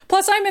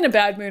Plus, I'm in a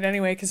bad mood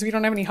anyway because we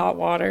don't have any hot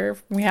water.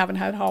 We haven't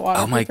had hot water.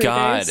 Oh my for 3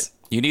 God. days.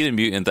 You need a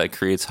mutant that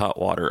creates hot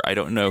water. I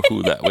don't know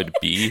who that would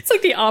be. It's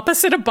like the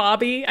opposite of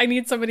Bobby. I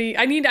need somebody.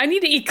 I need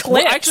to eclipse.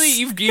 Well, actually,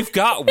 you've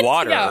got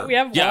water. Yeah, we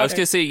have water. Yeah, I was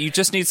gonna say you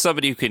just need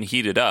somebody who can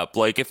heat it up.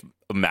 Like if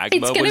Magma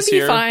It's going was to be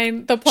here,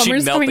 fine. The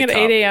plumber's melt coming the at cup.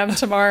 8 a.m.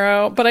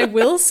 tomorrow. But I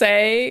will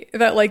say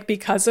that, like,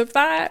 because of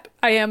that,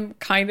 I am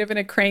kind of in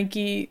a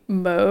cranky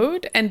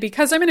mode. And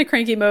because I'm in a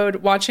cranky mode,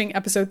 watching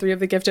episode 3 of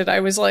The Gifted, I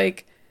was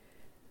like,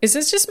 is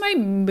this just my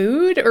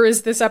mood? Or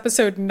is this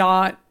episode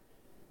not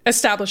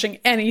establishing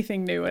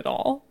anything new at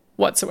all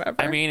whatsoever?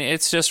 I mean,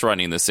 it's just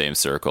running the same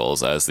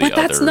circles as the but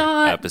that's other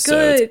not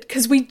episodes. good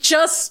because we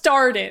just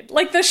started.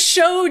 Like, the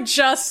show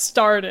just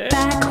started.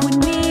 Back when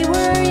we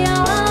were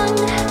young,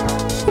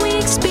 we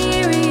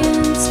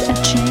experienced a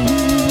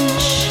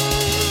change.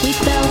 We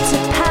felt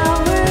a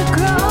power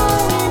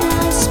grow in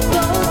us,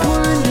 both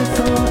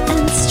wonderful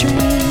and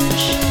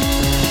strange.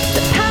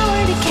 The power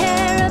to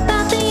care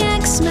about the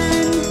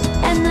X-Men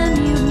and the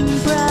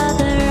Mutant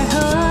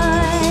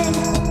Brotherhood.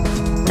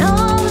 And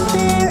all of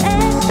their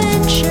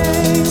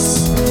adventures,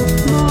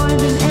 more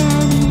than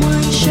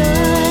anyone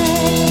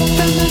should.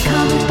 From the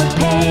comic book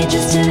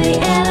pages to the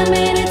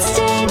animated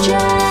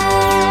stages.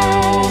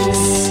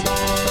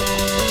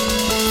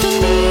 The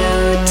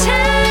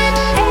mutant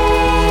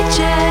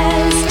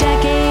ages,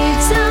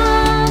 decades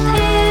of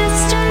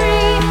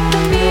history.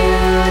 The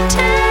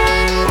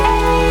mutant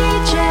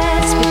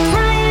ages with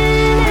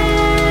Ryan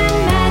and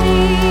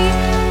Maddie.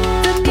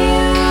 The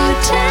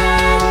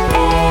mutant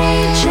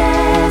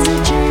ages, a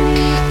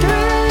journey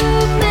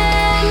through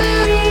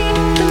memory.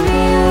 The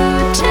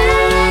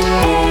mutant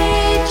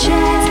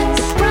ages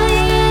with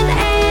Ryan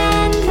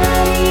and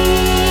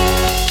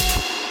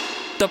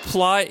Maddie. The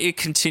plot, it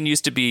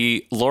continues to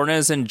be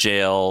Lorna's in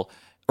jail.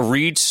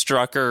 Reed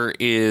Strucker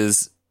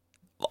is,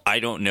 I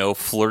don't know,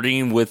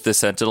 flirting with the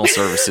Sentinel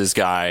Services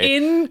guy.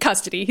 In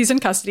custody. He's in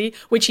custody,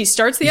 which he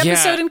starts the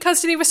episode in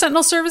custody with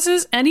Sentinel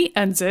Services, and he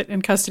ends it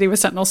in custody with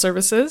Sentinel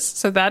Services.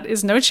 So that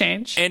is no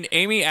change. And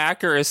Amy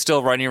Acker is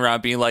still running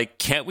around being like,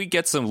 can't we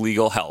get some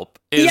legal help?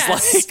 Is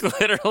Yes. like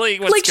literally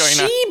what's going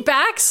on. She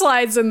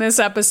backslides in this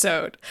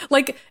episode.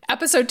 Like,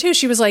 episode 2,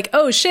 she was like,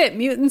 oh shit,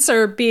 mutants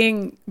are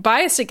being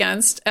biased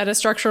against at a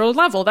structural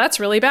level.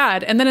 That's really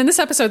bad. And then in this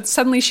episode,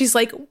 suddenly she's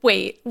like,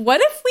 wait, what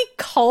if we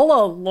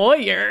call a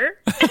lawyer?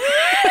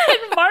 And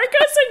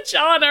Marcos and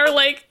John are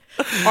like,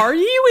 are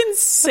you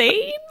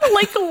insane?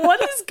 Like,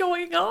 what is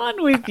going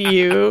on with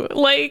you?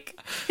 Like,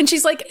 and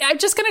she's like, I'm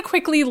just gonna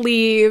quickly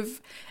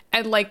leave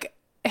and like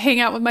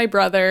hang out with my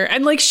brother.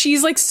 And like,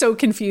 she's like so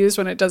confused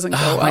when it doesn't go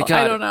Oh my well. God.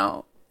 I don't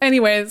know.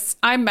 Anyways,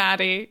 I'm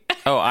Maddie.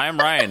 Oh, I'm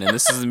Ryan, and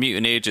this is the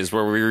Mutant Ages,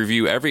 where we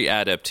review every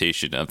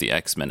adaptation of the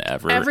X-Men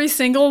ever. Every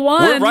single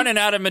one. We're running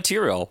out of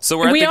material, so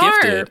we're at We The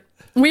are. Gifted.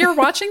 We are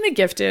watching The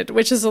Gifted,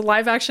 which is a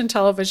live action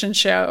television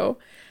show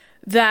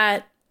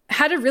that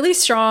had a really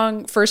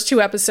strong first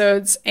 2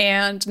 episodes,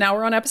 and now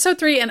we're on episode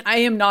 3, and I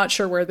am not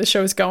sure where the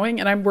show's going,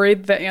 and I'm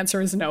worried the answer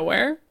is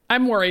nowhere.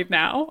 I'm worried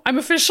now. I'm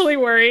officially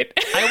worried.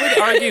 I would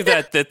argue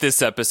that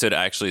this episode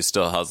actually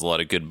still has a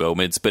lot of good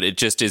moments, but it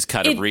just is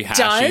kind of It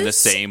rehashing the does.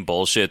 same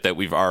bullshit that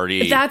we've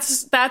already...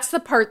 That's the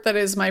part that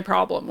is my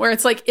problem, where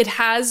it's like it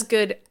has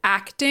good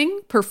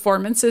acting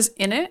performances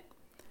in it,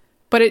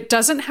 but it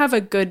doesn't have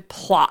a good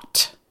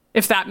plot,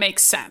 if that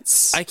makes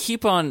sense. I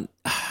keep on...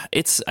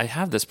 I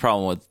have this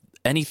problem with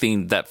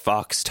anything that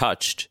Fox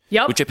touched,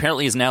 Yep. which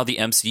apparently is now the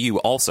MCU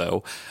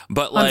also,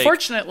 but like...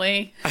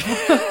 Unfortunately.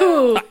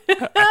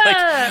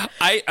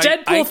 I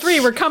Deadpool 3,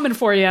 we're coming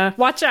for you.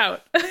 Watch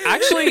out.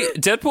 Actually,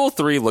 Deadpool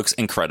 3 looks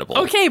incredible.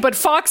 Okay, but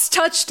Fox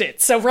touched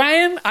it. So,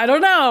 Ryan, I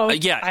don't know.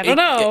 Yeah, I don't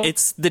know.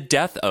 It's the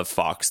death of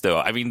Fox, though.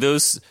 I mean, no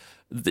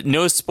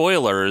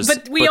spoilers,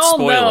 but we all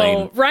spoiling.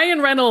 know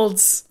Ryan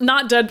Reynolds,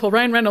 not Deadpool,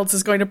 Ryan Reynolds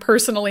is going to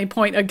personally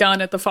point a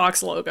gun at the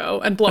Fox logo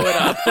and blow it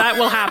up. That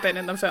will happen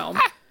in the film.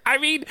 I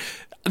mean,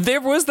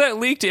 there was that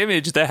leaked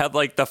image that had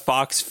like the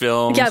Fox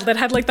film. Yeah, that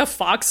had like the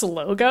Fox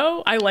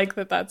logo. I like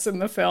that that's in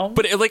the film.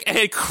 But it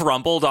had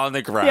crumbled on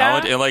the ground,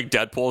 Yeah. and like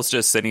Deadpool's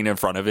just sitting in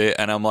front of it,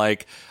 and I'm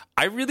like,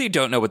 I really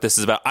don't know what this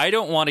is about. I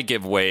don't want to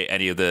give away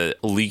any of the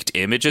leaked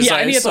images yeah,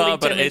 I any of the saw,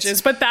 leaked but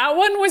images. But that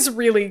one was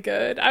really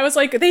good. I was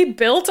like, they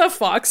built a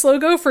Fox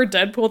logo for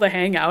Deadpool to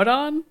hang out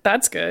on?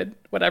 That's good.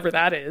 Whatever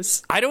that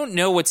is. I don't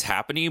know what's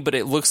happening, but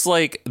it looks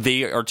like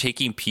they are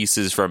taking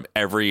pieces from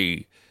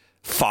every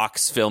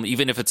Fox film,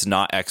 even if it's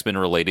not X-Men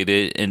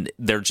related, and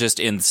they're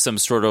just in some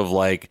sort of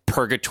like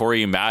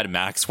purgatory Mad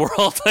Max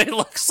world. It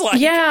looks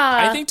like.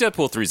 Yeah. I think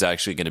Deadpool 3 is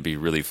actually going to be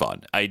really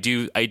fun. I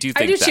do think I do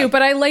that. too,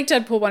 but I like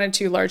Deadpool 1 and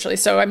 2 largely,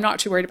 so I'm not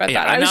too worried about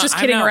Yeah, that. I was just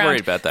kidding I'm not around.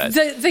 worried about that.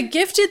 The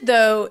Gifted,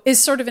 though, is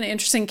sort of an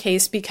interesting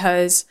case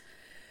because,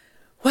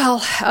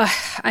 well,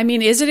 I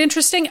mean, is it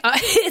interesting?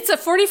 It's a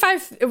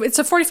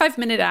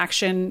 45-minute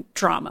action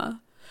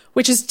drama,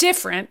 which is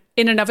different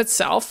in and of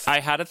itself. I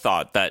had a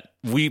thought that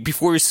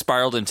before we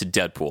spiraled into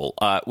Deadpool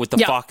with the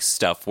Yeah. Fox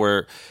stuff,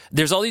 where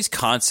there's all these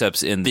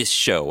concepts in this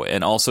show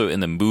and also in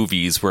the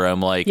movies where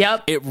I'm like,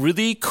 Yep. it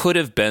really could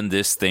have been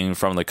this thing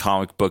from the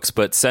comic books,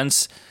 but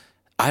since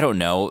I don't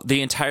know.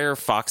 The entire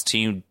Fox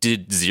team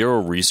did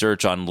zero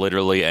research on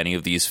literally any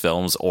of these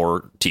films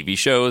or TV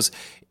shows.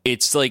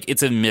 It's like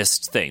it's a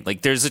missed thing.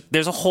 Like there's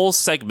a whole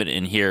segment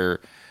in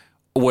here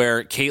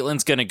where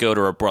Caitlin's going to go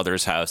to her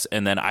brother's house,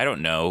 and then I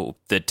don't know,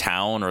 the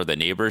town or the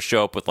neighbors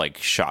show up with like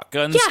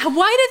shotguns. Yeah,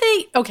 why do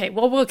they? Okay,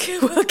 well we'll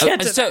get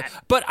to that.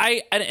 But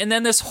and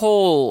then this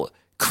whole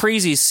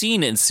crazy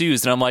scene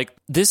ensues, and I'm like,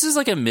 this is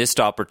like a missed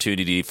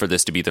opportunity for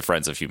this to be the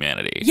Friends of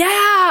Humanity. Yeah,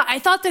 I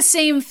thought the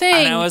same thing.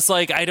 And I was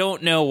like, I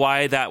don't know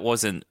why that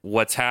wasn't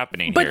what's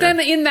happening But here. then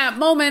in that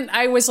moment,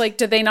 I was like,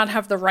 did they not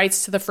have the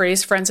rights to the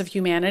phrase Friends of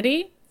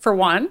Humanity, for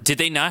one? Did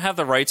they not have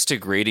the rights to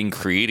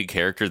create a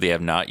character they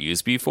have not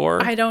used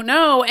before? I don't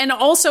know. And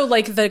also,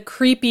 like, the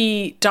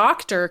creepy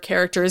doctor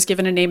character is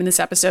given a name in this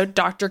episode,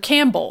 Dr.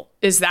 Campbell.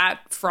 Is that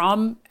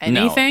from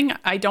anything? No.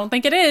 I don't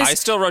think it is. I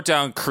still wrote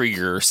down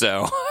Krieger,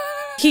 so...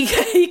 He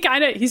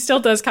still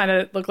does kind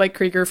of look like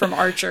Krieger from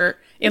Archer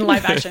in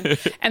live action.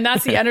 And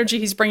that's the energy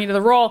he's bringing to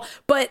the role.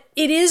 But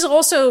it is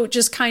also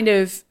just kind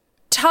of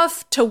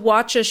tough to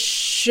watch a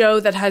show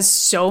that has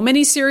so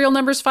many serial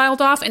numbers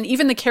filed off. And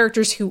even the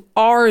characters who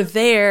are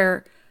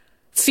there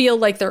feel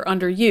like they're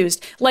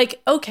underused. Like,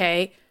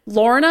 okay,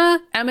 Lorna,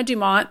 Emma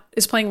Dumont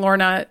is playing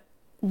Lorna,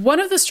 one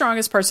of the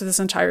strongest parts of this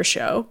entire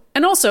show.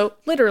 And also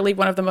literally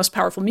one of the most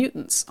powerful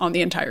mutants on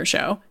the entire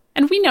show.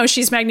 And we know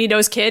she's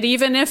Magneto's kid.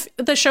 Even if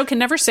the show can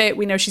never say it,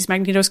 we know she's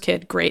Magneto's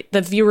kid. Great. The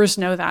viewers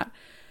know that.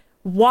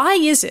 Why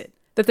is it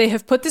that they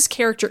have put this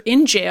character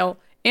in jail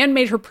and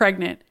made her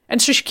pregnant, and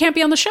so she can't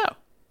be on the show?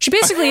 She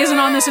basically isn't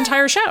on this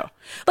entire show.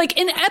 Like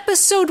in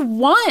episode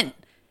 1.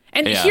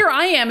 And here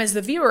I am as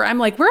the viewer. I'm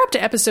like, we're up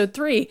to episode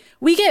 3.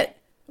 We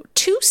get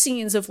 2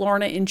 scenes of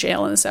Lorna in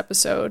jail in this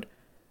episode.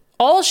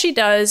 All she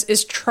does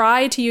is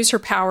try to use her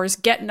powers,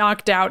 get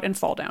knocked out, and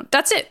fall down.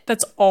 That's it.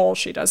 That's all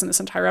she does in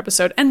this entire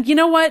episode. And you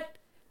know what?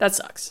 That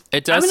sucks.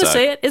 It does. I'm going to suck.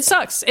 say it. It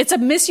sucks. It's a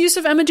misuse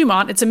of Emma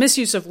Dumont. It's a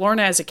misuse of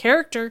Lorna as a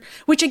character,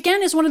 which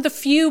again is one of the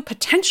few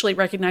potentially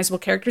recognizable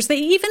characters they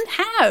even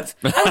have.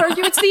 I would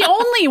argue it's the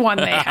only one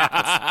they have.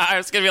 I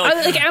was going to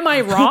be like, am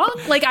I wrong?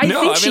 Like, I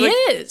think she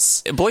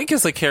is. Blink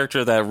is the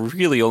character that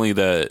really only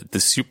the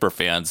super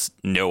fans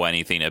know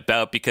anything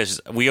about, because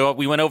we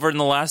went over in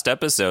the last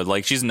episode.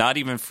 Like, she's not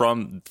even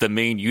from the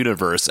main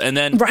universe. And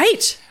then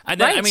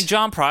I mean,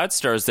 John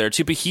Proudstar's there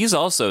too, but he's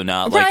also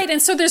not like, right. And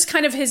so there's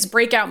kind of his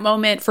breakout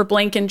moment for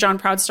Blink and John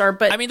Proudstar.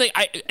 But I mean,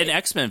 like an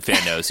X-Men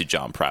fan knows who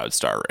John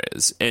Proudstar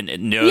is, and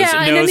knows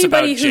and anybody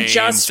about who James.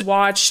 just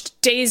watched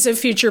Days of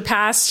Future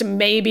Past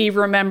maybe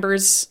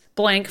remembers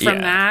Blink from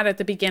that at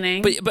the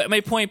beginning. But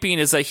my point being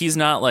is that he's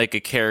not like a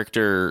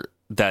character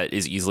that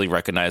is easily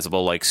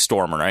recognizable, like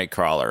Storm or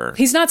Nightcrawler.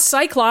 He's not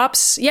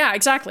Cyclops. Yeah,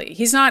 exactly.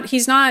 He's not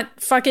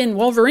fucking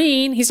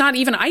Wolverine. He's not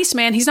even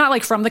Iceman. He's not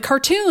like from the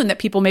cartoon that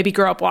people maybe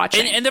grew up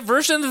watching. And the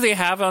version that they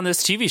have on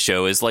this TV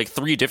show is like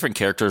 3 different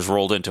characters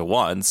rolled into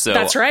one. So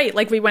that's right.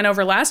 Like we went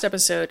over last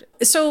episode.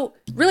 So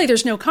really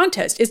there's no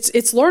contest.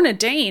 It's Lorna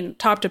Dane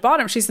top to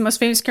bottom. She's the most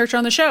famous character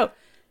on the show.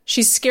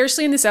 She's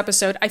scarcely in this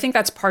episode. I think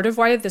that's part of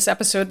why this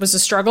episode was a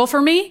struggle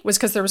for me, was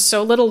because there was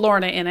so little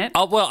Lorna in it.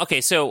 Oh, well,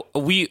 okay, so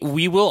we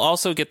will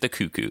also get the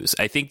Cuckoos.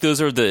 I think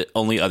those are the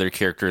only other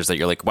characters that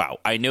you're like, wow,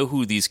 I know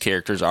who these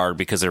characters are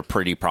because they're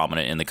pretty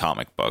prominent in the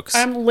comic books.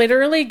 I'm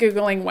literally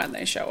Googling when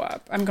they show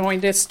up. I'm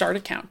going to start a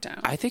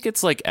countdown. I think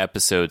it's like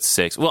episode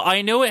 6. Well,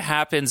 I know it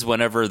happens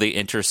whenever they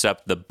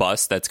intercept the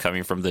bus that's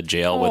coming from the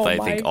jail with, I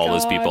think, all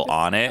those people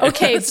on it.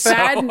 Okay,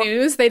 bad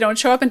news. They don't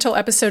show up until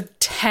episode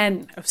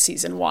 10 of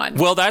season 1.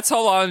 Well, that's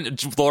how long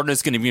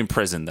Lorna's going to be in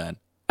prison then.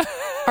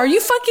 Are you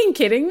fucking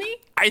kidding me?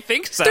 I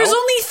think so. There's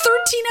only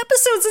 13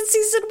 episodes in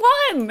season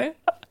 1.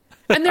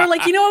 And they're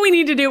like, you know what we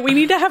need to do? We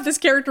need to have this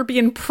character be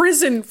in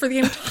prison for the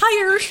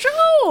entire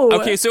show.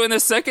 Okay, so in the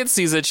second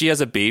season, she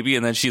has a baby,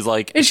 and then she's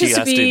like, and she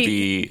has to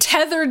be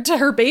tethered to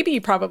her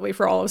baby probably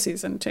for all of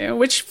season 2,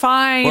 which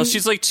fine. Well,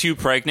 she's like too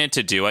pregnant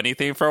to do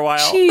anything for a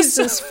while.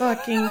 Jesus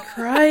fucking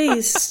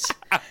Christ.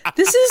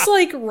 This is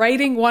like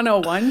writing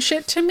 101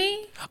 shit to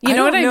me. You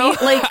know what I mean?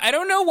 Like, I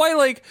don't know why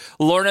like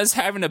Lorna's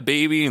having a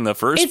baby in the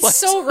first place. It's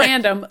so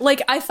random.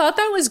 Like, I thought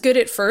that was good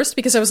at first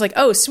because I was like,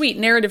 oh, sweet,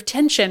 narrative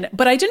tension.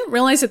 But I didn't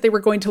realize that they were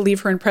going to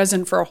leave her in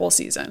prison for a whole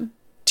season.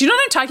 Do you know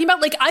what I'm talking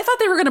about? Like, I thought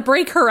they were going to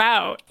break her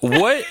out.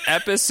 What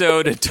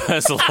episode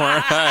does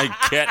Lorna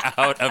get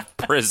out of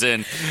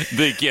prison?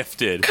 The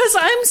Gifted. Because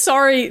I'm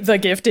sorry, The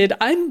Gifted.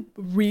 I'm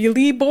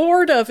really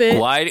bored of it.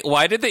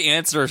 Why did the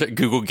answer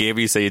Google gave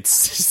me say it's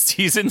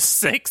season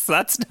 6?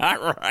 That's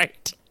not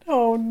right.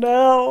 Oh,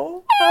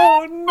 no.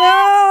 Oh,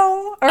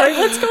 no. All right,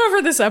 let's go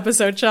over this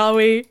episode, shall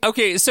we?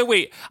 Okay, so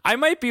wait. I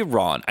might be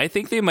wrong. I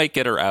think they might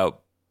get her out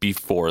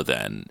before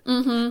then.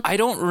 Mm-hmm. I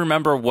don't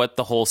remember what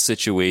the whole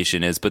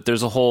situation is, but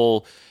there's a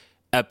whole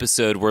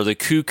episode where the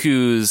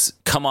Cuckoos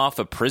come off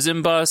a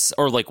prison bus,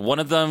 or like one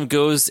of them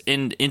goes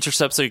and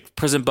intercepts a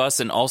prison bus,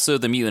 and also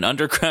the Mutant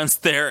Underground's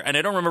there. And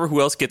I don't remember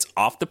who else gets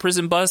off the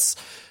prison bus.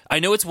 I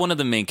know it's one of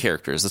the main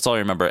characters. That's all I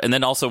remember. And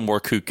then also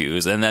more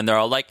Cuckoos. And then they're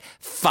all like,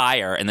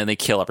 fire. And then they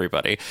kill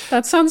everybody.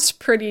 That sounds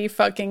pretty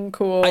fucking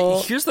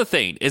cool. Here's the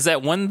thing, is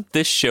that when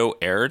this show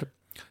aired,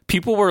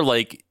 people were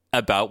like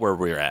about where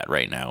we're at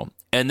right now.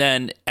 And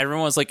then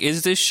everyone was like,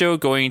 is this show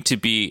going to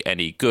be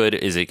any good?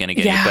 Is it going to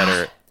get any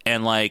better?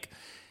 And like,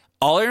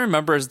 all I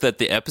remember is that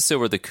the episode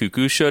where the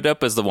cuckoo showed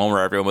up is the one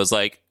where everyone was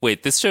like,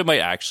 wait, this show might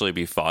actually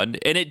be fun.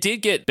 And it did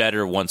get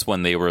better once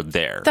when they were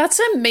there. That's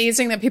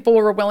amazing that people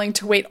were willing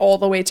to wait all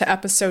the way to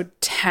episode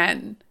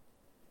 10.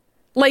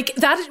 Like,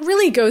 that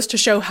really goes to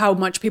show how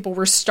much people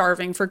were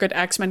starving for good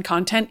X-Men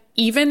content,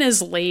 even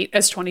as late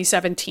as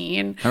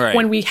 2017,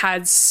 when we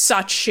had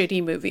such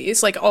shitty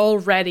movies. Like,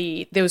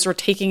 already, those were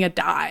taking a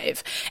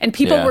dive. And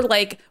people were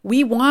like,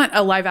 we want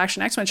a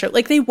live-action X-Men show.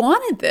 Like, they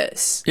wanted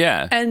this.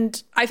 Yeah.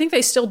 And I think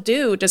they still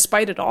do,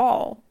 despite it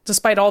all.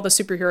 Despite all the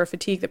superhero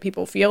fatigue that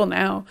people feel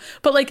now.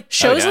 But, like,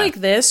 shows like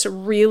this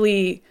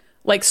really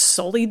like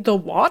sullied the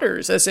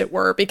waters, as it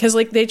were, because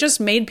like they just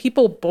made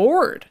people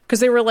bored because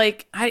they were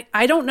like,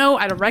 I don't know,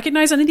 I don't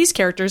recognize any of these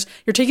characters.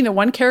 You're taking the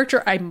one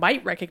character I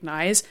might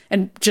recognize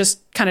and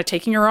just kind of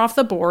taking her off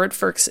the board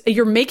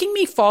you're making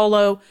me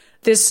follow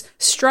this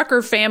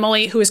Strucker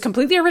family who is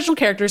completely original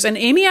characters, and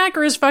Amy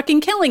Acker is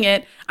fucking killing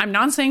it. I'm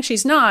not saying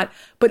she's not,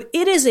 but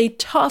it is a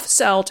tough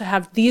sell to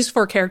have these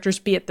four characters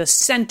be at the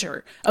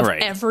center of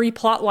every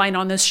plot line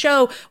on this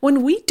show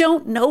when we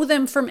don't know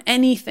them from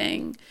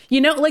anything.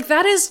 You know, like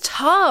that is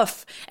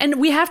tough. And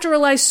we have to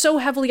rely so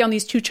heavily on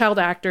these two child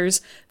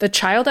actors. The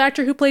child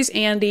actor who plays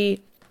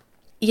Andy,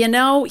 you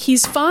know,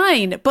 he's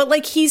fine, but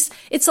like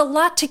it's a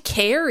lot to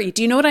carry.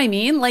 Do you know what I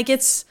mean? Like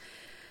it's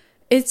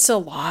a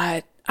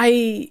lot.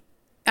 I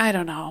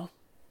don't know.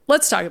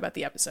 Let's talk about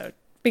the episode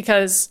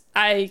because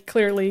I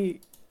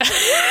clearly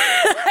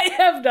I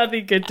have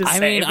nothing good to say. I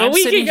mean, I'm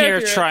sitting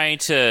here trying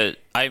to...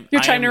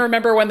 You're trying to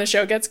remember when the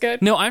show gets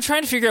good? No, I'm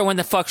trying to figure out when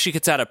the fuck she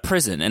gets out of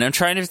prison. And I'm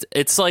trying to...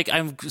 It's like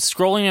I'm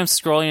scrolling.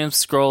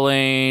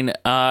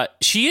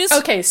 She is...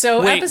 Okay,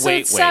 so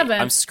episode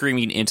 7... I'm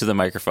screaming into the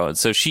microphone.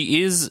 So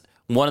she is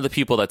one of the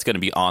people that's going to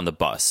be on the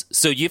bus.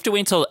 So you have to wait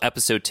until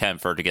episode 10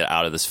 for her to get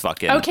out of this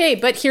fucking... Okay,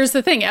 but here's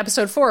the thing.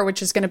 Episode 4,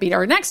 which is going to be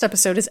our next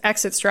episode, is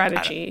Exit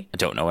Strategy. I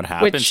don't know what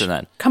happens in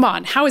that. Come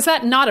on, how is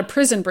that not a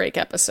prison break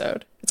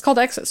episode? It's called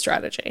Exit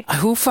Strategy.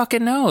 Who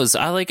fucking knows?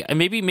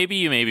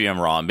 Maybe I'm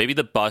wrong. Maybe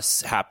the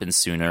bus happens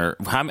sooner.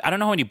 I don't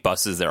know how many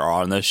buses there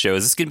are on this show.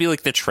 Is this going to be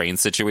like the train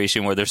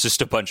situation where there's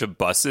just a bunch of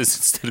buses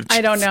instead of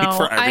I don't know.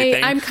 for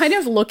everything? I'm kind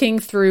of looking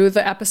through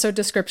the episode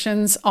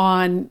descriptions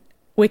on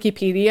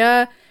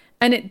Wikipedia,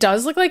 and it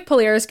does look like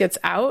Polaris gets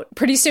out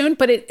pretty soon.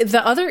 But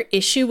the other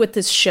issue with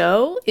this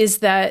show is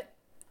that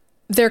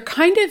there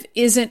kind of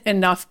isn't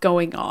enough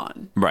going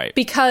on. Right.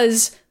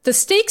 Because the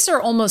stakes are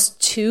almost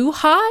too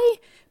high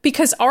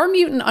because our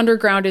mutant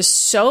underground is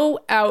so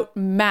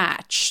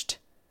outmatched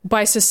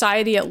by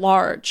society at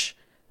large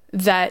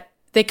that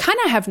they kind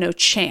of have no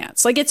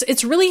chance. Like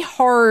it's really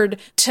hard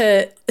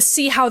to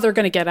see how they're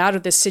going to get out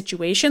of this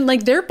situation.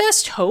 Like their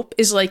best hope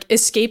is like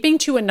escaping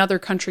to another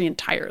country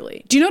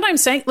entirely. Do you know what I'm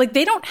saying? Like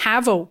they don't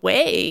have a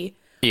way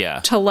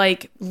to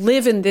like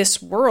live in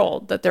this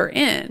world that they're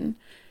in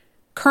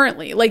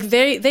currently. Like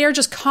they are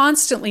just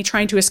constantly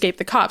trying to escape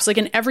the cops. Like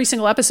in every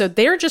single episode,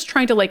 they're just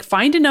trying to like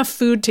find enough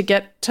food to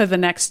get to the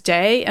next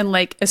day and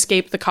like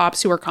escape the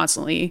cops who are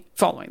constantly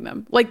following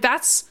them. Like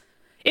that's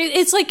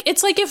it's like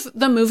if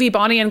the movie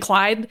Bonnie and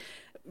Clyde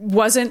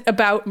wasn't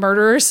about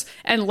murders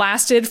and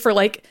lasted for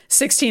like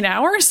 16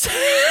 hours.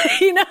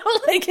 You know,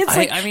 like it's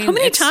like I mean, how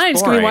many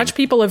times can we watch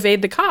people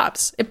evade the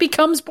cops? It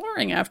becomes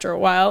boring after a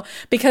while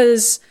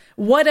because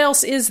what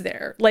else is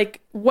there?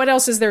 Like, what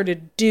else is there to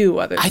do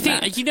other than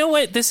that? You know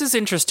what? This is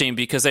interesting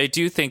because I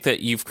do think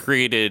that you've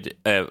created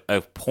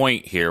a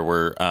point here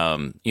where,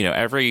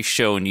 every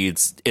show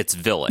needs its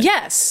villain.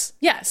 Yes.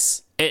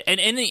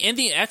 And in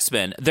the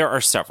X-Men, there are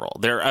several.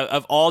 They're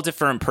of all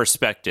different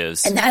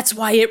perspectives. And that's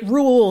why it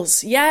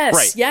rules. Yes,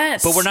 right.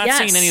 Yes. But we're not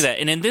seeing any of that.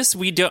 And in this,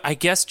 we don't. I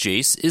guess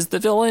Jace is the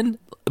villain.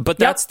 But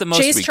that's the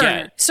most Jace we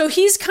Turner. get. So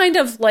he's kind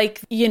of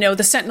like,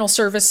 the Sentinel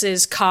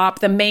Services cop,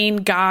 the main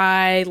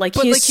guy. But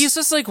he's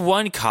just like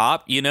one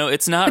cop,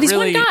 it's not but he's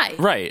really... one guy.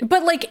 Right.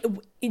 But like,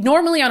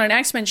 normally on an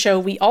X-Men show,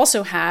 we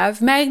also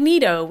have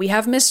Magneto, we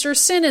have Mr.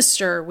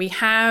 Sinister, we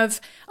have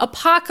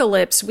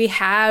Apocalypse, we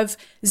have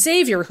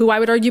Xavier, who I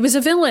would argue is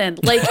a villain.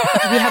 Like,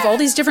 we have all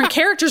these different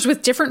characters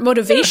with different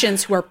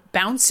motivations who are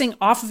bouncing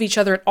off of each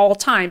other at all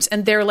times.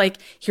 And they're like,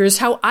 here's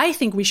how I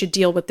think we should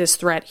deal with this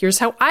threat. Here's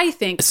how I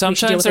think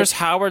sometimes there's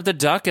Howard the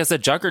Duck as a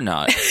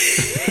juggernaut.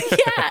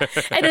 Yeah.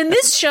 And in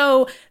this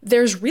show,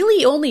 there's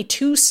really only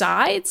two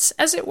sides,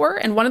 as it were.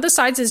 And one of the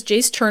sides is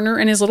Jace Turner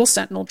and his little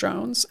Sentinel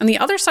drones. And the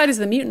other side is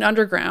the Mutant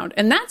Underground.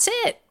 And that's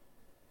it.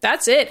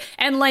 That's it.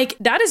 And like,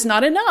 that is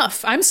not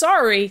enough. I'm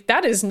sorry.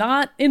 That is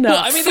not enough.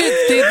 Well, I mean,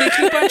 they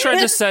keep on trying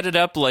to set it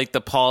up like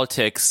the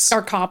politics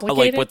are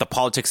complicated. Like what the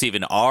politics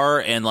even are.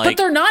 And like, but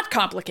they're not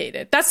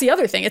complicated. That's the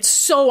other thing. It's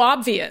so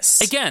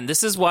obvious. Again,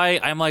 this is why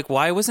I'm like,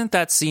 why wasn't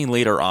that scene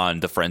later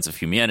on the Friends of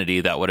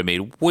Humanity? That would have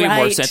made way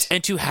more sense.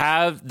 And to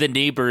have the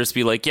neighbors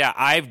be like, yeah,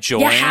 I've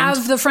joined. Yeah,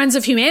 have the Friends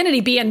of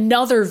Humanity be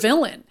another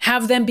villain.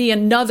 Have them be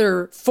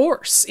another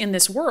force in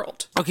this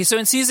world. Okay, so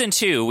in season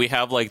 2, we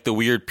have like the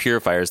weird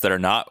purifiers that are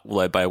not not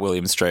led by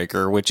William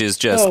Stryker, which is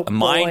just Oh, boy.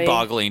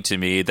 mind-boggling to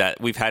me that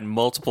we've had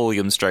multiple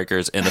William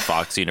Strykers in the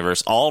Fox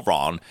universe, all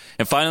wrong.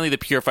 And finally the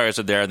Purifiers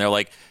are there and they're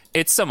like,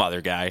 it's some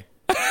other guy.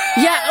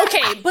 Yeah,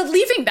 okay, but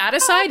leaving that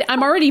aside,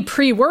 I'm already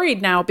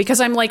pre-worried now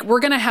because I'm like, we're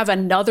going to have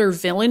another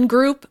villain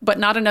group, but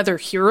not another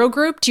hero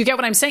group. Do you get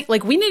what I'm saying?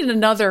 Like, we need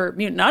another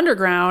Mutant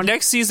Underground.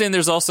 Next season,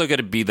 there's also going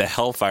to be the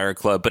Hellfire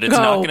Club, but it's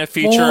not going to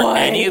feature boy.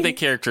 any of the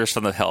characters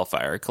from the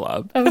Hellfire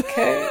Club.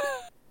 Okay.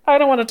 I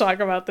don't want to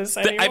talk about this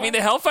anymore. I mean,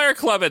 the Hellfire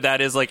Club and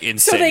that is like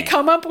insane. So they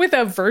come up with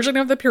a version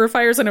of the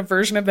Purifiers and a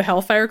version of the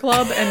Hellfire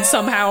Club, and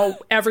somehow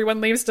everyone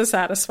leaves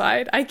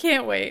dissatisfied. I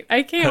can't wait.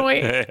 I'm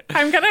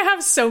going to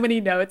have so many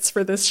notes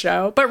for this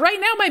show. But right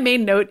now, my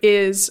main note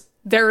is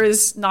there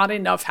is not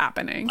enough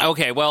happening.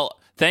 Okay, well,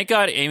 thank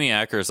God Amy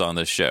Acker's on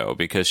this show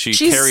because she's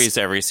carries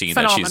every scene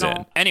phenomenal. that she's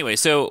in. Anyway,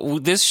 so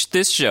this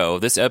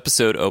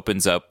episode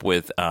opens up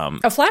with a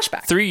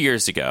flashback 3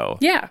 years ago.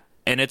 Yeah.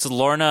 And it's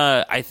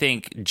Lorna, I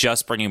think,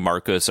 just bringing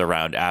Marcos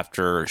around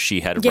after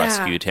she had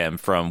rescued him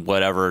from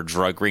whatever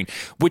drug ring,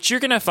 which you're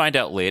going to find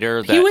out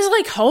later. That he was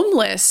like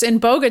homeless in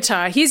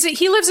Bogota. He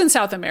lives in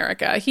South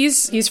America.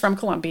 He's from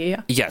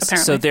Colombia. Yes.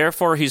 Apparently. So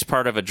therefore, he's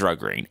part of a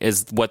drug ring,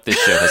 is what this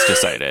show has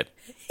decided.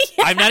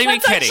 Yeah, I'm not even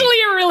that's kidding.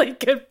 Actually, a really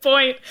good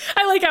point.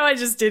 I like how I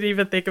just didn't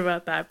even think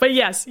about that. But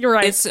yes, you're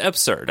right. It's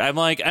absurd. I'm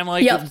like,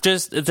 Yep.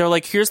 they're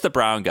like, here's the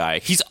brown guy.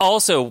 He's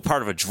also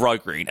part of a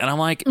drug ring. And I'm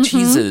like, Mm-hmm.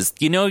 Jesus,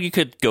 you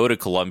could go to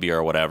Colombia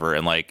or whatever.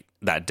 And like,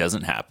 that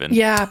doesn't happen.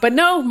 Yeah, but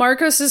no,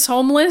 Marcos is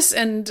homeless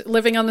and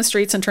living on the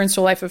streets and turns to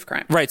a life of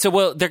crime. Right. So,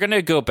 well, they're going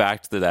to go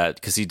back to that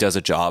because he does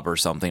a job or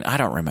something. I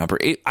don't remember.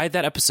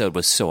 That episode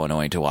was so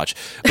annoying to watch.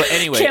 But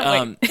anyway,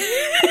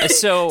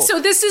 so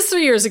this is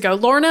 3 years ago.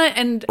 Lorna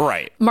and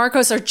right.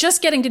 Marcos are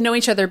just getting to know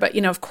each other. But,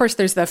 of course,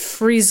 there's the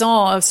frisson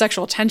of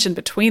sexual tension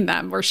between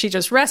them where she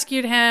just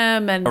rescued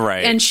him.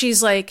 And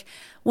she's like,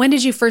 when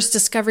did you first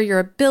discover your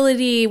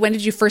ability? When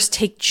did you first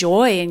take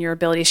joy in your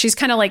ability? She's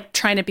kind of like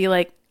trying to be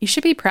like, you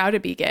should be proud to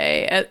be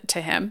gay to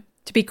him,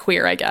 to be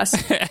queer, I guess.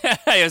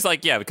 I was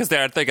like, yeah, because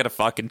they're going to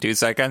fuck in 2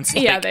 seconds.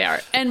 Like, yeah, they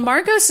are. And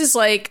Marcos is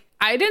like,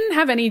 I didn't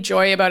have any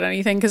joy about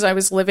anything because I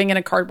was living in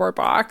a cardboard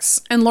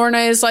box. And Lorna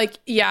is like,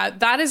 yeah,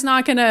 that is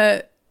not going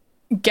to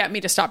get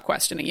me to stop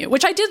questioning you,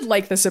 which I did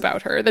like this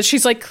about her, that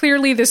she's like,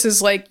 clearly this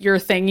is like your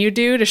thing you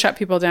do to shut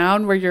people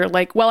down, where you're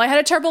like, well, I had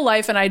a terrible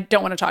life and I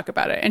don't want to talk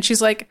about it. And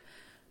she's like,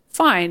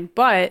 fine,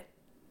 but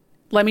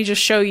let me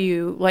just show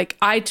you, like,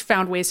 I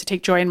found ways to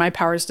take joy in my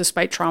powers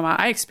despite trauma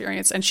I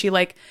experienced. And she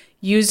like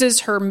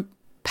uses her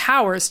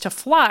powers to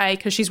fly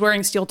because she's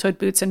wearing steel-toed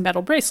boots and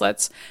metal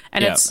bracelets,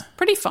 and it's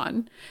pretty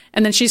fun.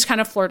 And then she's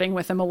kind of flirting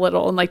with him a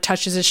little and like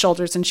touches his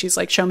shoulders, and she's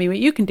like, show me what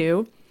you can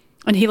do.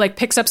 And he like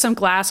picks up some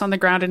glass on the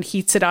ground and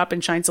heats it up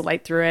and shines a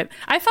light through it.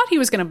 I thought he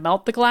was going to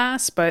melt the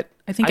glass, but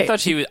I think I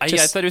thought he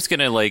was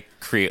going to like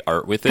create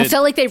art with it. I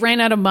felt like they ran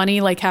out of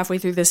money like halfway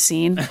through this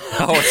scene.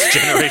 Oh, it's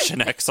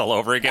Generation X all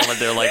over again when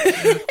they're like,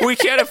 we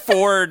can't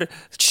afford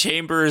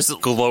Chambers'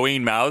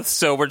 glowing mouth,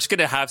 so we're just going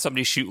to have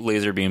somebody shoot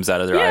laser beams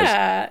out of their eyes.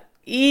 Yeah,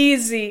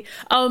 easy.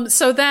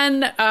 So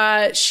then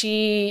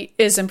she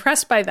is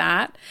impressed by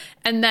that,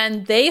 and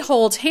then they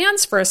hold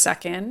hands for a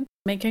second,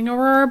 making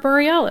Aurora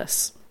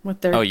Borealis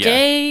with their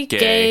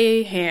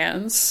gay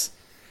hands.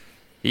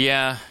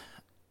 Yeah.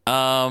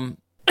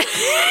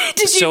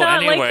 Did you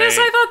not like this?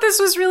 I thought this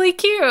was really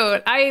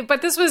cute.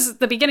 But this was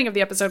the beginning of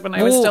the episode when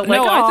I was still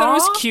like, no, Aw. I thought it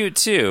was cute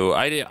too.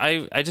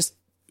 I just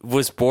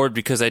was bored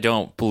because I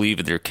don't believe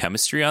in their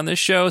chemistry on this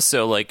show.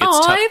 So like, it's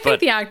tough. I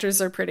think the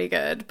actors are pretty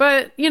good,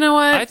 but you know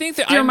what? I think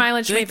your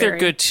mileage may vary. They're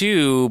good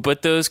too,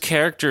 but those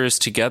characters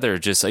together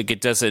just like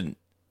it doesn't.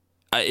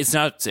 It's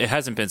not. It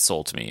hasn't been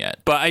sold to me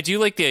yet. But I do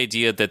like the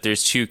idea that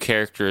there's two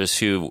characters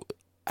who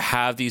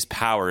have these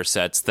power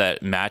sets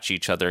that match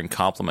each other and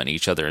complement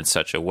each other in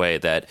such a way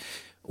that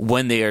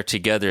when they are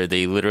together,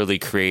 they literally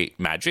create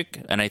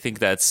magic. And I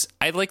think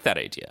I like that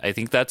idea. I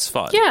think that's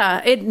fun.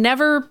 Yeah, it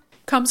never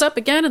comes up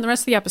again in the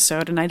rest of the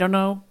episode, and I don't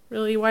know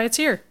really why it's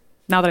here.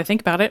 Now that I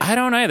think about it, I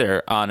don't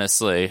either,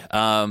 honestly.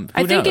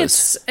 I think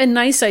it's a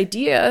nice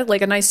idea,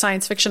 like a nice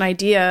science fiction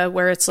idea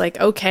where it's like,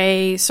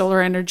 okay,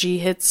 solar energy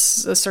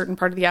hits a certain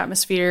part of the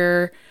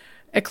atmosphere.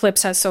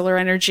 Eclipse has solar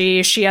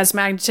energy. She has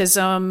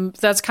magnetism.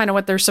 That's kind of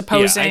what they're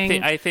supposing.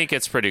 Yeah, I think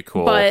it's pretty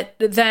cool. But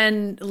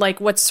then,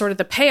 like, what's sort of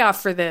the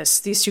payoff for this?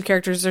 These two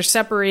characters are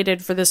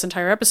separated for this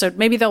entire episode.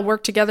 Maybe they'll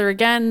work together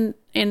again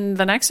in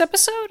the next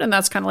episode, and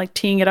that's kind of like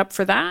teeing it up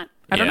for that.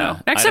 I don't know.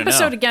 Next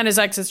episode, again, is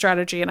exit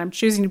strategy, and I'm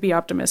choosing to be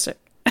optimistic.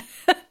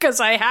 Because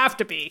I have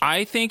to be.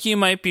 I think you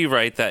might be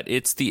right that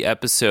it's the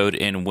episode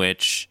in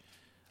which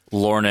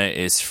Lorna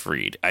is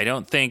freed. I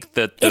don't think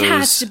that those... It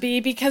has to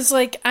be because,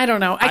 like, I don't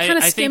know. I kind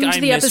of skimmed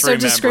I'm the episode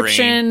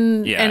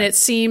description, yeah. and it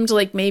seemed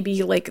like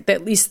maybe like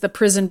at least the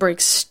prison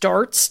break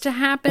starts to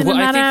happen. Well,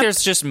 in that I think ep.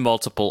 there's just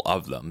multiple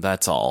of them.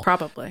 That's all.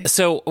 Probably.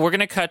 So we're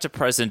gonna cut to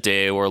present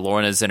day where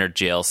Lorna's in her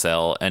jail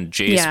cell, and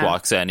Jace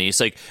walks in. And he's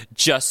like,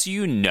 "Just so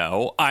you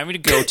know, I'm gonna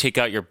go take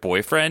out your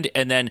boyfriend,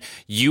 and then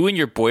you and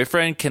your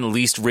boyfriend can at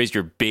least raise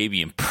your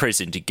baby in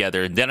prison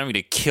together, and then I'm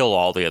gonna kill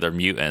all the other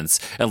mutants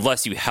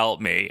unless you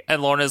help me."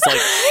 And Lorna's like,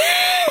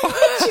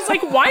 she's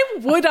like, why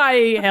would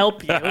I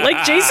help you? Like,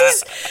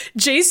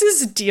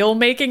 Jace's deal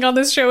making on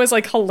this show is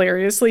like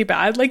hilariously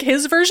bad. Like,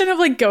 his version of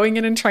like going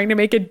in and trying to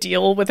make a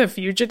deal with a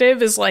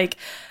fugitive is like,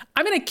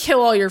 I'm gonna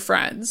kill all your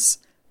friends.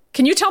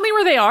 Can you tell me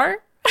where they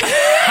are?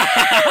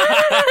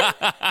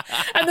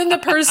 And then the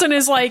person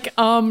is like,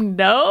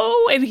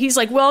 no. And he's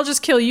like, well, I'll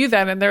just kill you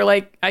then. And they're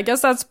like, I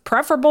guess that's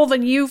preferable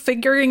than you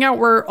figuring out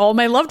where all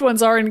my loved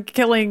ones are and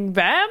killing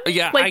them.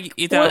 Yeah, like,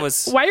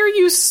 why are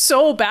you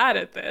so bad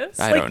at this?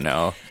 I don't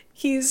know.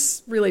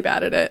 He's really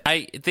bad at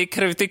it. They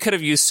could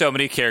have used so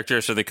many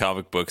characters for the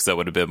comic books that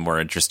would have been more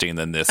interesting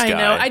than this guy. I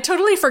know. I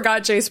totally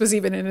forgot Jace was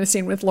even in a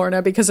scene with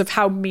Lorna because of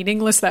how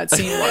meaningless that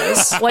scene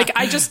was. Like,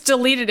 I just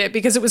deleted it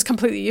because it was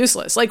completely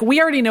useless. Like,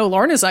 we already know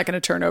Lorna's not going to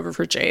turn over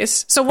for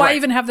Jace, so why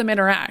even have them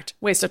interact?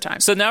 Waste of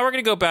time. So now we're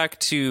going to go back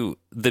to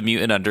the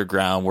Mutant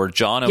Underground, where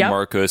John and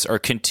Marcos are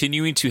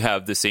continuing to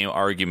have the same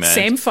argument,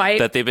 same fight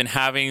that they've been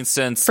having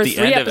since for the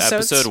 3 end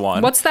episodes. of episode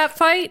 1. What's that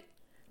fight?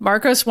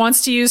 Marcos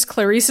wants to use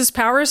Clarice's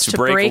powers to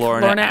break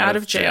Lorna out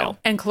of jail.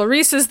 And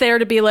Clarice is there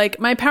to be like,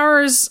 my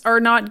powers are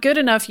not good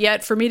enough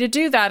yet for me to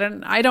do that,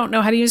 and I don't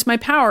know how to use my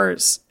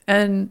powers.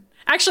 And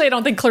actually, I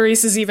don't think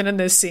Clarice is even in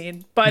this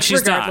scene, but She's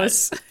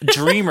regardless.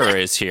 Dreamer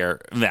is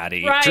here,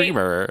 Maddie. Right.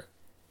 Dreamer.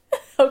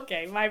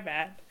 Okay, my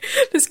bad.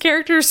 This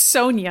character is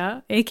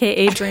Sonia,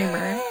 a.k.a.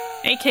 Dreamer,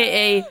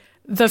 a.k.a.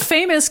 the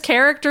famous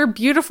character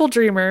Beautiful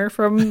Dreamer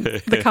from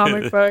the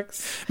comic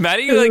books.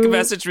 Maddie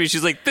messaged me.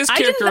 She's like, this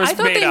character was made up.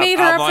 I thought they made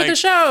her up for the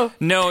show.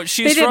 No,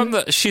 she's from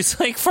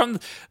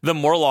the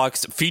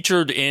Morlocks,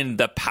 featured in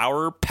the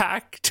Power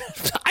Pact.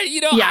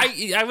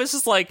 I was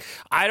just like,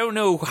 I don't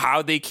know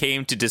how they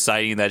came to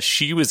deciding that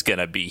she was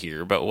gonna be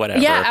here, but whatever.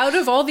 Yeah, out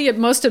of all the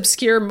most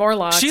obscure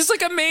Morlocks, she's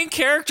like a main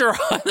character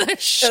on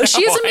this show.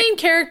 She is a main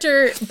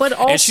character, but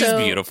also, and she's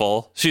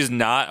beautiful. She's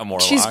not a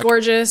Morlock. She's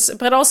gorgeous,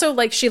 but also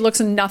like she looks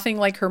nothing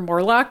like her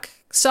Morlock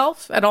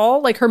self at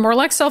all. Like, her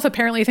Morlock self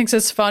apparently thinks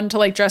it's fun to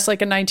like dress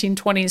like a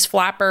 1920s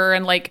flapper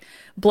and like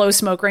blow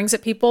smoke rings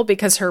at people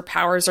because her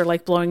powers are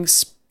like blowing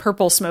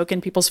purple smoke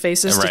in people's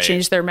faces to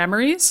change their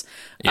memories.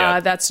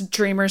 That's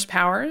Dreamer's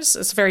powers.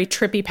 It's a very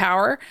trippy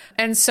power.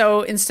 And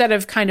so instead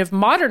of kind of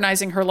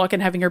modernizing her look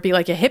and having her be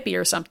like a hippie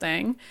or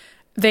something,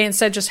 they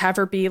instead just have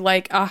her be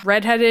like a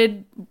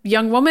redheaded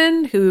young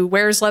woman who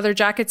wears leather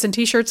jackets and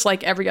t-shirts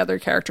like every other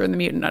character in the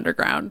Mutant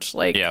Underground.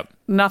 Like,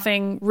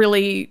 nothing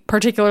really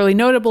particularly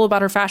notable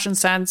about her fashion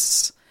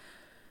sense.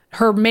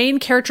 Her main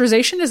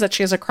characterization is that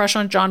she has a crush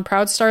on John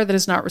Proudstar that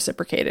is not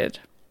reciprocated.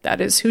 That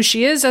is who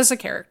she is as a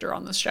character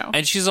on this show.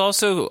 And she's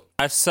also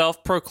a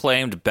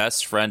self-proclaimed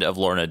best friend of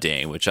Lorna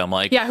Dane, which I'm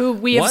like... Yeah, who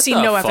we have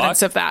seen no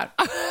evidence of that.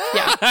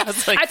 Yeah. I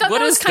thought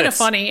that was kind of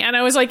funny. And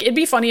I was like, it'd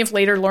be funny if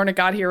later Lorna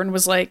got here and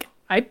was like,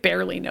 I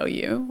barely know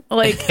you.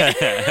 Like,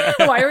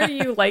 why are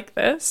you like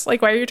this?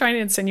 Like, why are you trying to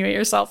insinuate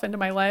yourself into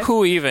my life?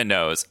 Who even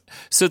knows?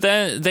 So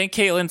then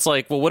Caitlin's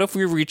like, well, what if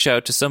we reach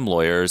out to some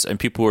lawyers and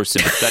people who are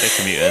sympathetic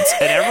to mutants?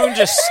 And everyone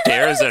just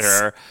stares at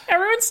her.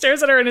 Everyone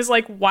stares at her and is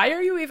like, why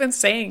are you even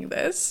saying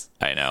this?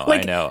 I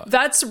know.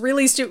 That's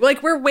really stupid.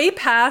 Like, we're way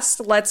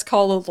past let's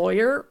call a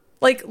lawyer.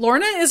 Like,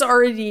 Lorna is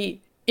already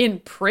in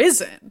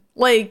prison.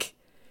 Like,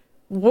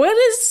 what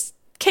is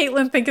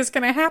Caitlin think is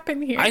going to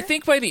happen here? I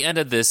think by the end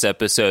of this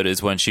episode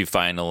is when she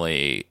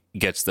finally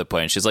gets to the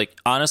point. She's like,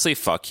 honestly,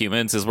 fuck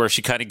humans is where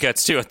she kind of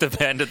gets to at the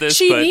end of this.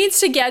 She needs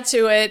to get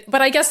to it,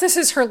 but I guess this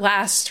is her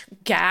last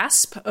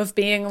gasp of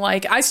being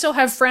like, I still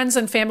have friends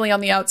and family on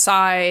the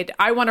outside.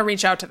 I want to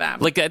reach out to them.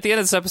 Like, at the end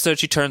of this episode,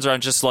 she turns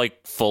around, just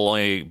like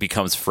fully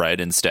becomes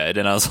Fred instead.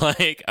 And I was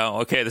like,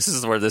 oh, okay, this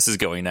is where this is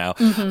going now.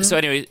 Mm-hmm. So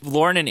anyway,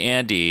 Lauren and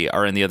Andy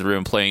are in the other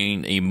room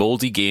playing a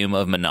moldy game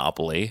of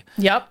Monopoly.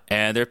 Yep.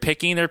 And they're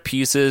picking their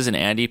pieces, and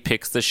Andy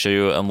picks the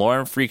shoe, and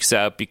Lauren freaks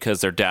out because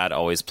their dad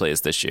always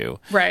plays the shoe.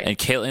 Right. And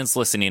Caitlin's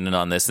listening in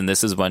on this, and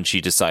this is when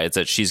she decides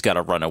that she's got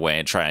to run away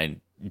and try and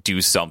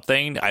do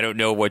something. I don't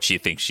know what she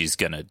thinks she's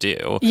gonna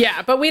do.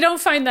 Yeah, but we don't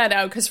find that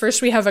out because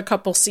first we have a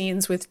couple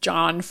scenes with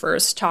John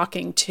first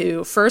talking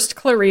to first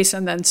Clarice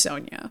and then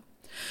Sonia.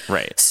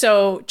 Right.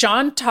 So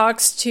John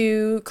talks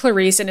to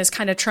Clarice and is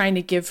kind of trying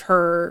to give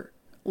her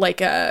like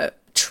a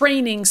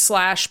training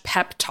 /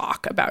 pep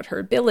talk about her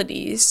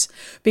abilities,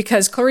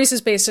 because Clarice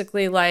is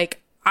basically like,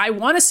 I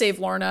want to save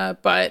Lorna,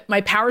 but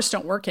my powers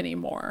don't work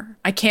anymore.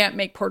 I can't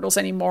make portals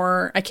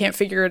anymore. I can't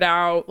figure it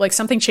out. Like,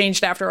 something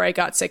changed after I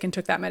got sick and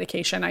took that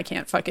medication. I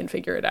can't fucking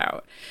figure it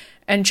out.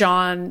 And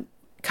John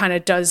kind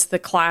of does the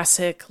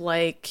classic,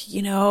 like,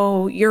 you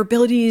know, your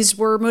abilities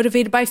were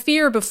motivated by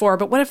fear before,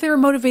 but what if they were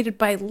motivated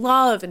by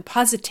love and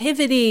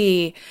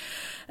positivity?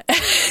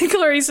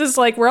 Clarice is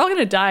like, we're all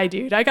gonna die,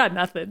 dude. I got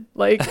nothing.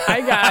 Like,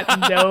 I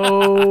got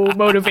no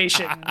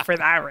motivation for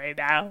that right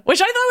now.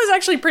 Which I thought was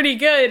actually pretty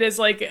good as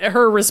like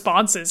her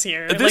responses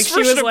here. This like, she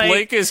version was of like,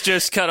 Blake is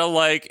just kind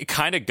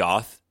of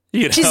goth.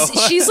 You know?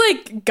 She's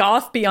like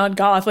goth beyond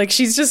goth. Like,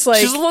 she's just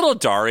like, she's a little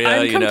Daria.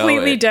 I'm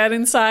completely you know? dead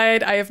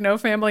inside. I have no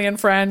family and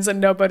friends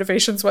and no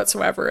motivations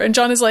whatsoever. And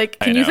John is like,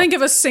 can you think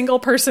of a single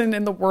person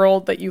in the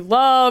world that you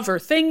love or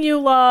thing you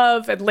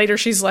love? And later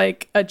she's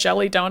like, a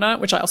jelly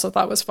donut, which I also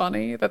thought was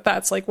funny.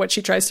 That's like what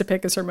she tries to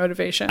pick as her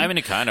motivation. I mean,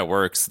 it kind of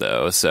works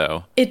though.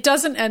 So it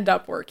doesn't end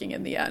up working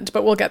in the end,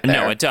 but we'll get there.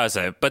 No, it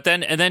doesn't. But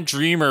then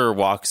Dreamer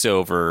walks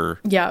over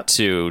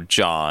to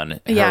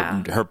John,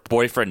 her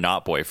boyfriend,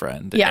 not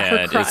boyfriend. Yeah, and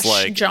her crush, it's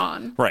like,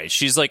 John. Right.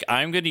 She's like,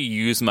 I'm going to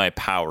use my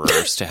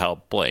powers to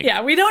help Blake.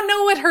 Yeah, we don't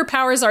know what her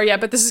powers are yet,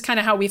 but this is kind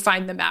of how we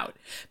find them out.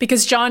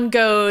 Because John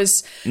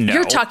goes,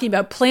 You're talking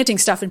about planting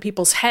stuff in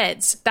people's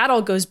heads. That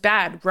all goes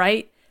bad,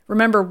 right?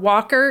 Remember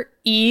Walker,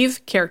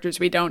 Eve, characters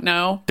we don't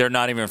know. They're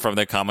not even from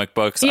the comic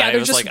books. Yeah, I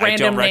they're was just like, I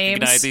don't random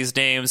recognize names. these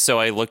names, so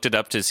I looked it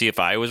up to see if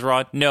I was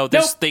wrong. No,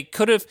 they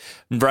could have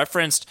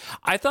referenced.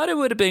 I thought it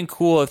would have been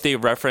cool if they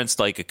referenced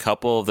like a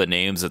couple of the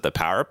names of the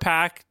Power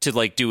Pack to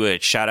like do a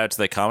shout out to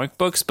the comic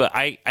books. But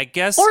I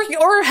guess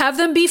or have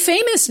them be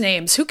famous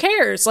names. Who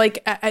cares?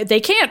 Like they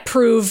can't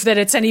prove that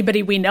it's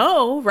anybody we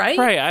know, right?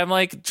 Right. I'm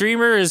like,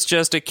 Dreamer is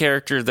just a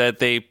character that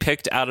they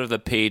picked out of the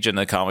page in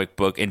the comic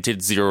book and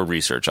did zero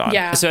research on.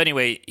 Yeah. So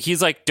anyway,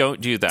 he's like, don't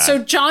do that.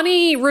 So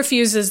Johnny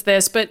refuses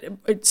this, but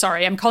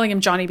sorry, I'm calling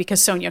him Johnny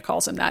because Sonia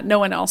calls him that. No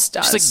one else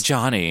does. She's like,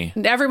 Johnny.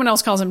 Everyone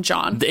else calls him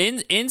John.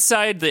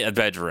 Inside the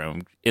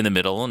bedroom in the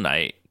middle of the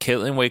night,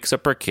 Caitlin wakes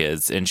up her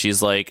kids and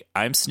she's like,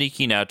 I'm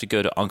sneaking out to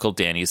go to Uncle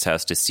Danny's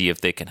house to see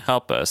if they can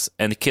help us.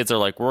 And the kids are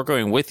like, we're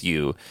going with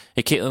you.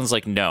 And Caitlin's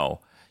like, no.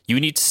 You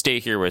need to stay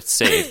here with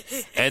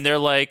safe. And they're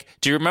like,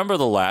 do you remember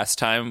the last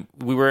time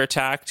we were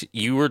attacked?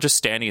 You were just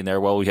standing there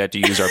while we had to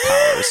use our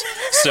powers.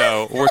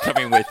 So we're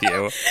coming with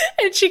you.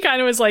 And she kind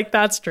of was like,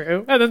 that's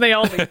true. And then they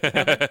all leave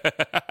together.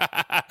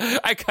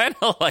 I kind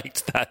of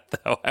liked that,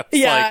 though.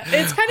 Yeah,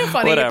 it's kind of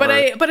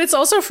funny. But it's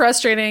also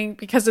frustrating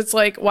because it's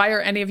like, why are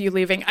any of you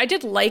leaving? I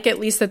did like at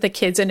least that the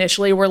kids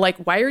initially were like,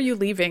 why are you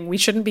leaving? We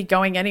shouldn't be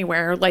going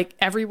anywhere. Like,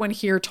 everyone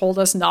here told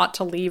us not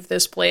to leave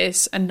this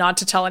place and not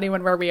to tell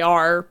anyone where we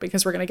are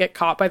because we're going to get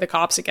caught by the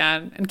cops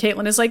again. And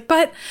Caitlin is like,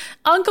 but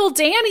Uncle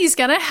Danny's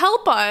gonna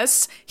help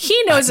us.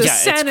 He knows a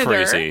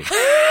senator. It's crazy.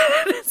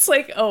 It's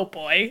like, oh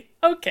boy,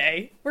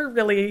 okay, we're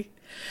really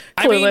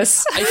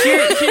clueless. I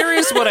mean, here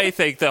is what I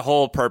think the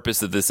whole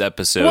purpose of this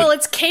episode. Well,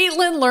 it's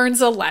Caitlin learns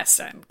a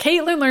lesson.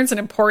 Caitlin learns an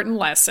important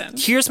lesson.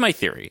 Here's my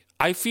theory.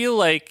 I feel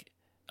like,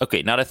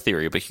 okay, not a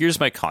theory, but here's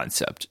my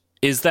concept,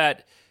 is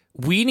that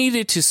we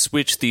needed to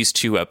switch these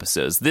two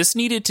episodes. This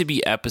needed to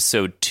be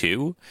episode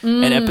 2,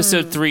 and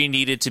episode 3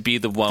 needed to be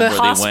the one where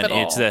hospital.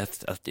 They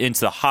went into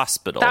the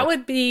hospital. That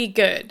would be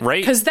good.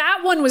 Right? Because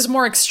that one was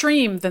more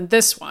extreme than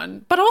this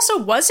one. But also,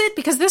 was it?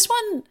 Because this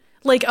one,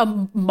 like,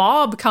 a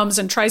mob comes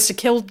and tries to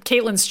kill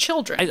Caitlin's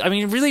children. I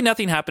mean, really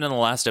nothing happened in the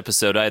last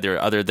episode either,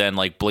 other than,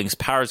 like, Blink's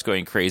powers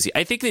going crazy.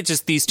 I think that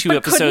just these two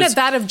episodes... Couldn't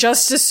that have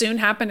just as soon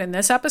happened in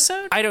this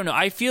episode? I don't know.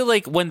 I feel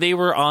like when they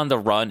were on the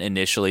run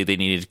initially, they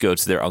needed to go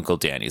to their Uncle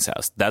Danny's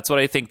house. That's what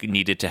I think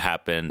needed to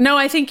happen. No,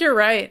 I think you're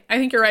right. I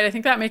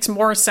think that makes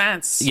more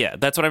sense. Yeah,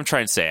 that's what I'm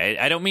trying to say.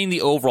 I don't mean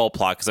the overall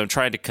plot, because I'm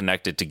trying to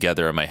connect it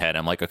together in my head.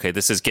 I'm like, okay,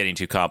 this is getting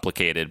too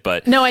complicated,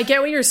 but... No, I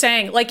get what you're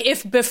saying. Like,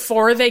 if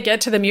before they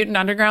get to the Mutant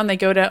Underground, they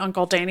go to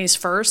Uncle Danny's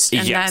first,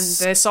 and then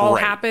this all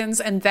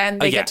happens, and then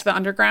they get to the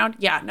underground.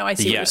 Yeah, no, I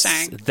see what you're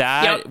saying.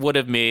 That would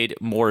have made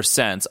more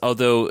sense,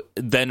 although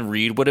then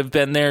Reed would have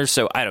been there,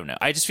 so I don't know.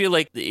 I just feel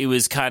like it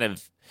was kind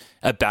of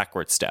a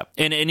backward step.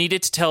 And it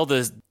needed to tell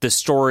the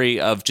story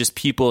of just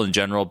people in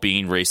general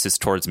being racist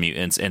towards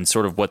mutants and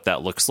sort of what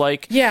that looks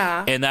like.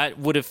 Yeah. And that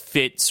would have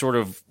fit sort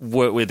of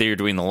what they were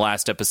doing in the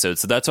last episode.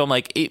 So that's why I'm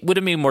like, it would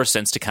have made more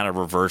sense to kind of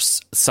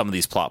reverse some of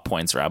these plot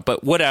points around.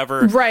 But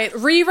whatever. Right.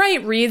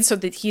 Rewrite Reed so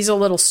that he's a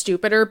little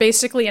stupider,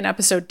 basically, in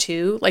episode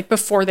 2, like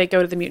before they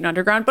go to the Mutant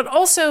Underground. But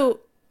also...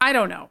 I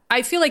don't know.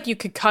 I feel like you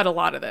could cut a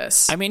lot of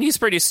this. I mean, he's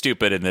pretty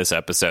stupid in this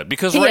episode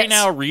because right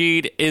now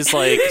Reed is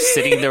like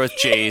sitting there with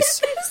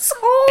Jace. This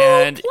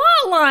whole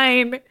plot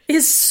line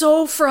is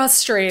so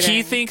frustrating.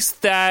 He thinks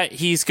that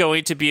he's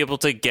going to be able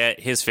to get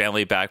his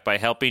family back by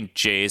helping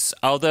Jace.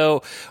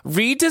 Although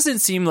Reed doesn't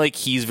seem like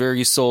he's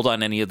very sold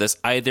on any of this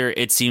either.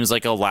 It seems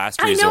like a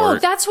last resort. I know.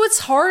 That's what's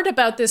hard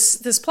about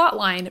this plot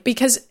line,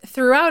 because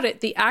throughout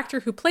it, the actor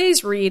who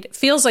plays Reed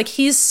feels like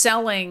he's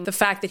selling the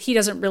fact that he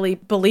doesn't really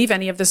believe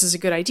any of this is a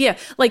good idea.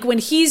 Like when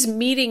he's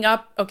meeting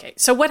up. Okay,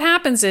 so what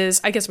happens is,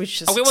 I guess we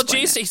should just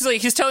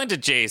Jace, he's telling to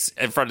Jace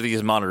in front of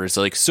these monitors,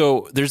 like,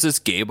 so there's this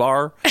gay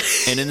bar,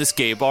 and in this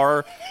gay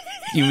bar,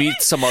 you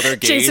meet some other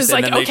gays. Chase is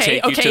and like, then they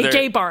take you to their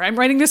gay bar. I'm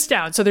writing this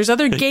down. So there's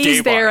other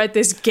gays there at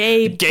this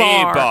gay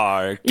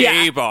bar.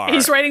 Gay bar.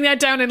 He's writing that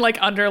down and like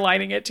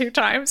underlining it 2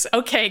 times.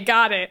 Okay,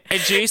 got it. And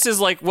Jace is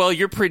like, well,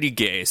 you're pretty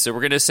gay, so we're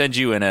going to send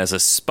you in as a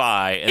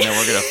spy, and then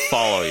we're going to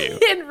follow you.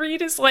 And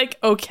Reed is like,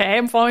 okay,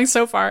 I'm following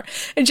so far.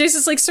 And Jace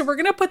is like, so we're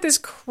going to put this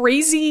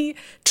crazy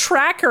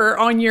tracker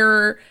on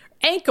your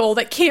ankle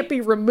that can't be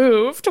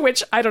removed,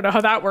 which I don't know how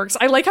that works.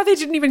 I like how they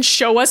didn't even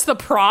show us the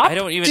prop.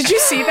 Did you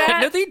see that?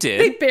 No, they did.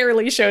 They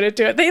barely showed it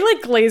to it. They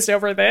like glazed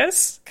over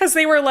this because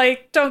they were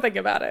like, don't think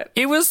about it.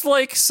 It was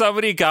like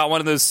somebody got one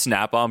of those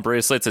snap-on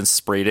bracelets and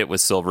sprayed it with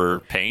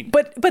silver paint.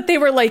 But they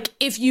were like,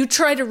 if you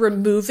try to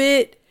remove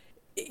it,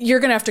 you're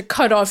going to have to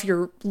cut off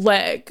your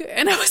leg.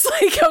 And I was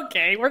like,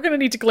 okay, we're going to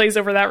need to glaze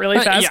over that really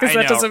fast because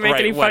that doesn't make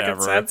any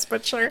fucking sense,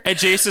 but sure. And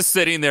Jace is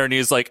sitting there and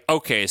he's like,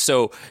 okay,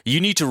 so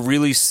you need to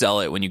really sell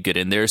it when you get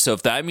in there. So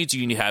if that means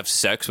you need to have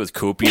sex with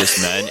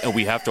copious men and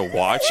we have to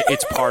watch,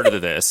 it's part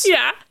of this.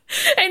 Yeah.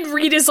 And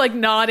Reed is like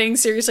nodding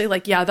seriously,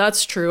 like, yeah,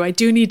 that's true. I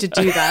do need to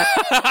do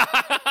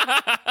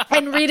that.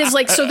 And Reed is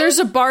like, so there's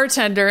a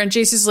bartender. And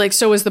Jace is like,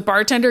 so is the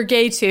bartender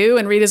gay too?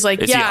 And Reed is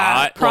like,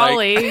 yeah,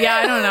 probably. Yeah,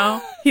 I don't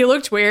know. He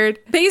looked weird.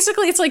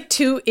 Basically, it's like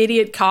 2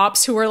 idiot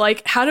cops who are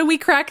like, how do we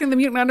crack in the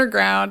Mutant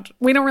Underground?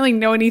 We don't really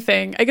know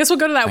anything. I guess we'll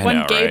go to that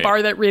one gay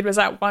bar that Reed was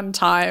at one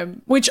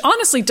time, which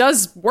honestly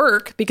does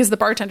work because the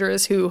bartender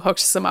is who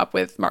hooks them up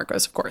with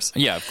Marcos, of course.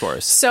 Yeah, of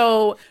course.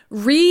 So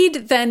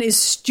Reed then is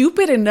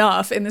stupid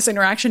enough in this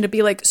interaction to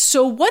be like,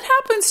 so what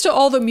happens to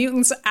all the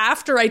mutants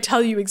after I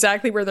tell you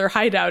exactly where their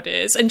hideout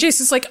is? And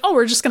Jason's like, oh,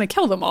 we're just going to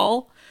kill them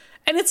all.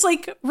 And it's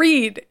like,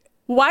 Reed,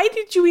 why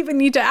did you even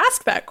need to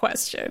ask that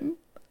question?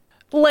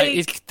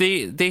 Like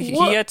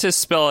he had to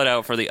spell it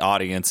out for the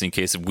audience in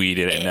case we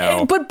didn't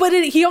know. But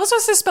he also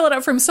has to spell it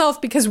out for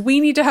himself because we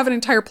need to have an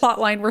entire plot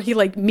line where he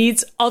like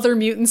meets other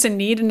mutants in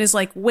need and is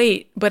like,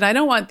 wait, but I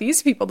don't want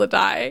these people to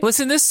die.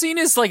 Listen, this scene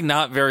is like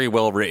not very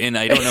well written.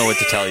 I don't know what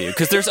to tell you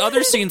because there's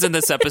other scenes in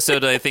this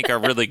episode that I think are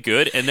really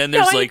good, and then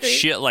there's like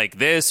shit like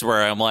this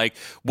where I'm like,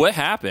 what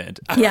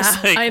happened? I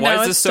was like, I know,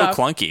 why is this so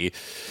clunky?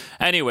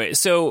 Anyway,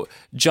 so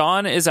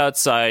John is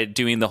outside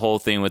doing the whole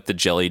thing with the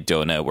jelly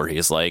donut where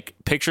he's like,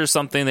 picture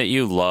something that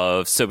you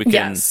love so we can...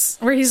 Yes,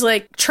 where he's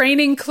like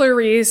training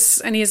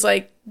Clarice and he's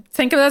like,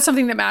 think about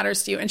something that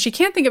matters to you. And she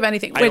can't think of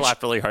anything. I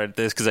laughed really hard at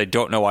this because I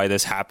don't know why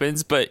this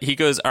happens, but he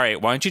goes, all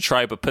right, why don't you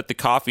try, but put the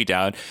coffee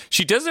down.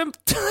 She doesn't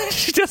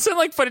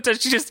like put it down.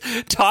 She just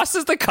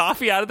tosses the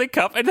coffee out of the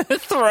cup and then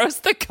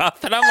throws the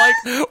cup. And I'm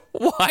like,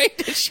 why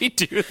did she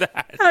do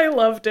that? I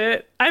loved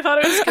it. I thought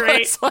it was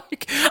great.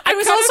 I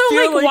was also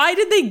like, why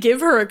did they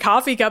give her a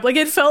coffee cup? Like,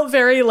 it felt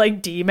very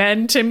like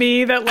demon to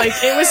me that like,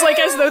 it was like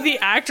as though the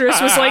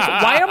actress was like,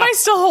 why am I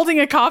still holding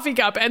a coffee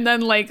cup? And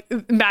then like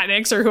Matt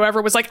Nix or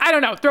whoever was like, I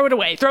don't know, throw it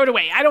away.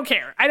 I don't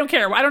care. I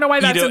don't know why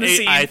that's in the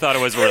scene. I thought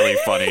it was really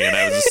funny. And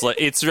I was just like,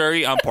 it's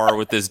very on par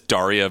with this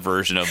Daria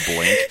version of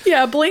Blink.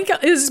 Yeah, Blink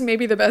is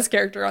maybe the best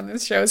character on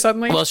this show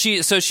suddenly. Well,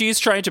 she's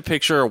trying to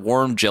picture a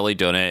warm jelly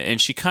donut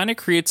and she kind of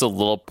creates a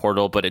little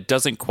portal, but it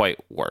doesn't quite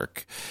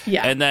work.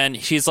 Yeah. And then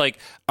she's like,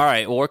 all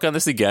right, we'll work on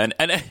this again.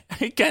 And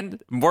again,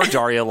 more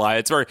Daria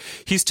lines where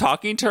he's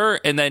talking to her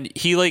and then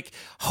he like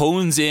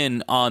hones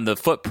in on the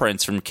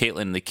footprints from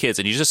Caitlin and the kids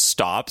and he just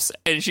stops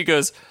and she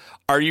goes,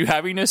 are you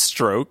having a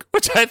stroke?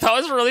 Which I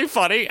thought was really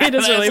funny. It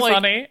is really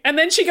funny. And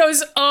then she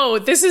goes, oh,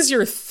 this is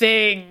your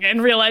thing,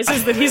 and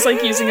realizes that he's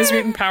like using his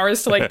mutant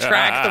powers to like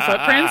track the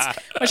footprints,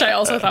 which I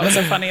also thought was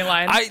a funny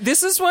line.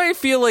 This is why I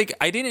feel like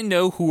I didn't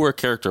know who her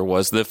character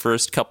was the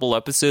first couple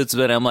episodes,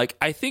 but I'm like,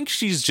 I think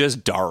she's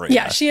just Daria.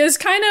 Yeah, she is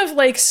kind of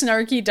like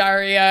snarky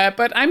Daria,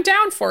 but I'm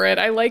down for it.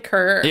 I like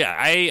her. Yeah,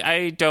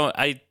 I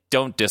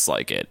don't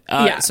dislike it.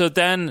 Yeah. So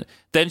then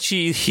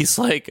he's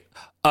like,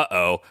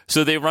 uh-oh.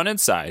 So they run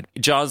inside.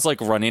 John's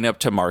like running up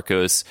to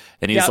Marcos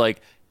and he's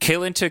like,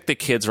 Caitlin took the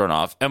kids run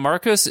off. And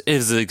Marcos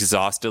is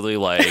exhaustedly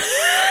like,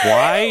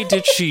 why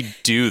did she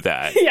do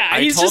that? Yeah,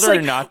 I he's told just her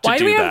like, not to why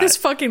do we that. have this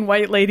fucking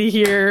white lady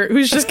here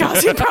who's just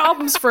causing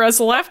problems for us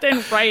left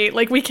and right?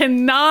 Like, we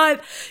cannot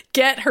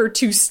get her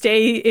to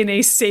stay in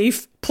a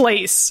safe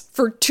place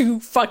for 2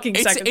 fucking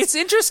seconds. It's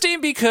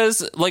interesting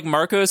because like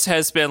Marcos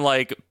has been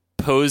like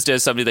posed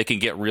as somebody that can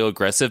get real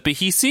aggressive, but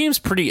he seems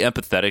pretty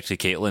empathetic to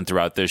Caitlin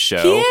throughout this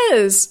show. He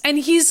is. And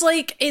he's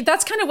like,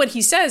 that's kind of what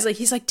he says. Like,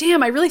 he's like,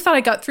 damn, I really thought I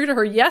got through to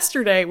her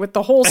yesterday with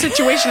the whole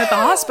situation at the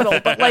hospital.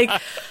 But like,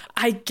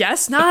 I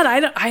guess not.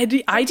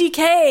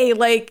 IDK,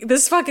 like,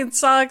 this fucking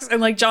sucks. And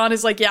like, John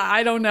is like, yeah,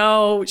 I don't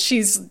know.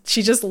 She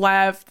just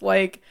left.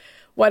 Like,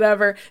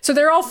 whatever. So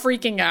they're all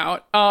freaking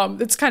out.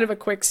 It's kind of a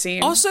quick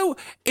scene. Also,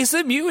 is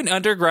the Mutant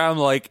Underground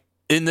like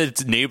in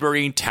the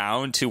neighboring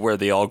town to where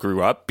they all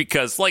grew up?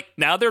 Because like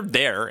now they're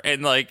there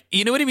and like,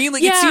 you know what I mean?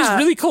 Like, it seems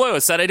really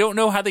close and I don't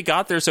know how they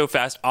got there so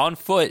fast on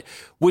foot,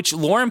 which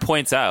Lauren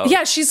points out.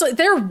 Yeah, she's like,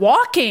 they're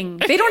walking.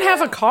 They don't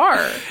have a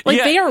car.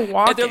 Like, they are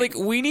walking. And they're like,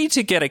 we need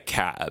to get a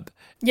cab.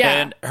 Yeah.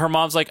 And her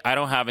mom's like, I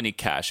don't have any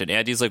cash. And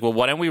Andy's like, well,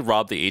 why don't we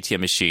rob the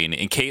ATM machine?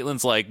 And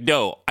Caitlin's like,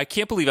 no, I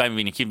can't believe I've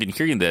been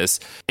hearing this.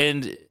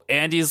 And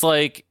Andy's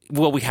like,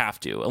 well, we have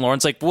to. And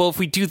Lauren's like, well, if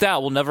we do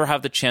that, we'll never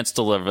have the chance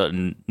to live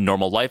a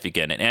normal life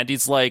again. And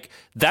Andy's like,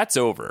 that's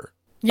over.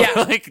 Yeah.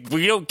 Like,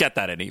 we don't get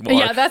that anymore.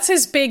 Yeah, that's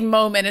his big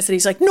moment, is that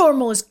he's like,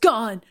 normal is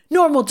gone.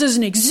 Normal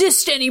doesn't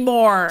exist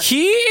anymore.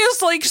 He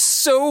is, like,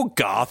 so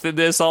goth in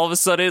this all of a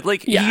sudden.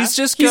 Like, he's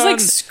like,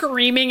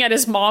 screaming at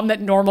his mom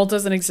that normal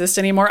doesn't exist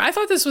anymore. I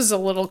thought this was a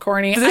little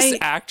corny. This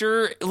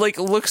actor, like,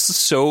 looks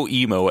so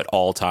emo at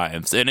all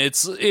times. And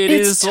it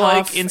is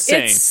like,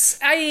 insane.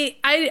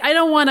 I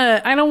don't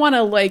want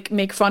to, like,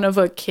 make fun of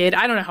a kid.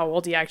 I don't know how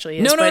old he actually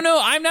is. No.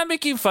 I'm not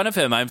making fun of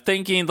him. I'm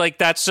thinking, like,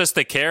 that's just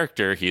the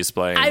character he's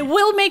playing. I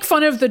will make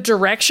fun of the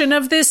direction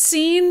of this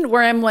scene,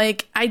 where I'm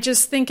like, I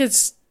just think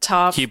it's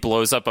tough. He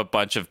blows up a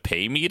bunch of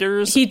pay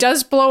meters. He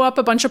does blow up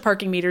a bunch of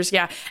parking meters,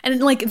 yeah.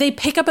 And, like, they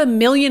pick up 1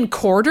 million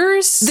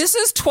quarters. This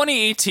is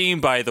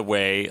 2018, by the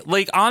way.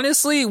 Like,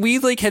 honestly, we,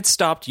 like, had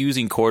stopped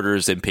using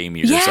quarters and pay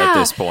meters at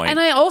this point. And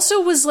I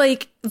also was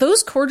like,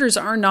 those quarters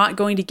are not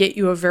going to get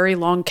you a very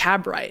long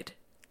cab ride.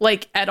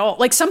 Like, at all.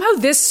 Like, somehow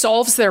this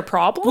solves their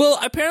problem. Well,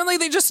 apparently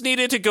they just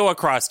needed to go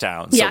across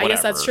town. So yeah, I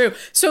guess that's true.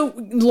 So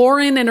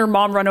Lauren and her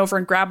mom run over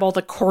and grab all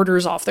the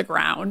quarters off the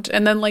ground.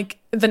 And then, like,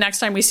 the next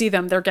time we see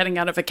them, they're getting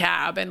out of a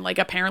cab and, like,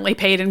 apparently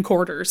paid in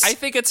quarters. I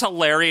think it's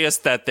hilarious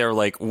that they're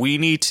like, we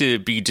need to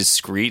be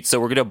discreet, so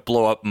we're going to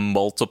blow up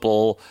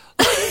multiple...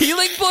 He,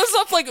 like, blows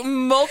up, like,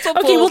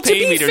 multiple okay, well, to pay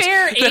be meters.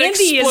 fair,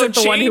 Andy isn't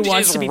the one who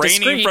wants to be raining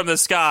discreet. from the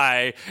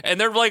sky, and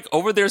they're, like,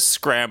 over there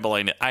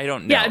scrambling. I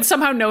don't know. Yeah, and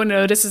somehow no one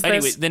notices anyway,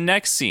 this. The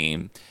next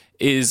scene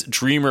is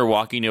Dreamer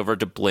walking over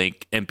to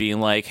Blink and being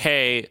like,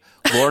 hey,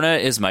 Lorna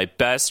is my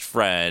best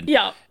friend.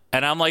 Yeah.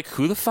 And I'm like,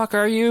 who the fuck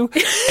are you?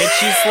 And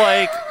she's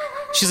like,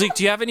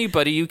 do you have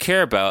anybody you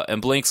care about?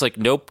 And Blink's like,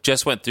 nope,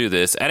 just went through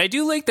this. And I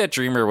do like that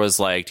Dreamer was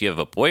like, do you have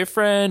a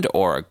boyfriend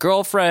or a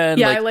girlfriend?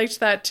 Yeah, like, I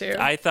liked that too.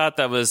 I thought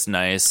that was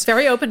nice.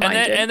 Very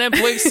open-minded. And then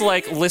Blink's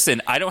like,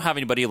 listen, I don't have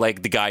anybody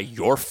like the guy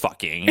you're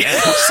fucking. And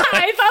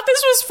I thought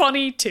this was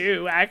funny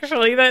too,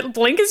 actually, that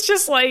Blink is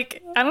just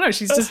like, I don't know,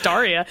 she's just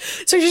Daria.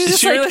 So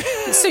she's just like,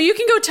 so you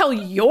can go tell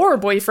your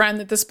boyfriend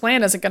that this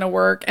plan isn't going to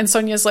work. And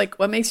Sonia's like,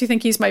 what makes you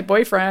think he's my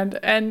boyfriend?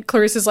 And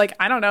Clarissa's like,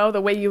 I don't know,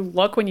 the way you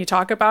look when you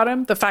talk about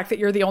him, the fact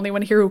that you're the only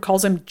one here who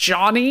calls him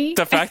Johnny.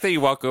 The fact that you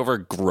walk over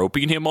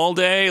groping him all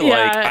day, yeah.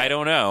 like, I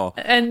don't know.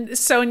 And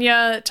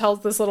Sonia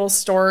tells this little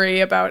story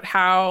about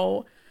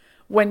how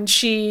when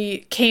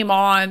she came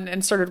on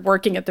and started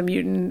working at the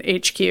Mutant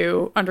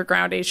HQ,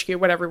 Underground HQ,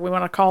 whatever we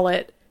want to call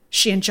it,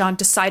 she and John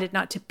decided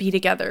not to be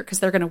together because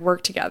they're going to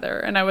work together.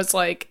 And I was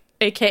like,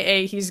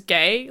 AKA he's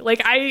gay.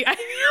 Like, I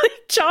like,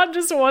 John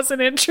just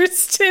wasn't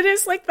interested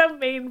is like the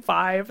main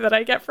vibe that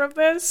I get from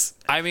this.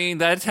 I mean,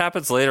 that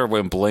happens later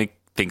when Blink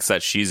thinks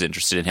that she's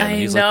interested in him. And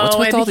he's know, like, what's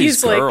with all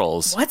these like,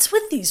 girrs? What's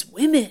with these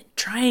women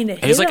trying to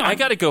hit He's like, him? I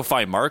got to go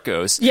find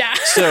Marcos. Yeah.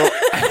 So...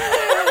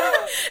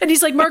 And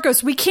he's like,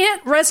 Marcos, we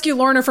can't rescue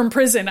Lorna from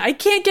prison. I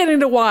can't get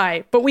into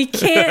why, but we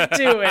can't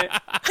do it.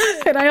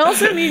 And I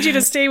also need you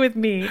to stay with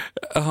me.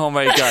 Oh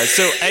my God.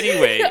 So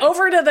anyway.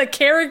 Over to the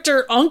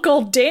character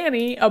Uncle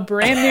Danny, a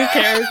brand new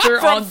character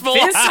on Full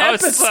this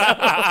House. episode.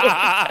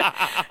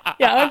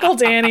 Yeah, Uncle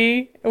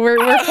Danny. We're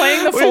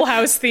playing the Full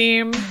House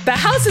theme. The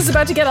house is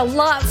about to get a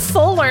lot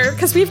fuller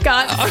because we've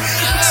got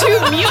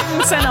 2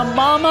 mutants and a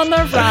mom on the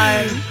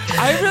run.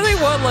 I really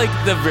want like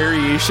the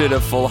variation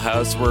of Full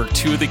House where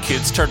 2 of the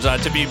kids turns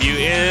out to be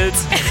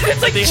mutants.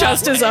 It's like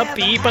just as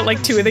upbeat, but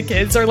like 2 of the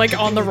kids are like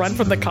on the run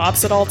from the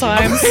cops at all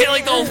times. Yeah,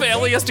 like the whole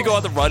family has to go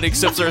on the run,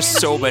 except there's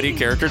so many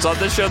characters on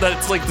this show that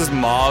it's like this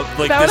mob,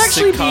 like that would this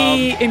actually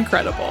sitcom. be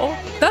incredible.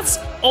 That's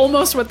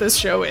almost what this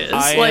show is.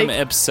 I like,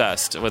 am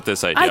obsessed with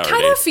this idea. I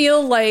kind of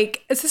feel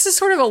like this is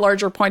sort of a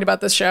larger point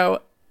about this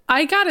show.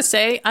 I gotta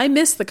say, I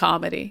miss the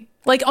comedy.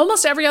 Like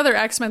almost every other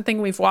X-Men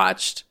thing we've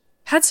watched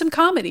had some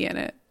comedy in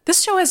it.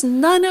 This show has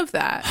none of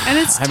that, and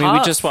it's I mean,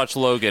 we just watched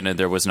Logan, and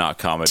there was not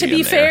comedy. To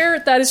be fair,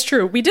 that is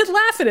true. We did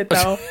laugh at it,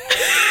 though.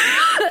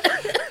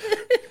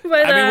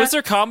 But, I mean, was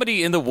there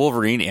comedy in the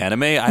Wolverine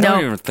anime? I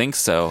don't even think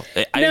so.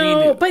 I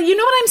mean, but you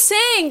know what I'm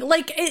saying?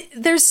 Like,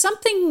 there's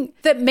something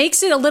that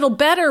makes it a little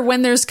better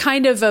when there's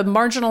kind of a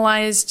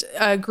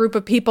marginalized group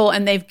of people,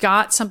 and they've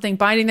got something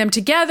binding them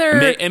together.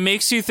 It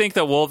makes you think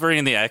that Wolverine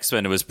and the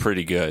X-Men was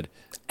pretty good.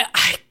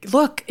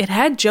 Look, it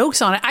had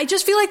jokes on it. I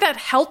just feel like that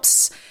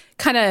helps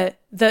kind of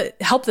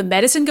help the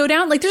medicine go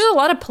down. Like there's a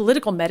lot of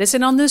political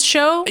medicine on this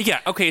show. Yeah.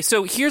 Okay.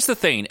 So here's the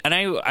thing. And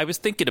I was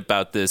thinking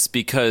about this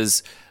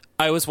because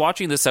I was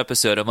watching this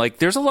episode. I'm like,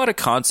 there's a lot of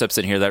concepts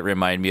in here that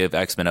remind me of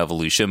X-Men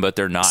Evolution, but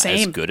they're not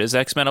as good as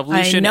X-Men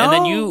Evolution. And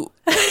then you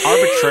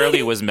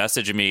arbitrarily was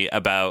messaging me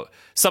about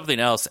something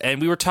else, and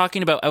we were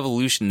talking about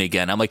Evolution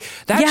again. I'm like,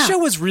 that show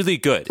was really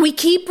good. We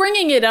keep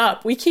bringing it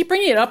up.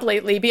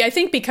 Lately, I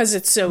think because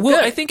it's so good.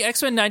 Well, I think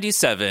X-Men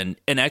 97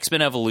 and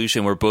X-Men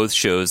Evolution were both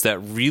shows that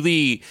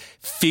really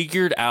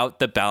figured out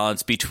the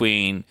balance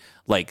between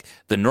like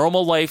the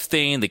normal life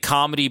thing, the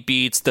comedy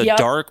beats, the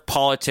dark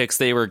politics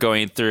they were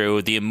going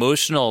through, the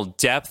emotional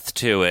depth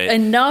to it.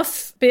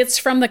 Enough bits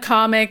from the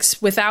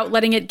comics without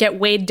letting it get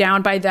weighed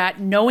down by that,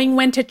 knowing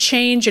when to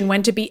change and when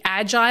when to be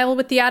agile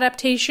with the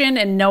adaptation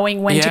and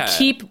knowing when to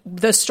keep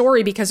the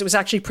story because it was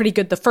actually pretty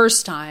good the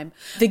first time.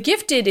 The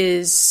Gifted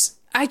is,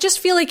 I just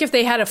feel like if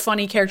they had a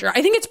funny character,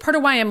 I think it's part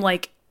of why I'm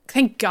like,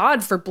 thank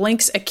God for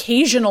Blink's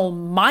occasional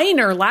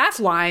minor laugh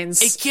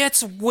lines. It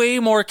gets way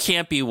more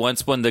campy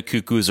once when the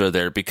cuckoos are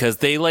there because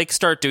they like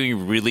start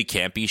doing really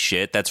campy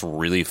shit that's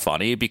really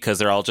funny because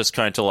they're all just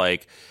trying to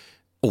like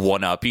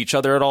one-up each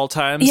other at all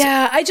times.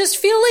 Yeah, I just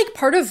feel like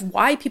part of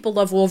why people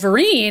love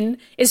Wolverine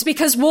is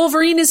because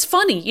Wolverine is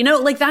funny. You know,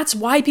 like that's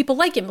why people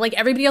like him. Like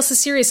everybody else is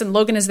serious and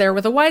Logan is there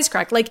with a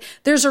wisecrack. Like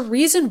there's a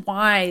reason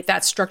why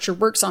that structure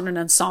works on an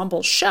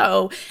ensemble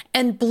show.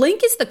 And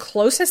Blink is the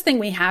closest thing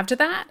we have to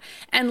that.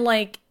 And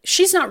like,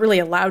 she's not really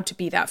allowed to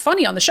be that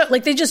funny on the show.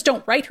 Like they just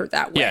don't write her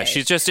that way. Yeah,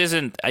 she just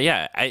isn't.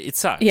 It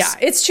sucks. Yeah,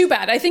 it's too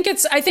bad. I think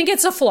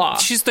it's a flaw.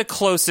 She's the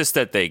closest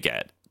that they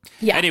get.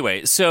 Yeah.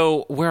 Anyway,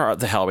 so where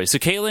the hell are we? So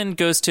Caitlin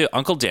goes to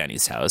Uncle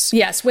Danny's house.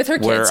 Yes, with her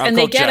kids. Where and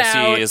Uncle they get Jesse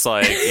out. is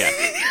like, yeah.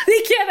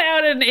 They get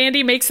out and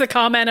Andy makes the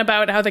comment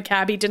about how the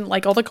cabbie didn't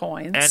like all the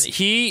coins. And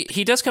he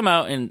does come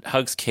out and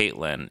hugs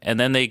Caitlin. And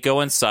then they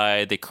go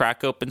inside. They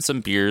crack open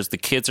some beers. The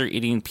kids are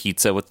eating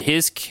pizza with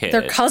his kid.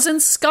 Their cousin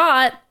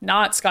Scott,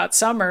 not Scott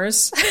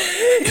Summers.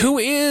 Who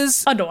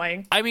is...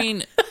 annoying. I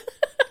mean,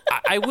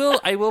 I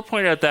will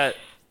point out that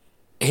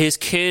his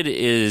kid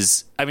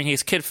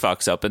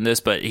fucks up in this,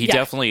 but he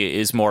definitely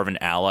is more of an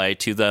ally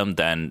to them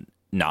than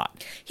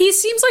not. He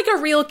seems like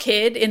a real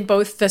kid in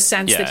both the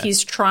sense that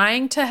he's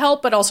trying to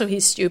help, but also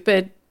he's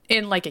stupid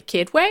in like a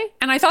kid way.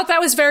 And I thought that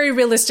was very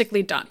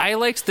realistically done. I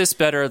liked this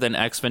better than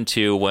X-Men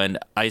 2 when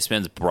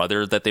Iceman's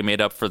brother that they made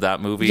up for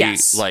that movie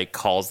like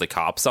calls the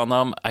cops on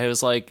them. I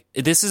was like,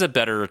 this is a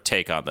better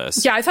take on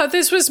this. Yeah, I thought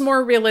this was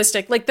more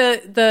realistic. Like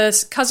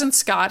the cousin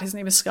Scott, his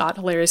name is Scott,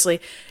 hilariously,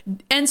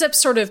 ends up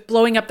sort of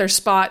blowing up their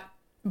spot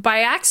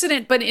by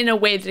accident, but in a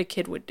way that a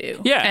kid would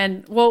do. Yeah.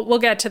 And we'll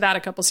get to that a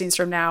couple scenes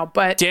from now.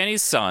 But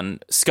Danny's son,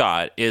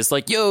 Scott, is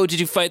like, yo, did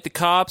you fight the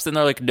cops? And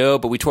they're like, no,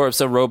 but we tore up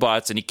some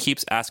robots. And he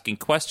keeps asking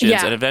questions.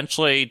 Yeah. And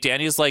eventually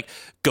Danny's like,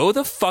 go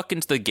the fuck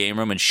into the game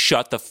room and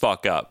shut the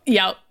fuck up.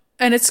 yeah.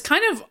 And it's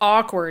kind of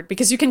awkward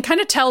because you can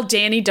kind of tell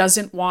Danny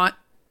doesn't want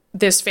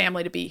this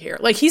family to be here.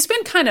 Like he's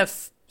been kind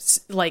of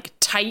like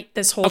tight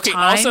this whole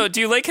time. Also,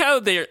 do you like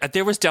how there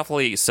was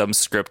definitely some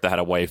script that had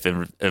a wife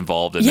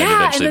involved, and yeah, then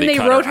eventually and then they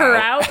cut wrote her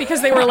out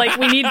because they were like,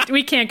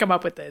 we can't come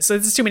up with this. So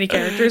it's too many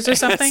characters or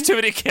something. It's too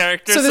many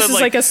characters. So this is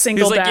like a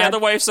single he's like, dad. yeah, the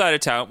wife's out of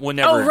town. We'll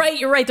never. Oh, right,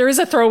 you're right. There is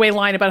a throwaway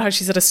line about how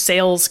she's at a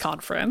sales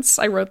conference.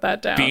 I wrote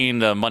that down. Being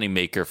the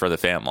moneymaker for the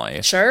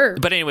family. Sure.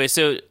 But anyway,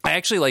 so I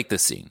actually like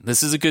this scene.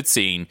 This is a good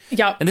scene.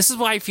 Yep. And this is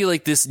why I feel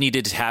like this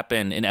needed to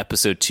happen in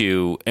episode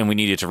 2, and we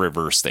needed to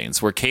reverse things,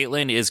 where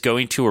Caitlin is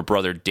going to her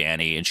brother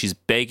Danny, and she's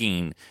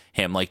begging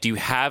him, like, do you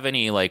have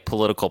any, like,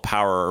 political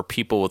power or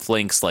people with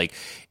links, like,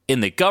 in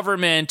the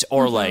government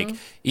or like,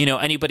 you know,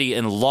 anybody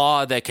in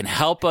law that can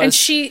help us? And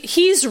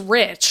he's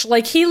rich.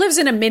 Like he lives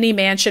in a mini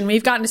mansion.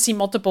 We've gotten to see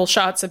multiple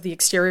shots of the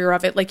exterior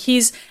of it. Like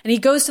he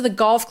goes to the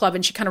golf club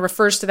and she kind of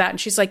refers to that. And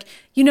she's like,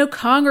 you know,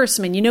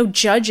 congressmen, you know,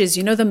 judges,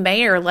 you know, the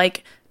mayor,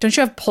 like, don't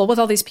you have pull with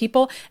all these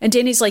people? And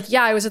Danny's like,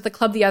 yeah, I was at the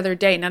club the other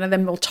day. None of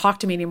them will talk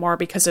to me anymore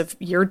because of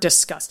your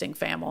disgusting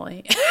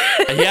family.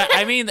 Yeah,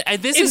 I mean,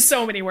 this in is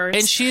so many words.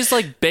 And she's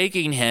like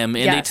begging him,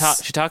 and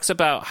Yes. she talks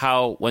about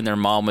how when their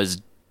mom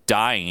was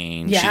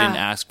dying, she Yeah.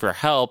 didn't ask for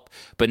help,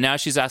 but now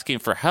she's asking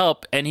for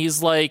help, and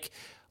he's like,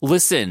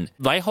 listen,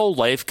 my whole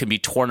life can be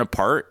torn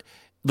apart.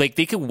 Like,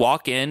 they could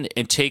walk in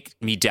and take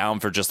me down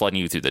for just letting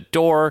you through the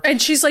door.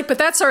 And she's like, but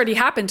that's already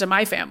happened to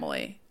my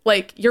family.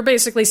 Like, you're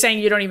basically saying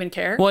you don't even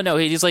care? Well, no,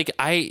 he's like,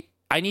 I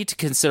need to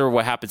consider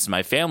what happens to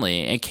my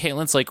family. And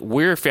Caitlin's like,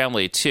 we're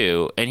family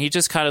too. And he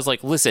just kind of is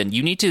like, listen,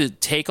 you need to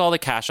take all the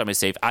cash on my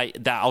safe.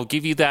 I'll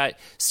give you that,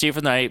 stay for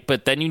the night,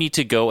 but then you need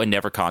to go and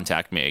never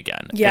contact me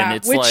again. Yeah, and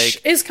it's which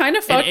like, is kind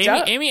of fucked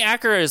up. Amy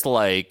Acker is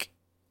like,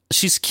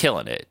 she's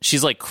killing it.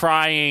 She's like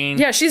crying.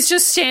 Yeah, she's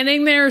just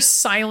standing there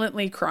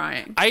silently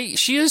crying.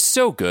 She is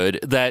so good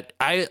that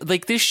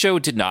this show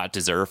did not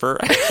deserve her.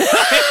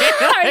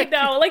 I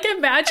know. Like,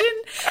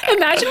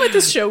 imagine what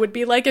this show would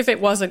be like if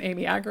it wasn't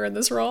Amy Acker in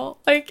this role.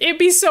 Like, it'd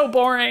be so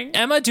boring.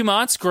 Emma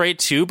Dumont's great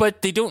too,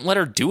 but they don't let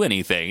her do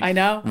anything. I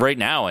know. Right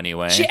now,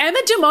 anyway. Emma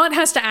Dumont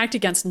has to act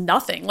against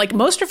nothing. Like,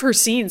 most of her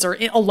scenes are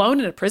alone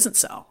in a prison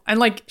cell. And,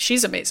 like,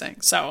 she's amazing.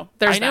 So,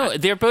 there's I know.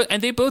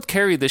 that. They both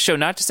carry the show.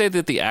 Not to say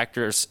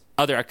that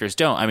other actors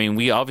don't. I mean,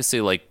 we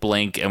obviously like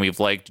Blink and we've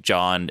liked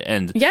John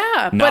and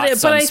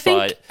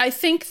but I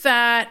think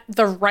that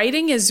the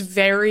writing is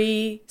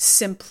very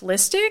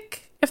simplistic,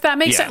 if that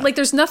makes sense. Like,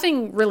 there's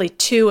nothing really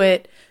to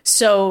it.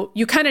 So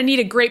you kind of need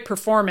a great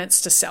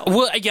performance to sell it.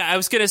 Well, yeah, I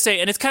was going to say,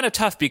 and it's kind of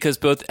tough because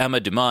both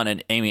Emma Dumont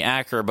and Amy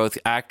Acker are both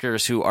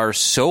actors who are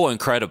so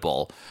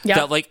incredible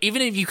that, like,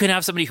 even if you can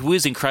have somebody who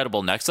is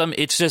incredible next to them,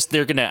 it's just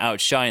they're going to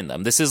outshine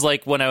them. This is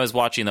like when I was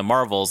watching the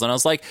Marvels, and I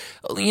was like,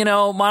 you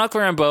know, Monica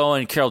Rambeau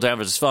and Carol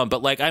Danvers is fun,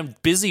 but like I'm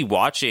busy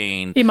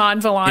watching Iman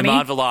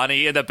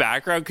Vellani in the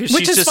background because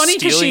which she's is just funny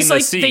because she's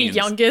like scenes. the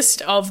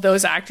youngest of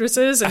those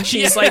actresses, and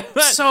she's like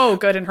so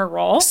good in her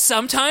role.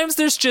 Sometimes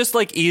there's just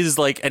like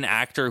an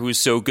actor who's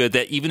so good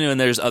that even when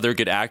there's other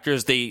good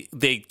actors,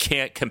 they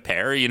can't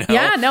compare, you know?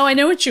 Yeah, no, I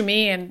know what you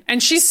mean.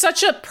 And she's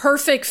such a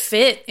perfect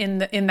fit in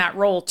that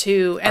role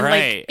too. And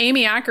like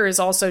Amy Acker is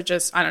also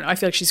just, I don't know, I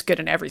feel like she's good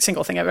in every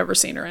single thing I've ever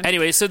seen her in.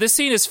 Anyway, so this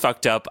scene is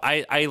fucked up.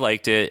 I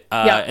liked it.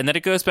 And then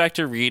it goes back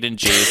to Reed and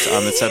Jace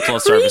on the Sentinel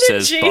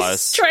Services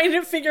bus. Trying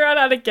to figure out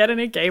how to get in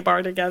a gay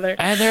bar together.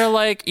 And they're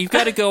like, you've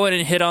got to go in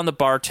and hit on the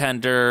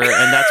bartender.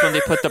 And that's when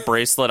they put the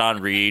bracelet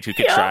on Reed, who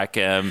could track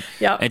him.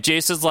 And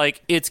Jace is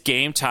like, it's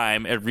game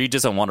time. And Reed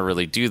doesn't want to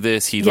really do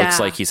this. He looks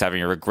like he's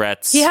having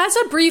regrets. He has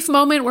a brief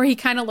moment where he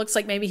kind of looks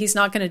like maybe he's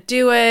not going to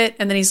do it.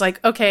 And then he's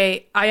like,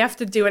 okay, I have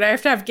to do it. I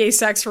have to have gay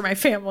sex for my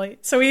family.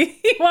 So he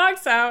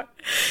walks out.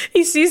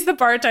 He sees the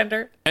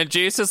bartender. And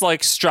Jace is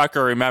like,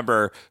 Strucker,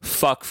 remember,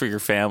 fuck for your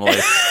family.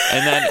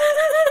 And then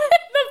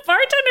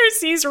bartender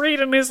sees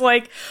Reed and is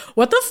like,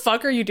 what the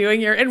fuck are you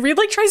doing here? And Reed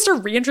like tries to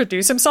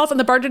reintroduce himself, and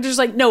the bartender's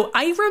like, no,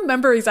 I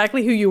remember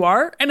exactly who you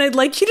are, and I'd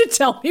like you to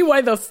tell me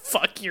why the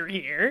fuck you're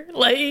here.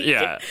 Like,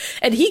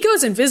 and he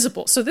goes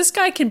invisible, so this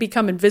guy can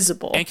become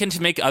invisible and can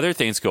make other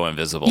things go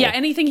invisible. Yeah,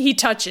 anything he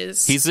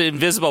touches. He's an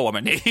invisible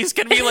woman. He's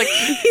gonna be like,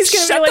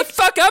 shut the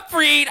fuck up,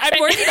 Reed. I'm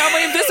working on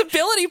my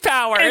invisibility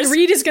powers. And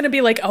Reed is gonna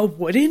be like, a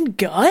wooden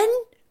gun?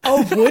 Oh,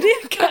 would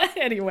it?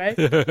 Anyway,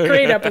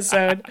 great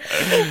episode.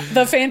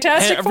 The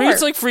Fantastic Four.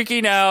 Reed's like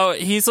freaking out.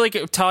 He's like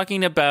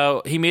talking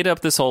about, he made up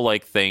this whole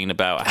like thing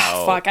about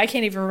how. Fuck, I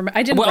can't even remember.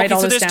 I didn't write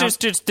all this down.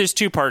 There's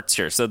two parts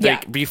here. So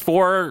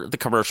before the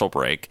commercial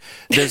break,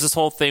 there's this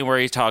whole thing where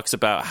he talks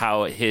about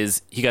how he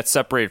got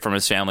separated from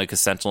his family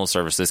because Sentinel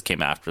Services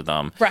came after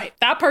them. Right,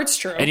 that part's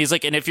true. And he's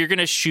like, and if you're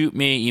gonna shoot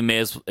me, you may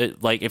as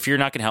like if you're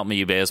not gonna help me,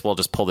 you may as well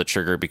just pull the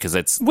trigger because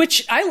it's.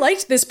 Which I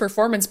liked this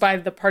performance by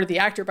the part of the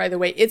actor. By the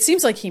way, it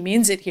seems like he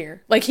means it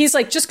here. Like he's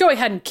like, just go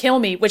ahead and kill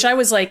me, which I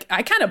was like,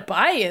 I kind of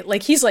buy it.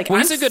 Like he's like,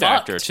 he's a good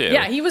actor too.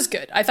 Yeah, he was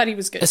good. I thought he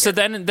was good. So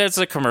then there's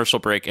a commercial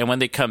break, and when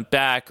they come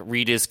back,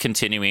 Reed is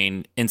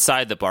continuing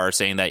inside the bar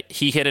saying that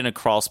he hid in a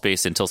crawl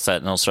space until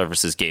Sentinel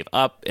Services gave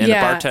up, and the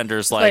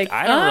bartender's like,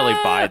 I don't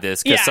really buy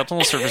this because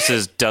Sentinel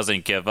Services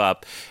doesn't give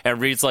up. And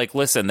Reed's like,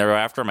 listen, they're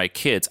after my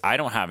kids. I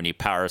don't have any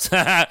powers.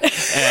 And I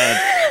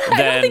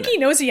don't think he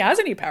knows he has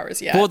any powers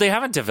yet. Well, they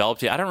haven't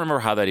developed it. I don't remember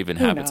how that even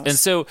happens. And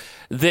so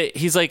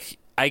he's like,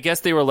 I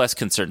guess they were less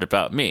concerned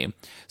about me.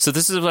 So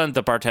this is when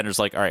the bartender's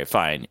like, all right,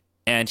 fine.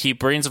 And he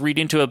brings Reed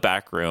into a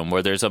back room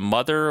where there's a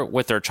mother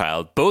with their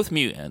child, both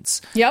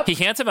mutants. Yep. He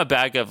hands him a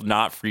bag of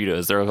not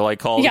Fritos. They're like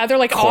called they're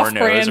like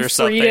off-brand or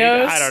something.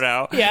 Fritos. I don't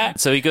know. Yeah.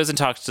 So he goes and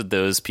talks to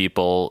those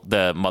people,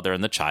 the mother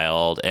and the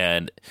child.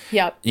 And,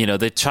 you know,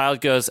 the child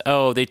goes,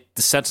 oh, the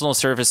Sentinel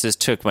Services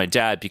took my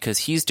dad because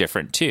he's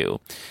different too.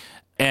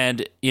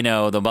 And, you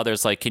know, the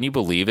mother's like, can you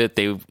believe it?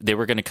 They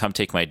were going to come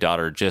take my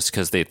daughter just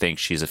because they think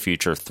she's a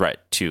future threat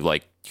to,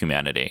 like,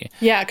 humanity.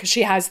 Yeah, because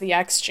she has the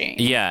X gene.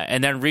 Yeah,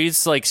 and then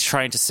Reed's, like,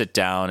 trying to sit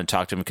down and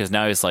talk to him because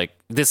now he's like,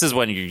 this is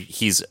when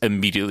he's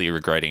immediately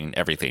regretting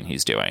everything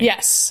he's doing.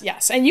 Yes.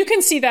 And you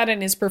can see that in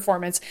his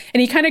performance.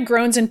 And he kind of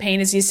groans in pain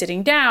as he's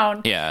sitting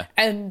down. Yeah.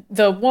 And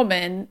the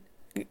woman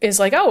is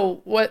like, oh,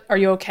 what, are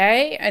you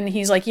okay? And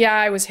he's like, yeah,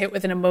 I was hit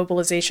with an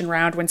immobilization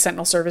round when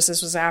Sentinel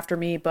Services was after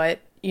me, but,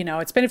 you know,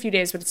 it's been a few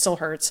days, but it still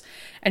hurts.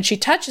 And she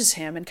touches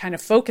him and kind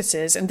of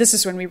focuses, and this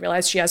is when we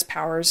realize she has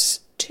powers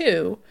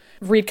too.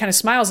 Reed kind of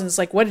smiles and is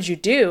like, what did you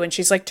do? And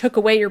she's like, took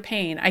away your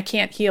pain. I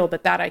can't heal,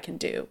 but that I can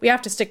do. We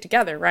have to stick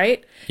together,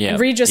 right? Yeah. And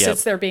Reed just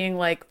sits there being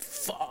like,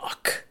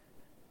 fuck,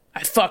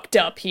 I fucked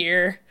up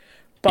here.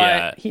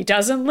 But he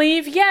doesn't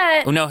leave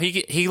yet. No,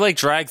 he like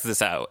drags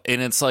this out,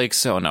 and it's like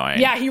so annoying.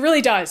 Yeah, he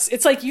really does.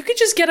 It's like you could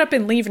just get up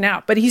and leave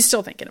now, but he's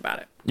still thinking about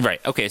it.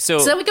 Right. Okay.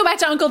 So then we go back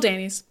to Uncle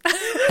Danny's,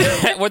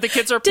 where the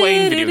kids are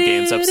playing video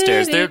games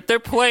upstairs. They're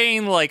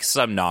playing like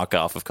some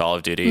knockoff of Call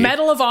of Duty.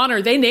 Medal of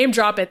Honor. They name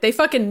drop it. They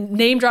fucking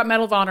name drop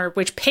Medal of Honor,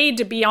 which paid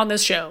to be on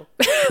this show.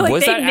 Like,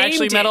 was that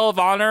actually Medal of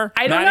Honor?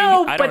 I don't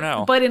know. I don't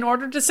know. But in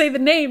order to say the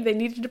name, they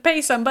needed to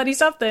pay somebody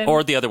something.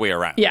 Or the other way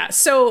around. Yeah.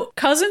 So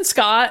Cousin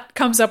Scott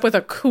comes up with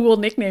a cool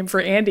nickname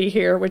for Andy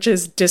here, which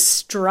is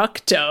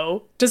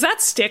Destructo. Does that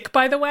stick,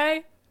 by the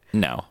way?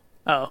 No.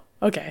 Oh,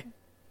 okay.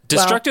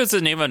 Destructo is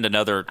the name of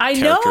another character.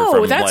 I know.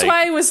 From, that's like,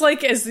 why I was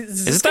like, is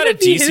that a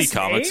DC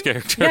Comics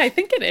character? Yeah, I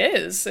think it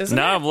is.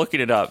 Now I'm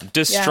looking it up.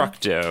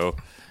 Destructo.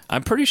 Yeah.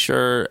 I'm pretty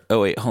sure.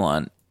 Oh, wait, hold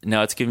on.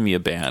 No, it's giving me a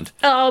band.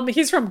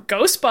 He's from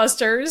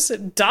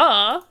Ghostbusters.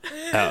 Duh.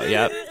 Oh,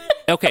 yeah.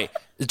 Okay.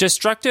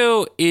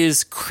 Destructo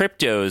is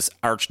Crypto's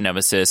arch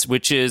nemesis,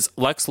 which is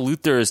Lex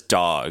Luthor's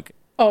dog.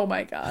 Oh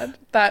my God.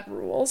 That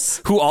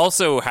rules. Who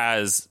also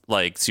has,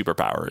 like,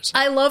 superpowers.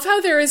 I love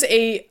how there is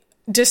a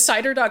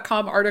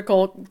Decider.com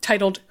article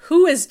titled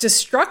 "Who is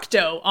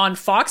Destructo" on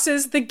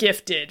Fox's The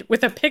Gifted,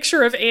 with a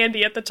picture of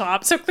Andy at the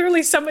top. So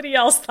clearly somebody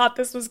else thought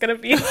this was going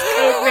to be his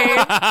code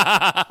name.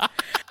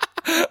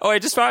 Oh, I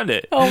just found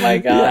it. Oh my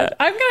God. Yeah.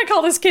 I'm going to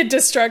call this kid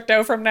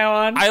Destructo from now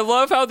on. I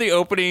love how the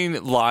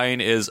opening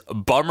line is,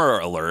 "Bummer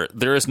alert,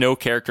 there is no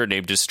character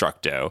named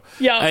Destructo."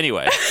 Yeah.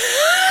 Anyway.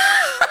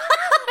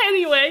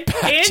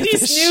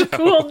 Andy's new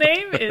cool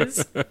name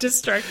is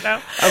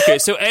Destructo. Okay,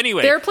 so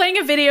anyway. They're playing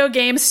a video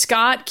game.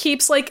 Scott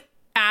keeps, like,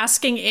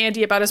 asking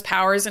Andy about his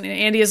powers, and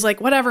Andy is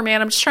like, whatever,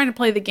 man, I'm just trying to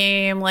play the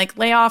game, like,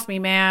 lay off me,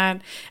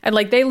 man. And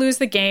like they lose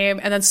the game,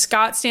 and then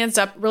Scott stands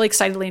up really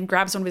excitedly and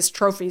grabs one of his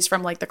trophies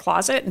from like the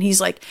closet, and he's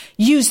like,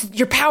 use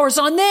your powers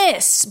on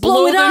this,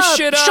 blow it up,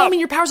 shit up, show me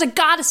your powers, I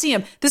gotta see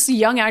him. This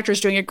young actor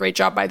is doing a great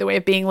job, by the way,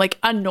 of being like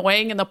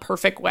annoying in the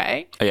perfect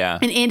way. Yeah.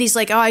 And Andy's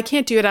like, oh, I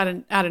can't do it out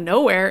of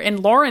nowhere. And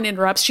Lauren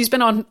interrupts. She's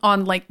been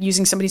on like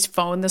using somebody's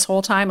phone this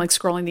whole time, like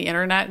scrolling the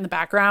internet in the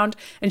background,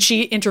 and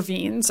she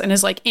intervenes and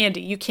is like,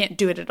 Andy, you can't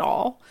do it at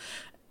all.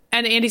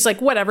 And Andy's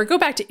like, whatever, go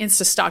back to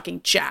Insta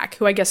stalking Jack,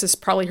 who I guess is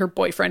probably her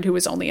boyfriend, who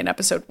was only in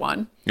episode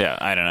 1. Yeah,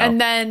 I don't know.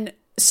 And then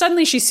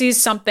suddenly she sees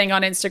something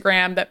on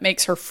Instagram that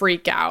makes her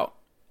freak out.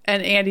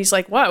 And Andy's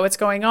like, whoa, what's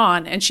going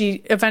on? And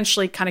she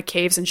eventually kind of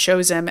caves and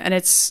shows him. And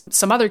it's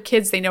some other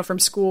kids they know from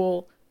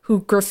school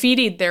who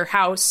graffitied their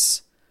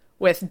house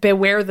with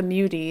 "Beware the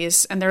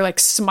Muties," and they're like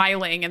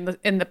smiling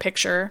in the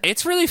picture.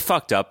 It's really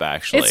fucked up,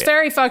 actually. It's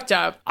very fucked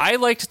up. I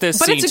liked this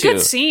but scene, it's a too.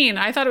 good scene.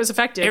 I thought it was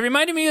effective. It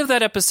reminded me of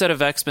that episode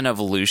of X-Men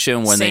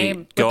Evolution when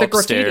Same, they go with the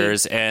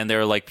upstairs and there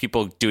were like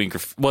people doing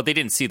well, they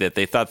didn't see that.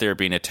 They thought they were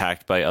being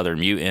attacked by other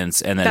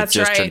mutants, and then That's it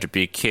just right. turned to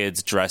be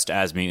kids dressed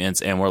as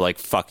mutants and were like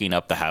fucking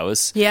up the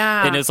house.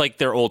 Yeah. And it's like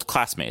their old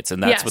classmates,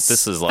 and that's Yes. what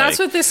this is like. That's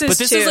what this is, But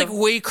this too. is like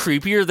way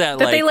creepier that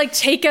they like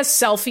take a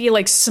selfie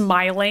like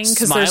smiling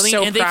because they're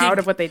so and they proud can-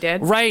 of what they did.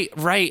 Right.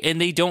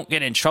 And they don't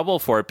get in trouble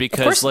for it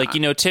because, course like, not.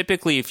 you know,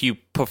 typically if you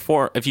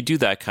do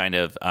that kind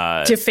of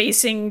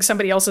Defacing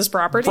somebody else's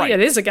property, right. it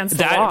is against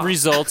the law.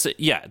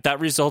 That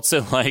results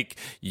in like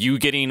you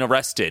getting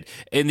arrested.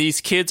 And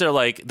these kids are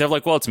like, they're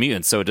like, well, it's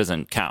mutants, so it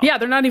doesn't count. Yeah,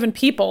 they're not even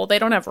people. They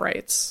don't have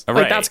rights. Right.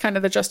 Like that's kind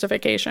of the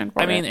justification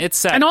for I mean, it. it's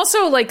sad. And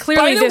also, like,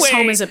 clearly By the this way,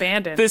 home is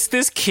abandoned.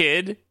 This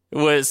kid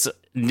was,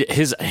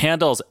 his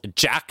handle's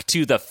Jack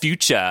to the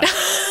Future.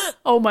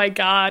 Oh my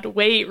God.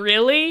 Wait,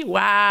 really?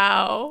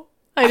 Wow.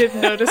 I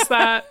didn't notice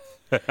that.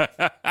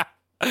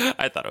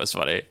 I thought it was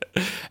funny.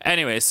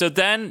 Anyway, so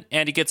then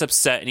Andy gets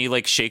upset and he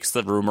like shakes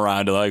the room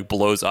around and like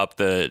blows up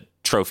the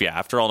trophy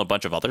after all and a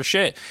bunch of other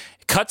shit.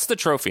 Cuts the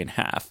trophy in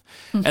half.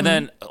 Mm-hmm. And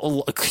then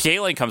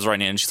Caitlin comes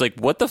running in and she's like,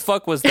 what the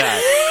fuck was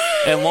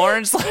that? And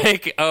Lauren's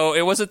like, oh,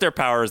 it wasn't their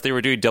powers. They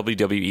were doing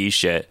WWE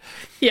shit.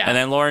 Yeah. And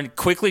then Lauren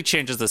quickly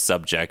changes the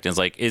subject and is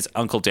like, is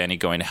Uncle Danny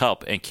going to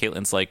help? And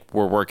Caitlin's like,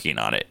 we're working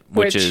on it,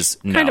 which is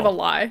no. kind of a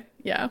lie.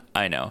 Yeah.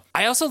 I know.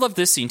 I also love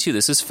this scene too.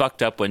 This is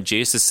fucked up when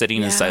Jace is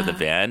sitting inside the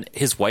van.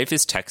 His wife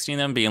is texting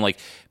them being like,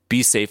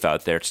 be safe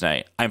out there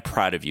tonight. I'm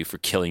proud of you for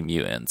killing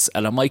mutants.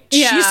 And I'm like,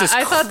 Jesus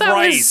I Christ. thought that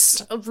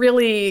was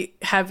really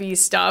heavy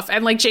stuff.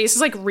 And like Jace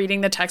is like reading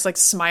the text, like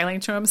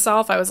smiling to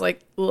himself. I was like,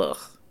 ugh.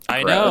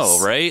 I gross.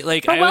 know, right?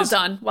 Like, But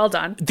well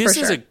done. This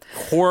for is sure. a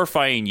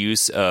horrifying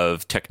use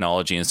of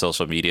technology and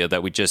social media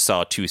that we just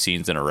saw 2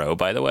 scenes in a row,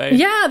 by the way.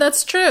 Yeah,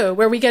 that's true.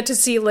 Where we get to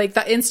see like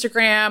the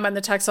Instagram and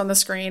the text on the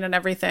screen and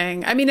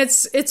everything. I mean,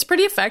 it's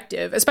pretty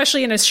effective,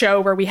 especially in a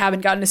show where we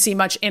haven't gotten to see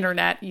much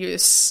internet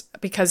use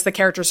because the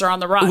characters are on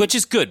the run. Which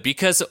is good,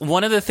 because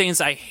one of the things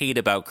I hate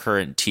about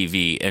current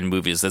TV and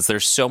movies is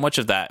there's so much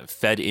of that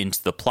fed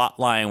into the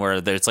plot line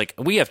where there's like,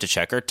 we have to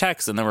check our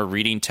text and then we're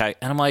reading text.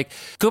 And I'm like,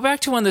 go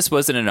back to when this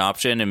wasn't an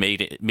option and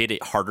made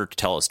it harder to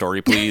tell a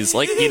story, please.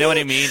 Like, you know what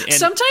I mean? And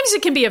sometimes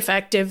it can be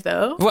effective,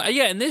 though. well,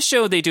 yeah, in this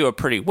show they do it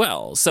pretty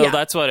well, so Yeah.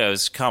 that's what I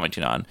was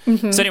commenting on.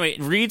 So anyway,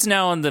 Reed's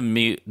now in the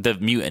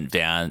mutant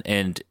van,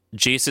 and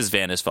Jace's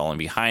van is following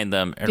behind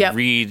them, and Yep.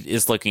 Reed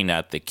is looking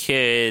at the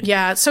kid.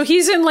 Yeah, so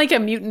he's in like a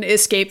mutant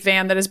escape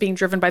van that is being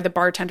driven by the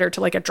bartender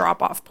to like a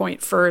drop-off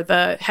point for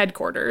the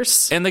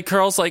headquarters. And the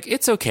girl's like,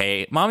 it's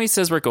okay. Mommy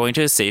says we're going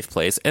to a safe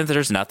place and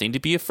there's nothing to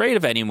be afraid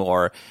of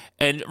anymore.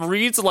 And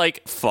Reed's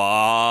like,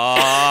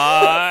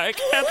 fuck.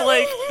 And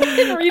like,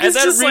 Reed is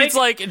just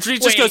like,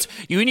 Reed just wait. goes,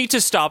 you need to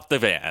stop the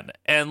van.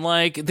 And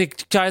like, the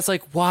guy's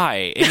like,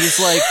 why? And he's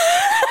like,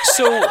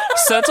 so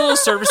Sentinel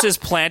Services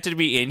planted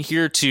me in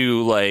here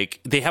to like,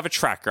 they have a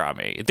tracker on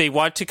me. They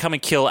want to come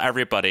and kill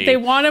everybody. they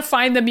want to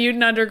find the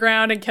mutant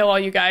underground and kill all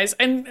you guys.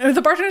 And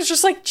the bartender's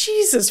just like,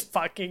 Jesus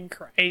fucking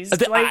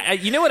Christ.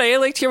 You know what I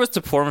liked here was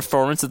the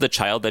performance of the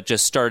child that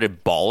just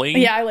started bawling.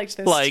 Yeah, I liked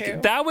this like, too.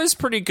 that was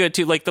pretty good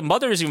too. Like the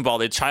mother's even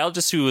bawled. The child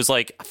just who was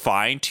like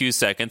fine 2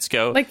 seconds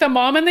ago. Like the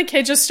mom and the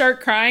kid just start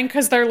crying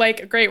because they're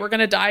like, great, we're going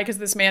to die because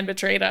this man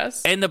betrayed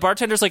us. And the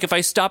bartender's like, if I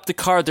stop the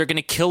car, they're going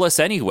to kill us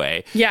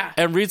anyway. Yeah.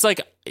 And Reed's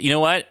like, you know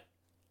what?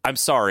 I'm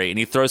sorry. And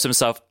he throws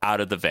himself out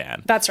of the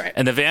van. That's right.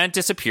 And the van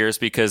disappears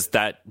because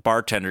that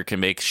bartender can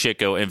make shit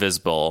go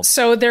invisible.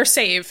 So they're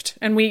saved.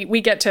 And we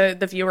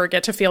the viewer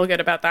get to feel good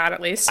about that,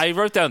 at least. I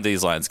wrote down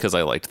these lines because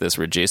I liked this,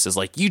 where Jace is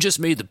like, you just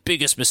made the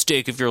biggest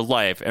mistake of your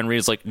life. And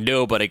Reed's like,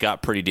 no, but I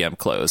got pretty damn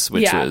close,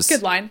 which was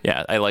good line.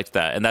 Yeah, I liked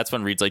that. And that's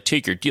when Reed's like,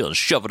 take your deal and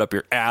shove it up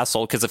your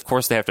asshole. Because of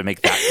course they have to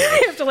make that.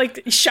 They have to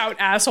like shout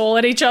asshole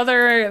at each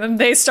other, and then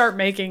they start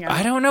making out.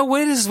 I don't know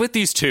what is with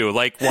these two.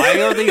 Like, why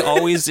are they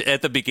always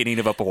at the beginning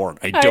of a porn?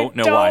 I don't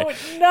know why.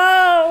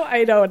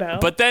 I don't know.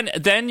 But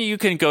then you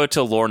can go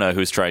to Lorna,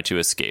 who's trying to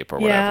escape or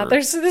whatever.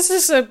 Yeah, this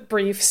is a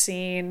brief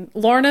scene.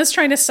 Lorna's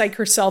trying to psych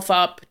herself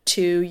up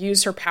to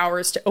use her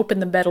powers to open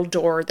the metal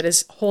door that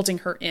is holding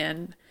her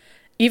in,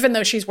 even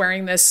though she's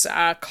wearing this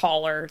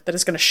collar that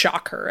is going to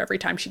shock her every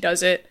time she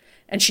does it.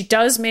 And she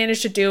does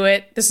manage to do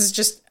it. This is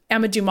just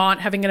Emma Dumont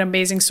having an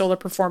amazing solo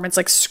performance,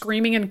 like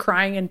screaming and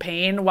crying in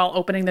pain while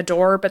opening the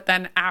door. But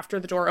then after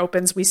the door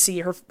opens, we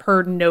see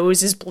her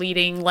nose is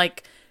bleeding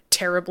like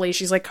terribly.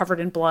 She's like covered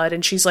in blood,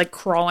 and she's like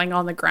crawling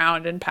on the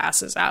ground and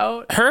passes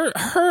out.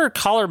 Her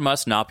collar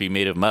must not be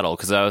made of metal,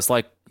 because I was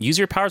like, use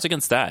your powers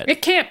against that.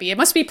 It can't be. It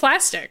must be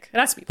plastic. It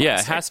has to be plastic. Yeah,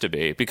 it has to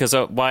be, because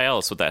why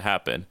else would that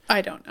happen?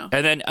 I don't know.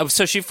 And then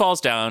so she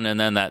falls down, and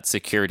then that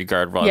security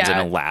guard runs in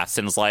and laughs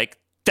and is like,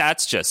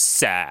 that's just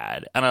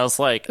sad. And I was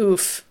like,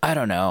 oof. I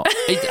don't know.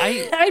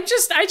 I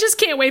just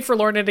can't wait for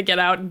Lorna to get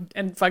out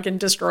and fucking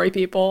destroy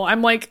people.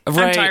 I'm like, right.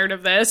 I'm tired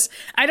of this.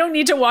 I don't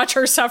need to watch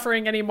her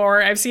suffering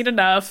anymore. I've seen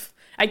enough.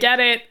 I get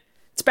it.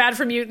 It's bad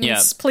for mutants.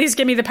 Yeah. Please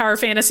give me the power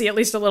fantasy at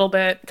least a little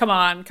bit. Come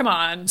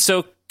on.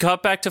 So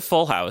cut back to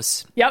Full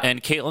House. Yep.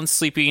 And Caitlin's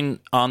sleeping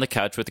on the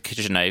couch with a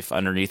kitchen knife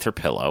underneath her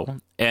pillow.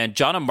 And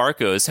John and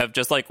Marcos have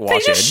just like walked in.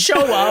 They just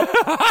show up.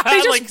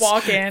 They just like,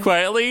 walk in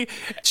quietly.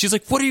 She's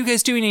like, what are you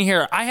guys doing in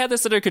here? I had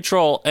this under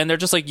control. And they're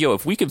just like, yo,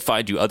 if we can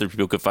find you, other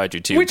people could find you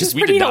too. Which is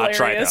we pretty did not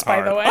hilarious,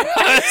 try by the way.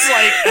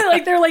 It's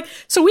like they're like,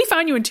 so we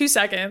found you in 2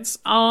 seconds.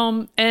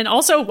 And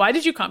also, why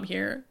did you come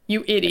here?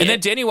 You idiot. And then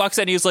Danny walks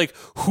in and he's like,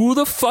 who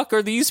the fuck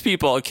are these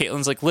people? And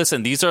Caitlin's like,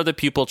 listen, these are the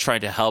people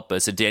trying to help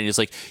us. And Danny's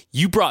like,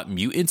 you brought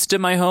mutants to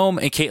my home?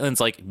 And Caitlin's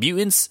like,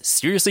 mutants?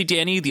 Seriously,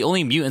 Danny? The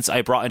only mutants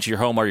I brought into your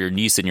home are your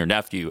niece and your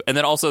nephew. And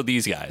then also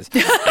these guys.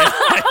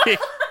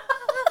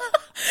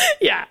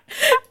 Yeah.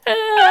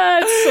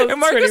 And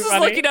Marcus is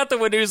looking out the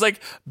window. He's like,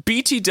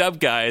 BT dub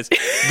guys,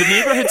 the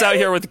neighborhood's out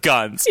here with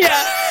guns. Yeah.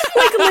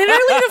 Like literally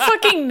the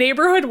fucking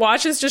neighborhood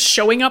watch is just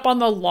showing up on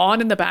the lawn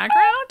in the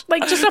background.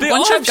 Like just a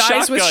bunch of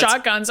guys with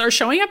shotguns are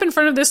showing up in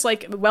front of this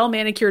like well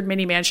manicured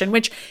mini mansion,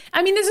 which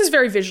I mean, this is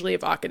very visually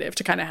evocative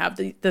to kind of have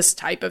this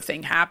type of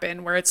thing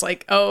happen where it's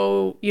like,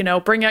 oh, you know,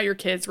 bring out your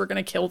kids. We're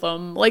going to kill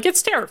them. Like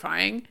it's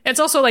terrifying. It's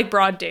also like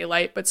broad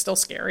daylight, but still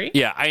scary.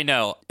 Yeah, I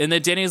know. And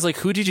then Danny's like,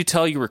 who did you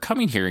tell you were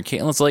coming here? And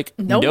Caitlin's like,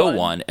 no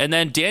one. And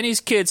then Danny's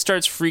kid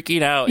starts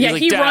freaking out. Yeah,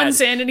 he's like, he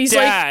runs in and he's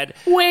Dad.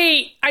 like,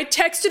 wait, I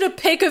texted a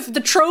pic of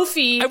the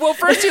trophy. Well,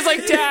 first he's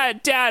like,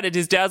 Dad. And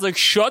his dad's like,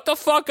 shut the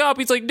fuck up.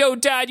 He's like, no,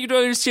 Dad, you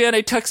don't understand.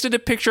 I texted a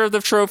picture of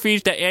the trophy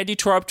that Andy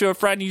tore up to a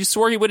friend. And you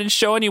swore he wouldn't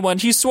show anyone.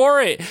 He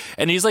swore it.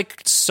 And he's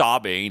like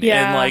sobbing.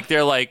 Yeah. And like,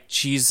 they're like,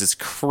 Jesus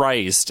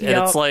Christ.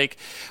 And it's like,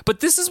 but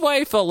this is why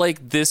I felt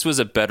like this was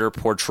a better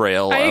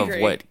portrayal of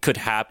what could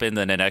happen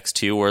than an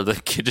X2 where the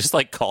kid just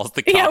like calls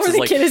the cops. Yeah, where the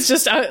like, kid is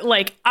just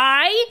like,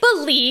 I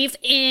believe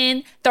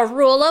in the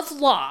rule of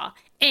law.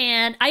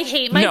 And I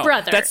hate my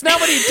brother. That's not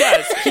what he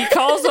does. He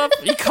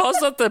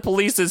calls up the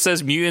police and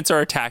says mutants are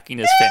attacking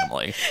his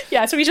family.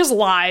 Yeah, so he just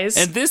lies.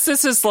 And this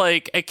is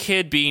like a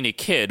kid being a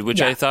kid,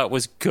 which I thought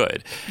was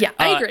good. Yeah,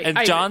 I agree. And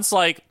John's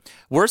like,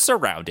 we're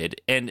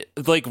surrounded, and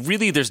like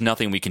really there's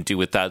nothing we can do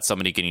without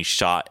somebody getting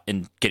shot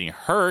and getting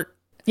hurt.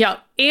 Yeah,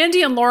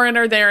 Andy and Lauren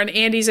are there, and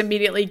Andy's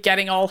immediately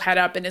getting all head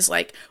up and is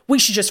like, we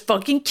should just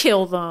fucking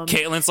kill them.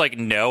 Caitlin's like,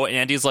 no. And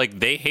Andy's like,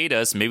 they hate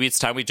us. Maybe it's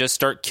time we just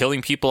start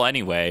killing people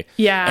anyway.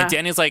 Yeah. And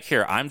Danny's like,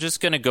 here, I'm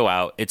just going to go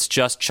out. It's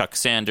just Chuck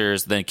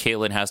Sanders. Then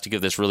Caitlin has to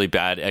give this really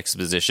bad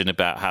exposition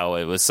about how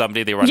it was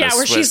somebody they were on a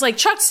where she's like,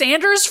 Chuck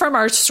Sanders from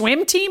our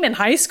swim team in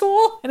high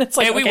school? And it's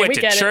like, and we went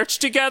to church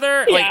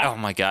together? Yeah. Like, oh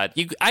my God.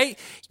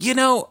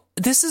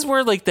 This is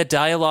where like the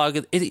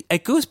dialogue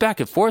it goes back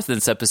and forth in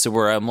this episode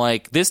where I'm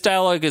like, this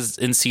dialogue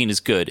and scene is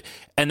good,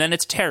 and then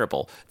it's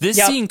terrible. This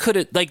scene could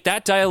have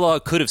that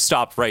dialogue could have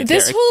stopped right there.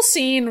 This whole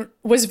scene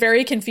was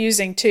very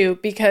confusing too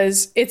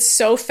because it's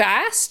so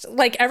fast.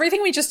 Like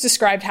everything we just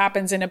described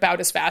happens in about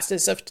as fast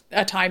as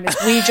a time as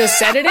we just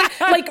said it in.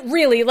 Like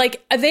really,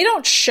 like they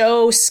don't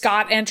show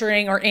Scott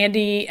entering or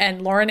Andy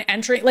and Lauren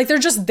entering. Like they're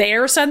just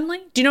there suddenly.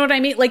 Do you know what I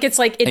mean? Like it's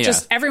like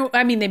just everyone.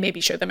 I mean, they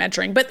maybe show them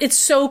entering, but it's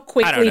so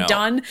quickly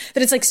done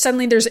that it's like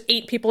suddenly there's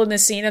 8 people in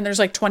this scene and there's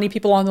like 20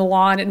 people on the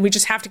lawn and we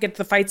just have to get to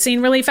the fight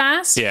scene really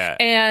fast. Yeah.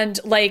 And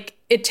like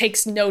it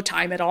takes no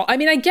time at all. I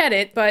mean, I get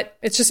it, but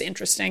it's just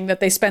interesting that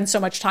they spend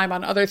so much time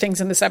on other things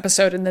in this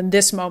episode and then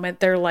this moment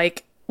they're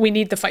like, we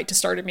need the fight to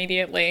start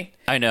immediately.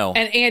 I know.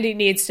 And Andy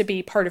needs to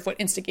be part of what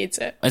instigates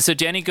it. And so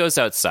Danny goes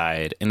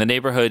outside and the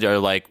neighborhood are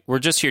like, we're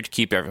just here to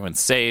keep everyone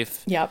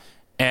safe. Yep.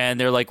 And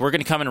they're like, we're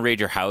going to come and raid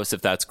your house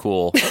if that's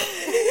cool.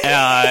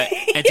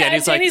 And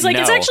Danny's like, Danny's no.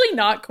 it's actually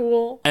not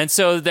cool. And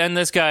so then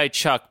this guy,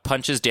 Chuck,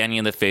 punches Danny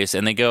in the face,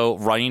 and they go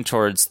running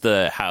towards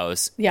the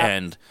house. Yeah.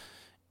 And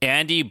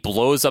Andy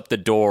blows up the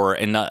door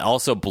and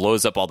also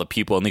blows up all the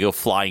people, and they go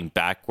flying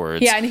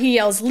backwards. Yeah, and he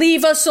yells,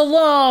 "Leave us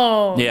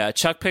alone!" Yeah,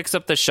 Chuck picks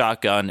up the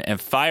shotgun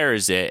and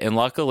fires it, and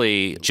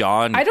luckily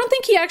John... I don't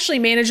think he actually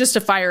manages to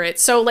fire it.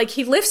 So, like,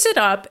 he lifts it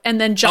up, and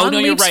then John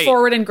leaps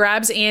forward and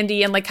grabs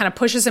Andy and, like, kind of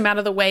pushes him out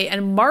of the way,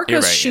 and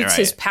Marcus shoots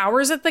his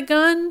powers at the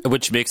gun.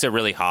 Which makes it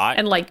really hot.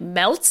 And, like,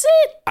 melts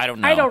it? I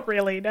don't know. I don't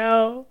really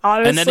know,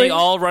 honestly. And then they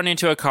all run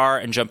into a car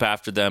and jump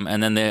after them,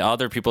 and then the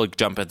other people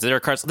jump into their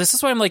cars. This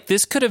is why I'm like,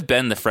 this could have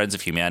been the Friends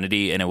of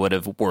Humanity, and it would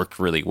have worked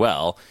really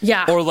well.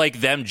 Yeah. Or, like,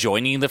 them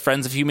joining the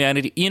Friends of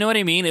Humanity. You know what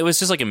I mean? It was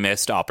just, like, a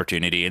missed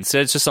opportunity.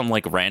 Instead, it's just some,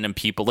 like, random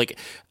people. Like,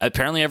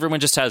 apparently everyone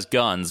just has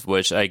guns,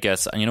 which I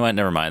guess, you know what?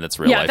 Never mind. That's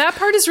real life. Yeah, that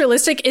part is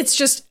realistic. It's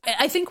just,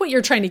 I think what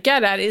you're trying to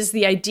get at is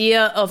the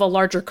idea of a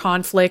larger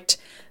conflict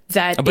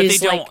that but is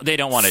they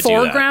don't want to do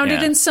that.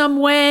 Foregrounded in some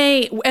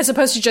way, as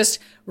opposed to just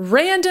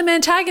random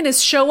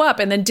antagonists show up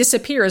and then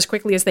disappear as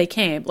quickly as they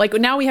came. Like,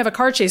 now we have a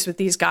car chase with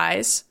these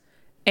guys,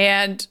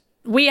 and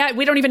we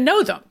don't even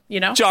know them,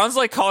 you know? John's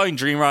like calling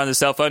Dreamer on the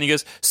cell phone. He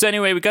goes, so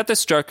anyway, we got the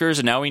Struckers,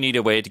 and now we need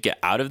a way to get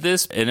out of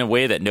this in a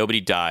way that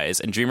nobody dies.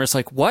 And Dreamer's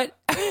like, what?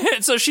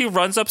 And so she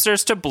runs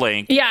upstairs to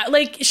Blink. Yeah,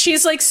 like,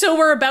 she's like, so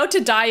we're about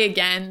to die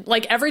again.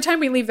 Like, every time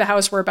we leave the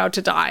house, we're about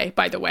to die,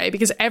 by the way,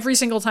 because every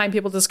single time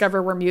people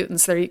discover we're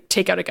mutants, they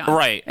take out a gun.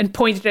 Right. And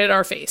point it at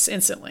our face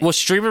instantly. Well,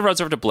 Dreamer runs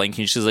over to Blink,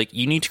 and she's like,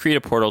 you need to create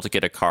a portal to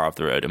get a car off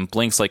the road. And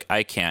Blink's like,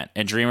 I can't.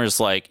 And Dreamer's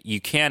like,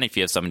 you can if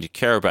you have someone you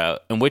care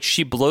about. In which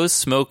she blows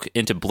smoke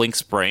into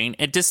Blink's brain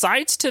and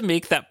decides to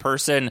make that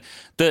person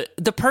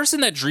the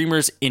person that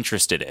Dreamer's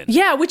interested in.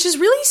 Yeah, which is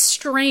really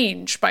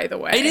strange, by the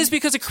way. It is,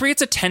 because it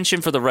creates a tension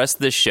for the rest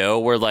of the show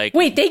where, like...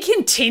 Wait, they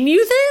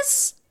continue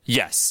this?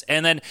 Yes.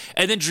 And then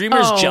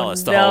Dreamer's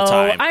jealous the whole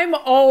time. I'm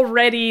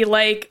already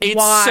like, it's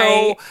why?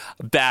 So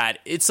bad.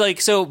 It's like,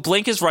 so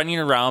Blink is running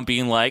around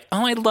being like,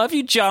 oh, I love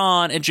you,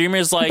 John. And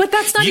Dreamer's like, but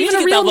that's not you even need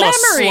a to get real that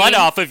little memory. slut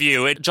off of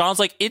you. And John's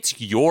like,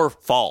 it's your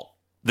fault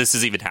this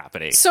is even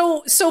happening.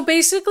 So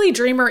basically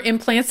Dreamer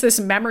implants this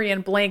memory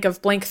in Blink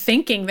of Blink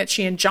thinking that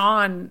she and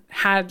John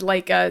had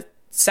like a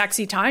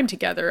sexy time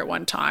together at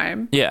one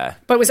time. Yeah.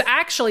 But it was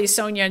actually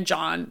Sonia and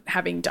John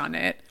having done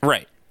it.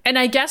 Right. And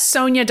I guess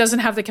Sonia doesn't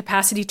have the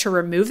capacity to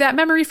remove that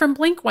memory from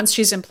Blink once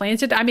she's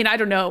implanted. I mean, I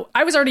don't know.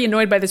 I was already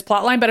annoyed by this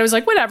plot line, but I was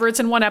like, whatever,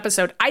 it's in one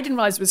episode. I didn't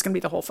realize it was going to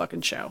be the whole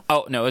fucking show.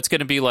 Oh, no, it's going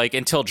to be like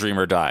until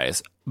Dreamer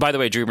dies. By the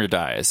way, Dreamer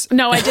dies.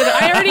 No, I did.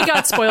 I already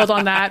got spoiled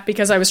on that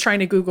because I was trying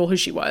to Google who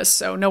she was.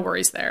 So no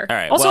worries there. All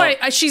right, also, well,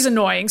 she's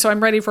annoying, so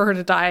I'm ready for her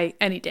to die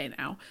any day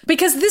now.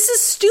 Because this is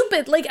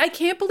stupid. Like, I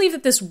can't believe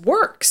that this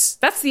works.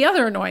 That's the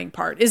other annoying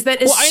part, is that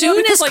as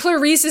soon as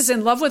Clarice is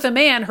in love with a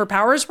man, her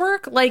powers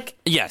work. Like,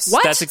 yes,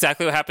 what? That's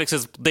exactly what happens.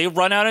 Because they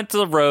run out into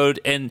the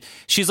road, and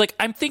she's like,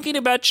 I'm thinking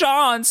about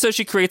John. So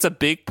she creates a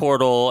big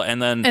portal,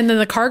 and then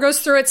the car goes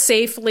through it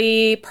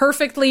safely,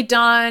 perfectly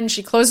done.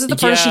 She closes the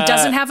portal. She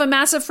doesn't have a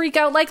massive freak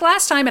out like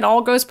last time. It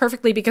all goes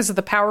perfectly because of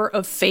the power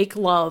of fake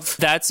love.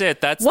 That's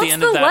it. That's What's the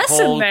end of that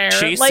whole there?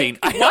 chase like, scene.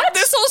 What?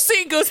 This whole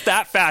scene goes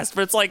that fast,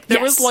 but it's like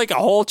there was like a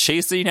whole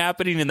chase scene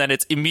happening, and then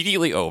it's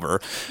immediately over.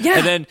 Yeah.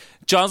 And then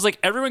John's like,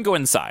 everyone go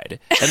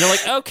inside. And they're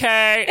like,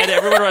 okay. And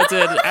everyone runs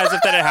in as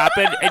if that had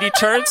happened. And he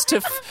turns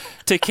to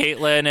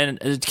Caitlin, and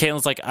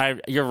Caitlin's like,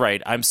 you're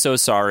right. I'm so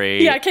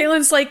sorry. Yeah,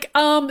 Caitlin's like,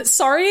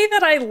 sorry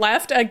that I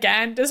left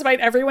again, despite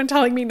everyone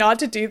telling me not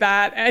to do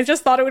that. I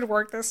just thought it would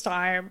work this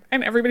time.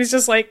 And everybody's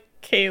just like,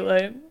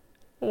 Caitlin,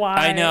 why?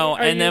 I know.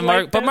 And then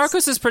but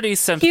Marcos is pretty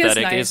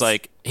sympathetic.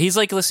 Nice. He's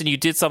like, listen, you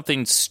did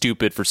something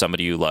stupid for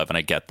somebody you love, and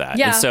I get that.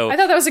 Yeah, and so I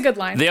thought that was a good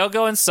line. They all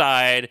go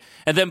inside,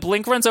 and then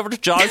Blink runs over to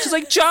John. She's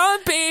like, John,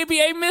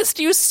 baby, I missed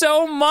you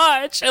so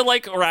much. And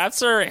like wraps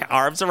her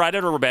arms around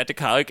it, a romantic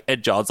hug.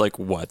 And John's like,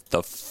 what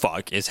the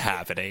fuck is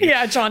happening?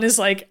 Yeah, John is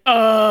like,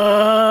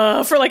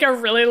 for like a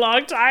really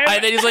long time.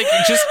 And then he's like,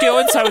 just go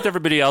inside with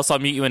everybody else. I'll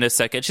meet you in a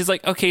second. She's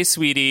like, okay,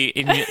 sweetie.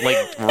 And he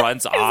like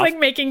runs off. He's like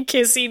making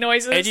kissy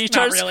noises. And he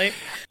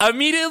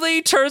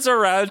immediately turns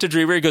around to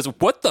Dreamer and goes,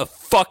 what the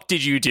fuck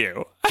did you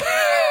do?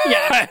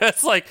 Yeah.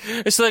 it's like,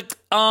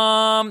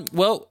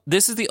 well,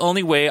 this is the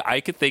only way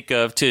I could think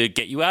of to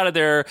get you out of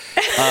there.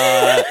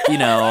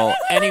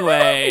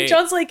 Anyway.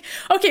 John's like,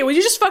 okay, well,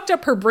 you just fucked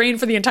up her brain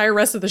for the entire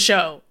rest of the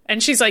show.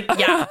 And she's like,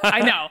 yeah,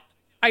 I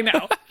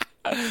know.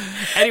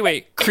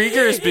 Anyway,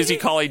 Krieger is busy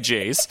calling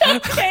Jace.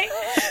 Okay.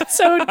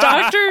 So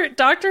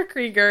Dr.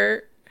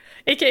 Krieger,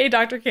 aka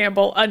Dr.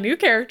 Campbell, a new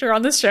character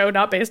on this show,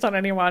 not based on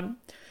anyone.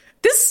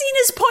 This scene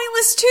is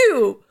pointless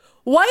too.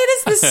 Why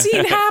does this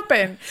scene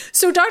happen?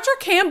 So Dr.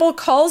 Campbell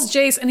calls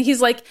Jace and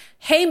he's like,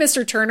 hey,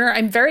 Mr. Turner,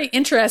 I'm very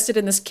interested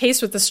in this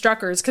case with the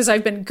Struckers because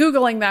I've been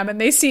Googling them and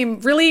they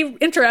seem really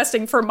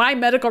interesting for my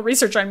medical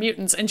research on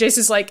mutants. And Jace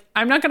is like,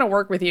 I'm not going to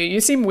work with you.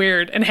 You seem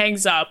weird, and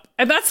hangs up.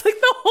 And that's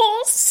like the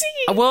whole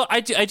scene. Well,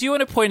 I do want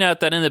to point out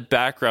that in the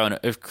background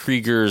of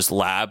Krieger's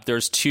lab,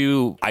 there's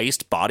two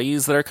iced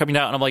bodies that are coming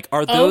out. And I'm like,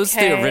 are those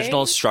the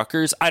original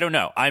Struckers? I don't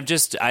know.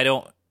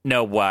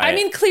 know why. I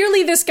mean,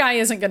 clearly this guy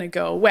isn't going to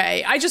go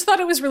away. I just thought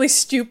it was really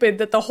stupid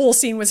that the whole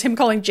scene was him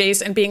calling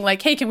Jace and being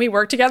like, hey, can we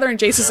work together? And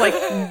Jace is like,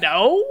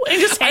 no,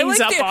 and just hangs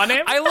up on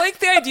him. I like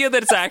the idea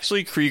that it's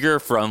actually Krieger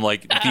from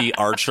like the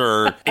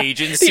Archer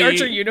agency. The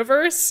Archer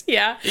universe,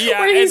 yeah.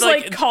 Where he's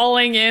like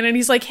calling in and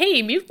he's like,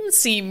 hey, mutants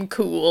seem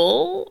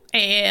cool.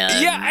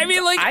 And yeah, I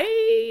mean, like,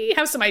 I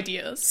have some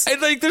ideas.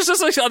 And like there's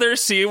just like other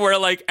scene where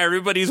like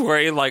everybody's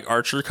wearing like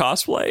Archer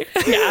cosplay.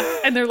 Yeah,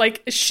 and they're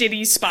like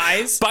shitty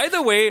spies. By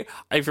the way,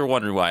 if you're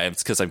wondering why,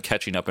 it's because I'm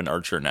catching up in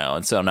Archer now,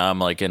 and so now I'm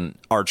like in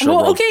Archer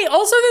well, world. Okay,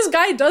 also this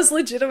guy does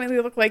legitimately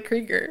look like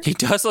Krieger. He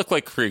does look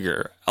like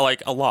Krieger,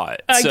 like a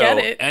lot. I get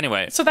it.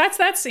 Anyway. So that's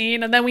that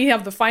scene, and then we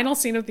have the final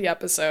scene of the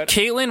episode.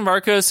 Caitlin,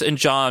 Marcos, and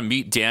John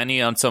meet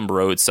Danny on some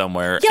road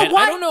somewhere. Yeah, and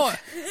what? I don't know.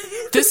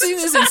 This scene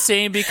is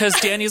insane because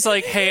Danny's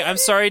like, hey, I'm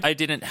sorry I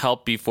didn't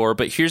help before,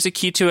 but here's a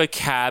key to a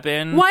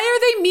cabin. Why are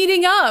they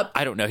meeting up?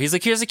 I don't know. He's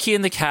like, here's a key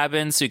in the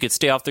cabin so you could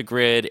stay off the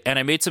grid. And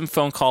I made some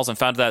phone calls and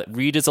found that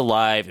Reed is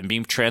alive and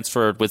being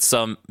transferred with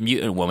some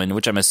mutant woman,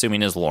 which I'm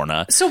assuming is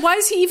Lorna. So why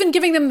is he even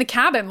giving them the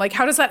cabin? Like,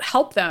 how does that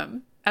help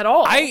them at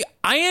all? I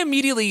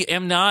immediately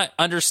am not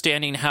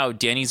understanding how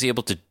Danny's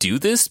able to do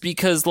this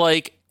because,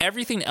 like,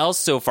 everything else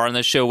so far in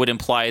the show would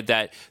imply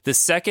that the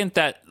second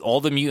that all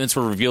the mutants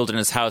were revealed in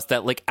his house,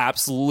 that like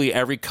absolutely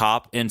every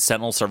cop and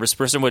Sentinel service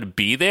person would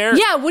be there.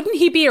 Yeah, wouldn't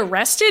he be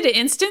arrested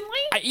instantly?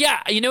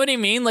 Yeah, you know what I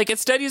mean? Like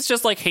instead he's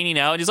just like hanging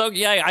out and he's like,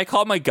 yeah, I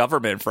call my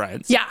government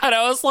friends. Yeah. And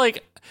I was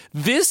like,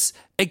 this,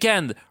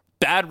 again,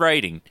 bad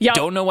writing. Yep.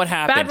 Don't know what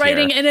happened. Bad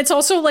writing, here. and it's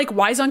also like,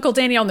 why is Uncle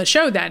Danny on the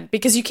show then?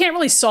 Because you can't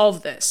really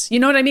solve this. You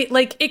know what I mean?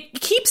 Like, it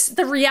keeps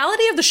the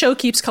reality of the show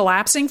keeps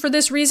collapsing for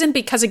this reason.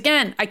 Because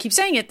again, I keep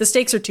saying it, the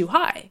stakes are too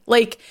high.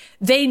 Like,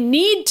 they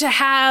need to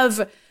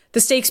have the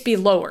stakes be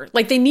lower.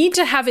 Like, they need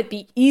to have it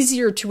be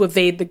easier to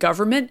evade the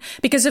government.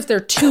 Because if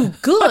they're too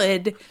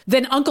good,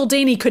 then Uncle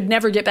Danny could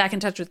never get back in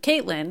touch with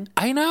Caitlin.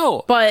 I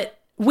know, but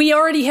we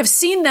already have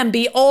seen them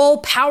be all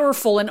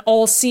powerful and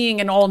all seeing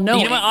and all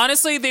knowing. You know what?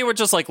 Honestly, they were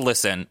just like,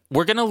 listen,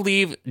 we're going to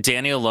leave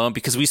Danny alone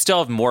because we still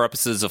have more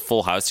episodes of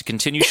Full House to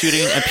continue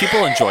shooting and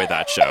people enjoy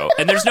that show.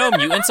 And there's no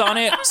mutants on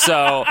it.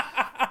 So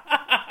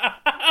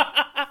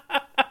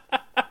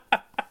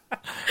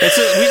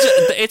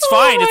it's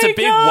fine. Oh it's a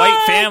big God.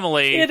 White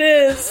family. It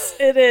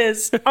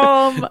is.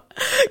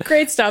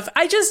 Great stuff.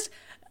 I guess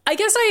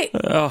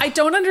I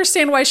don't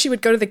understand why she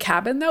would go to the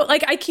cabin though.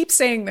 Like I keep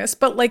saying this,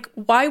 but like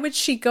why would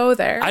she go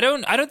there? I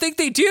don't think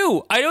they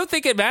do. I don't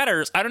think it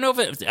matters. I don't know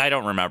I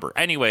don't remember.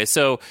 Anyway,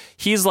 so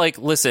he's like,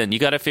 listen, you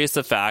got to face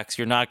the facts.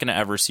 You're not going to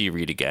ever see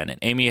Reed again. And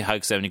Amy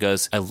hugs him and he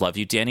goes, I love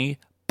you, Danny,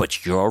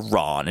 but you're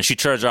wrong. And she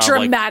turns around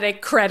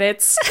dramatic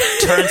credits.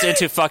 Turns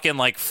into fucking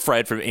like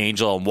Fred from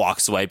Angel and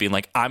walks away being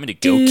like, I'm gonna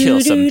go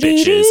kill some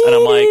bitches. And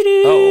I'm like,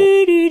 oh.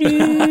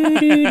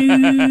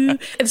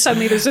 And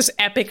suddenly there's this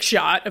epic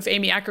shot of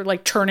Amy Acker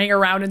like turning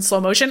around in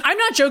slow motion. I'm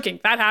not joking.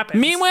 That happens.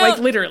 Meanwhile, like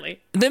literally.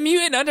 The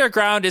Mutant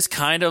Underground is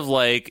kind of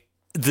like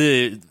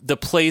the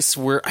place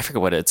where I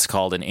forget what it's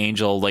called in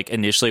Angel, like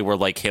initially where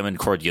like him and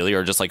Cordelia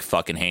are just like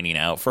fucking hanging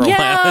out for a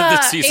while.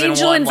 The season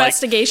Angel one,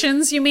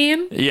 Investigations, you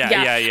mean? Yeah.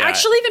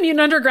 Actually, the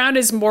Mutant Underground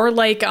is more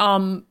like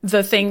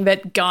the thing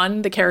that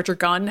Gunn, the character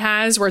Gunn,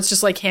 has, where it's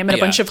just like him and a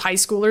bunch of high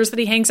schoolers that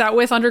he hangs out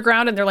with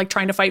underground, and they're like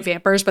trying to fight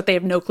vampires, but they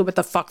have no clue what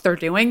the fuck they're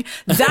doing.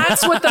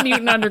 That's what the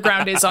Mutant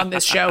Underground is on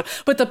this show.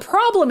 But the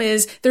problem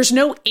is there's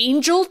no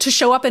Angel to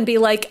show up and be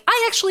like,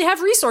 I actually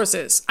have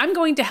resources. I'm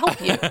going to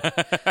help you.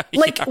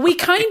 Like, we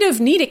kind of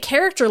need a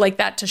character like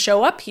that to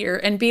show up here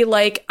and be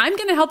like, I'm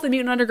going to help the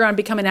Mutant Underground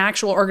become an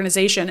actual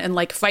organization and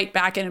like fight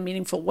back in a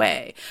meaningful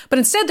way. But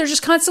instead, they're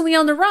just constantly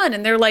on the run,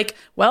 and they're like,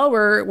 well,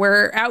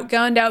 we're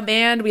outgunned,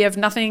 outmanned. We have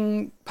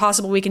nothing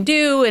possible we can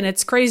do, and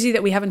it's crazy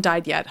that we haven't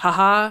died yet.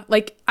 Haha.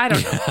 Like, I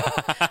don't know.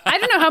 I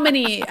don't know how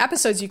many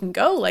episodes you can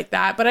go like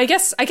that, but I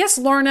guess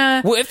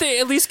Lorna. Well, if they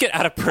at least get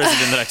out of prison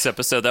in the next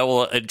episode, that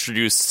will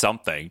introduce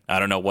something. I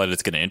don't know what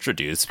it's going to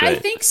introduce, but I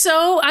think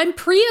so. I'm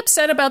pretty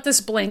upset about this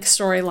Blink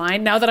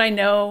storyline now that I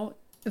know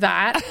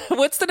that.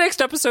 What's the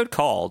next episode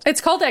called?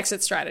 It's called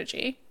Exit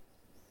Strategy.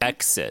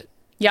 Exit.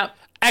 Yep.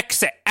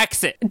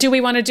 Exit. Do we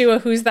want to do a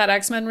Who's That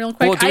X-Men real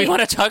quick? Well, do we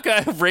want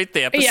to rate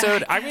the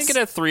episode? Yeah, I'm going to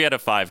get a 3 out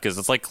of 5 because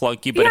it's like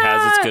clunky, but it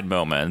has its good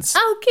moments.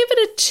 I'll give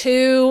it a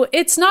 2.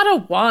 It's not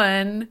a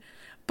 1,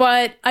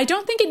 but I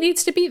don't think it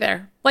needs to be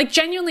there. Like,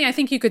 genuinely, I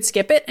think you could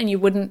skip it and you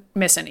wouldn't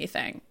miss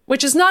anything,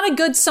 which is not a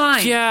good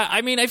sign. Yeah,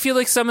 I mean, I feel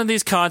like some of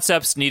these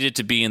concepts needed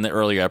to be in the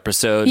earlier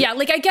episode. Yeah,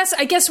 like, I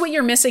guess what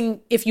you're missing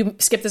if you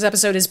skip this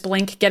episode is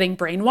Blink getting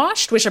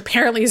brainwashed, which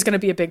apparently is going to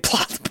be a big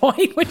plot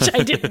point, which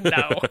I didn't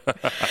know.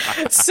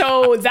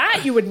 So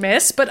that you would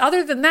miss. But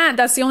other than that,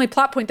 that's the only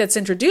plot point that's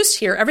introduced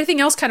here.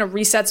 Everything else kind of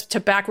resets to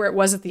back where it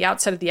was at the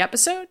outset of the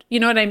episode. You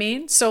know what I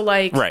mean? So,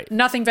 like,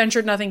 Nothing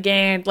ventured, nothing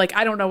gained. Like,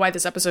 I don't know why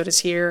this episode is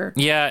here.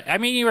 Yeah, I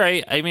mean, you're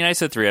right. I mean, I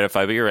said 3 out of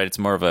 5, but you're right. It's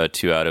more of a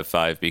 2 out of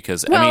 5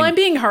 because, I'm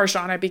being harsh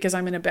on it because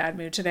I'm in a bad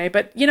mood today.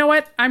 But you know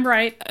what? I'm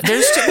right. But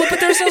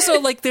there's also,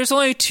 like, there's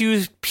only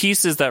 2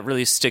 pieces that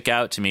really stick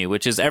out to me,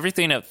 which is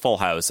everything at Full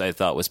House I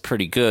thought was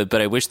pretty good.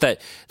 But I wish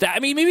that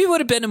I mean, maybe it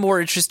would have been a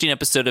more interesting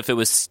episode if it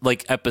was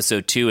like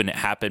episode 2 and it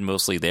happened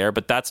mostly there,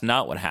 but that's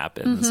not what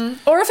happens.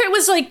 Or if it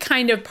was like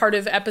kind of part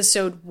of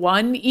episode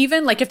 1,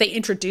 even like if they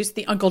introduced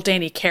the Uncle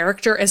Danny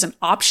character as an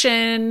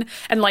option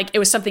and like it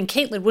was something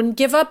Caitlin wouldn't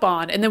give up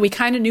on. And then we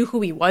kind of knew who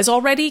he was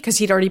already because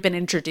he'd already been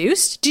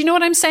introduced. Do you know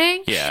what I'm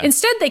saying? Yeah.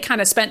 Instead, they kind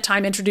of spent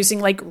time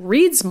introducing like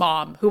Reed's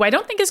mom, who I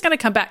don't think is going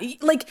to come back.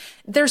 Like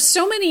there's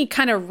so many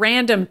kind of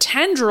random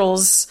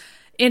tendrils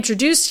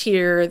introduced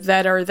here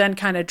that are then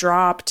kind of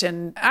dropped,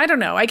 and I don't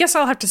know, I guess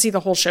I'll have to see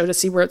the whole show to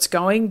see where it's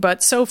going,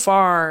 but so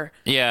far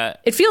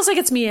it feels like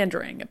it's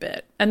meandering a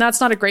bit, and that's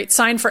not a great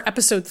sign for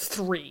episode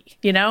 3,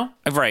 you know?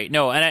 Right.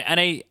 No,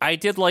 and I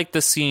did like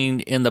the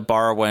scene in the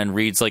bar when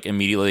Reed's like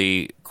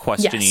immediately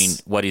questioning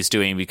what he's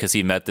doing because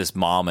he met this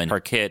mom and her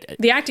kid.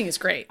 The acting is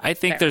great. I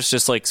think there's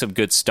just like some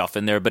good stuff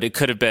in there, but it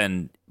could have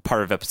been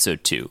part of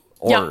episode 2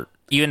 or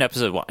even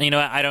episode 1. You know,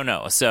 I don't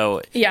know.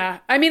 So yeah,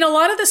 I mean, a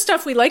lot of the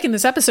stuff we like in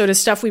this episode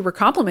is stuff we were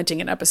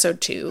complimenting in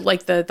episode 2,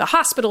 like the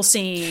hospital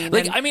scene.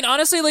 Like, I mean,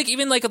 honestly, like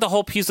even like the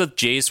whole piece with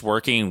Jace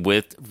working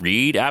with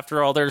Reed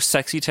after all their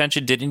sexy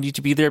tension didn't need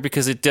to be there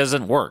because it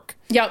doesn't work.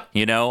 Yep.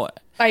 You know,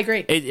 I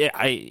agree.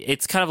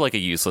 It's kind of like a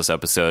useless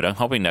episode. I'm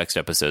hoping next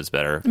episode's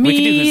better. Me we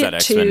can do Who's That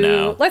too. X-Men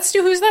now. Let's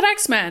do Who's That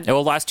X-Men? It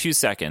will last 2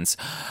 seconds.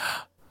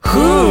 Who's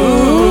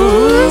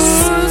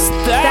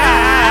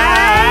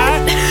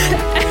that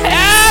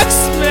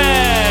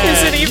X-Men?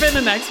 Is it even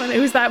an X-Men?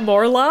 Who's that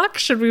Morlock?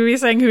 Should we be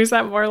saying Who's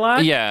that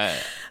Morlock? Yeah.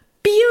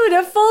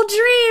 Beautiful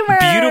Dreamer.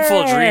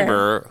 Beautiful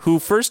Dreamer, who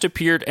first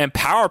appeared in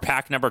Power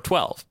Pack number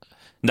 12.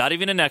 Not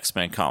even an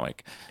X-Men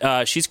comic.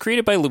 She's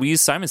created by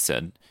Louise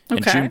Simonson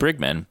and June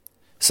Brigman.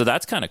 So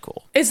that's kind of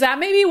cool. Is that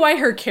maybe why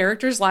her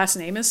character's last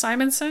name is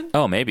Simonson?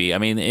 Oh, maybe. I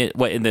mean,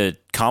 in the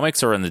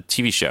comics or in the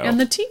TV show? In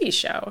the TV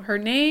show. Her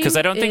name because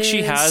I don't think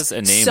she has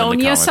a name Sonia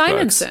in the comic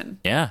Simonson. Books.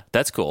 Yeah,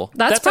 that's cool.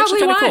 That's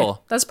probably why.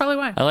 Cool. That's probably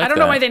why. I don't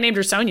know why they named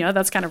her Sonia.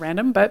 That's kind of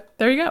random, but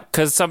there you go.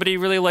 Because somebody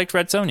really liked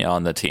Red Sonia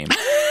on the team.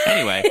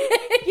 Anyway.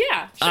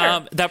 Yeah,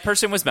 sure. That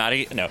person was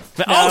Maddie. No.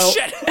 Oh,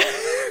 shit!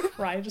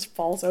 Ryan just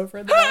falls over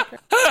in the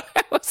background.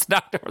 I was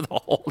knocked over the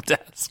whole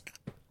desk.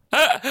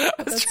 I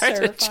was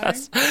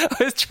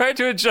trying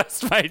to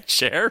adjust my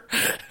chair.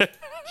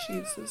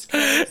 Jesus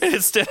Christ.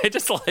 Instead, I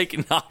just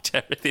like knocked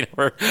everything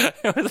over.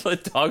 With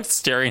the dog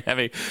staring at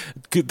me.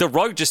 The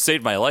rug just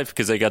saved my life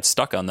because I got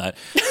stuck on that.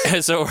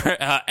 And so,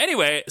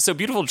 anyway, so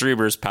Beautiful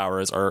Dreamer's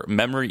powers are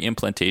memory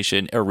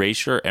implantation,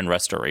 erasure, and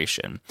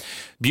restoration.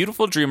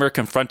 Beautiful Dreamer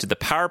confronted the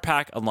Power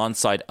Pack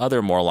alongside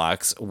other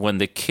Morlocks when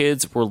the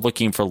kids were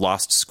looking for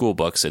lost school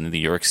books in the New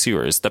York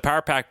sewers. The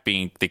Power Pack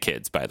being the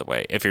kids, by the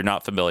way. If you're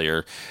not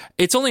familiar,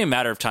 it's only a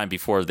matter of time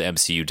before the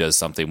MCU does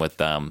something with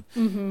them.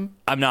 Mm-hmm.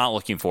 I'm not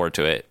looking forward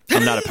to it.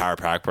 I'm not a Power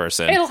Pack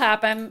person. It'll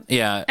happen.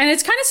 Yeah. And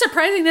it's kind of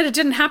surprising that it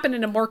didn't happen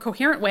in a more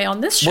coherent way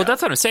on this show. Well,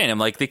 that's what I'm saying. I'm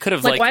like, they could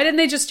have like why didn't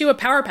they just do a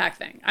Power Pack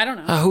thing? I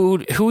don't know.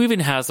 Who even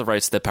has the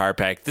rights to the Power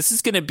Pack? This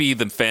is going to be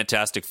the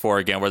Fantastic Four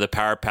again, where the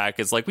Power Pack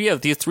is like, we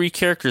have these 3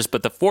 characters,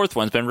 but the 4th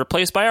one's been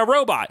replaced by a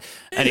robot.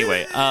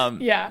 Anyway,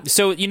 yeah.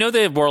 So you know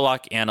the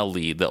Warlock Anna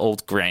Lee, the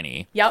old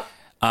granny. Yep.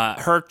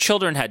 Her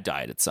children had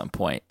died at some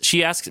point.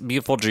 She asked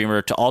Beautiful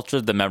Dreamer to alter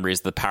the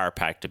memories of the Power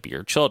Pack to be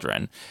her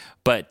children.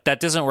 But that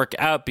doesn't work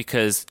out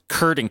because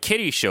Kurt and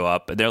Kitty show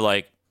up and they're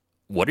like,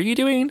 what are you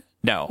doing?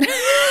 No.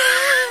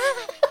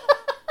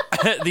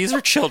 These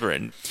are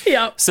children.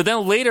 Yep. So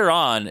then later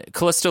on,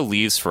 Callisto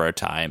leaves for a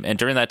time. And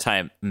during that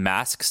time,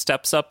 Mask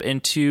steps up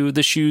into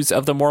the shoes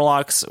of the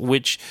Morlocks,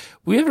 which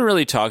we haven't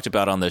really talked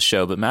about on this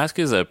show, but Mask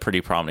is a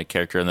pretty prominent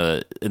character in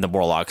the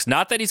Morlocks.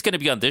 Not that he's going to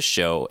be on this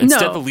show.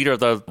 Instead, the leader of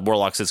the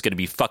Morlocks is going to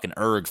be fucking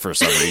Urg for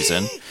some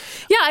reason.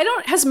 Yeah,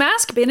 has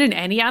Mask been in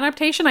any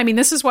adaptation? I mean,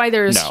 this is why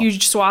there's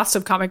huge swaths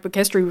of comic book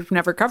history we've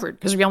never covered,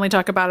 because we only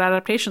talk about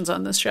adaptations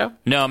on this show.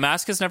 No,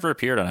 Mask has never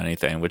appeared on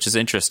anything, which is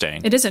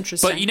interesting. It is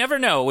interesting. But you never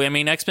know. I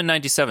mean, X-Men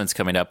 97 is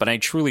coming up, and I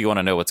truly want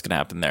to know what's going to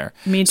happen there.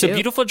 Me too. So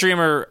Beautiful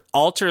Dreamer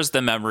alters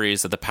the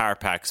memories of the Power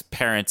Pack's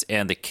parents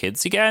and the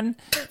kids again,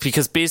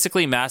 because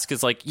basically Mask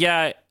is like,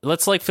 yeah,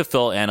 let's like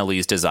fulfill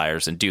Annalee's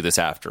desires and do this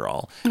after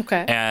all.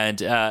 Okay. And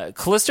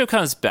Callisto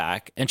comes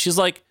back, and she's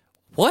like,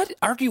 what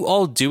are you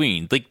all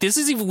doing? Like, this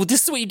is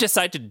what you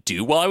decide to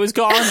do while I was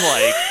gone?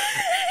 Like...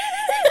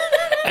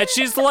 And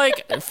she's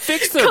like,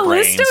 fix their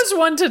brains. Callisto's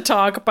one to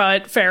talk,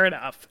 but fair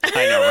enough.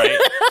 I know, right?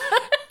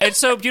 And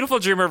so Beautiful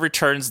Dreamer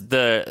returns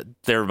their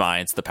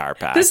minds, the Power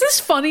Pack. This is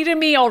funny to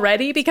me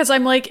already because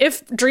I'm like,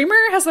 if Dreamer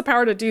has the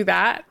power to do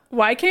that,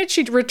 why can't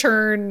she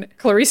return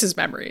Clarice's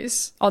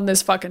memories on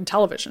this fucking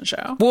television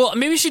show? Well,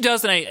 maybe she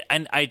does,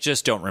 and I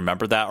just don't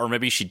remember that. Or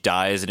maybe she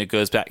dies and it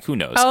goes back. Who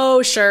knows?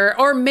 Oh, sure.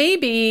 Or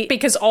maybe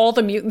because all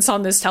the mutants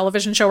on this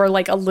television show are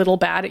like a little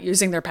bad at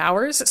using their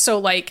powers. So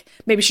like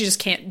maybe she just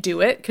can't do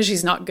it because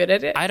she's not good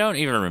at it. I don't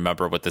even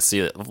remember what this,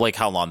 like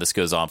how long this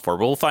goes on for.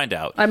 We'll find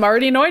out. I'm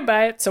already annoyed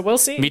by it, so we'll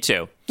see. Me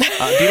too.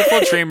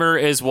 Beautiful Dreamer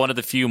is one of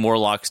the few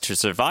Morlocks to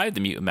survive the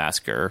mutant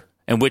massacre.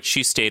 in which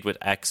she stayed with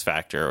X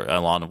Factor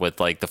along with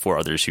like the 4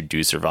 others who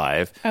do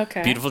survive.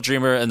 Okay. Beautiful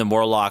Dreamer and the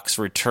Morlocks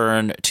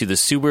return to the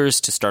sewers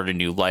to start a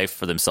new life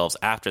for themselves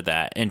after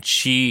that. And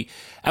she,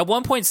 at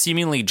one point,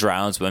 seemingly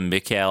drowns when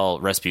Mikhail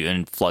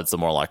Rasputin floods the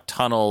Morlock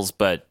tunnels,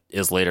 but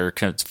is later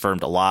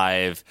confirmed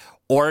alive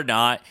or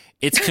not.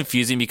 It's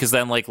confusing because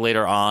then, like,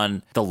 later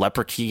on, the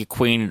Leprechaun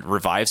Queen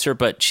revives her,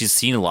 but she's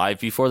seen alive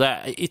before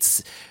that.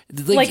 It's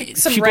like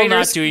some people not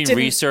writers doing didn't-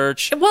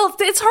 research. Well,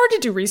 it's hard to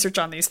do research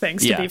on these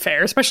things, to be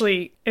fair,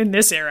 especially in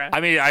this era. I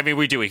mean,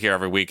 we do it here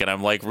every week, and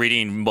I'm like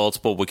reading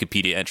multiple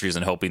Wikipedia entries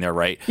and hoping they're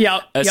right.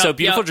 So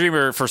Beautiful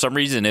Dreamer, for some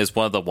reason, is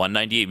one of the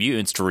 198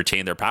 mutants to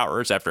retain their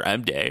powers after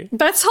M Day.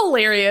 That's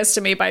hilarious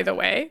to me, by the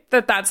way,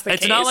 that's the case.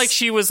 It's not like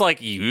she was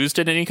like used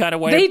in any kind of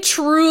way. They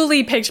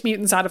truly picked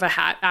mutants out of a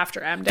hat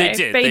after M Day.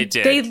 They did.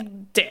 They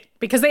did.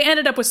 Because they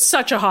ended up with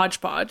such a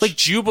hodgepodge. Like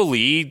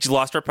Jubilee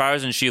lost her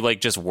powers and she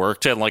like just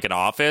worked in like an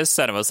office,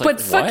 and I was like,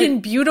 but what? fucking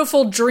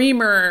Beautiful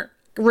Dreamer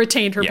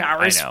retained her Yeah,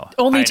 powers, I know.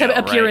 only to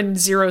appear right? in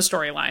 0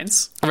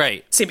 storylines,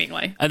 Right.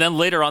 seemingly. And then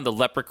later on, the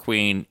Leper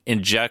Queen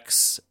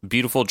injects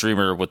Beautiful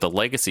Dreamer with the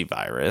Legacy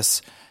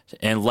virus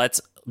and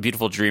lets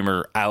Beautiful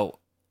Dreamer out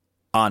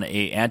on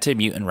a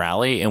anti-mutant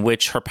rally in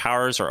which her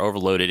powers are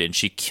overloaded and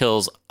she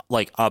kills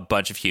like a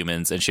bunch of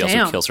humans, and she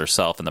also kills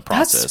herself in the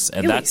process. That's really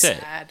and that's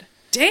sad. it.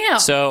 Damn.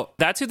 So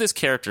that's who this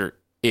character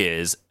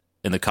is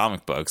in the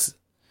comic books.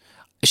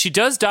 She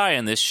does die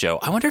in this show.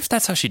 I wonder if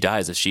that's how she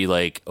dies, if she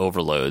like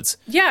overloads.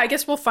 Yeah, I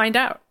guess we'll find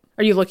out.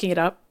 Are you looking it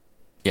up?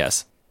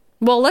 Yes.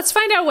 Well, let's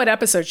find out what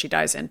episode she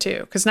dies in too,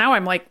 because now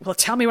I'm like, well,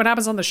 tell me what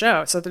happens on the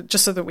show,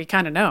 just so that we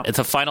kind of know. It's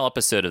the final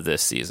episode of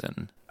this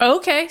season.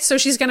 Okay, so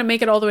she's going to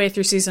make it all the way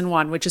through season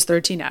 1, which is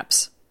 13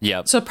 eps.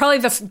 Yep. So probably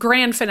the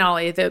grand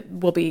finale that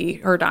will be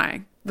her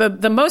dying.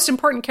 The most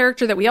important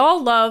character that we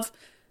all love,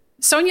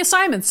 Sonia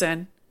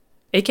Simonson,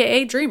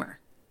 aka Dreamer.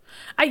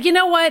 You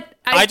know what?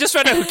 I just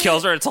found out who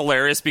kills her. It's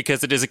hilarious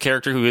because it is a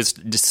character who has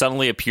just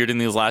suddenly appeared in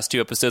these last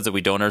 2 episodes that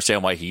we don't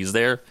understand why he's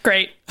there.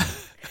 Great.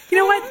 You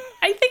know what?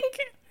 I think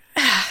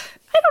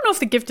I don't know if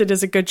The Gifted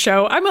is a good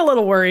show. I'm a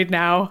little worried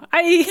now.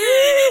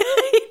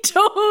 I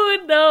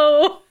don't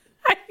know.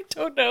 I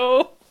don't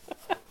know.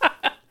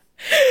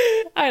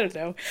 I don't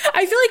know.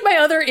 I feel like my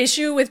other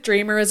issue with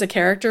Dreamer as a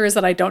character is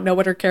that I don't know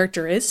what her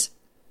character is.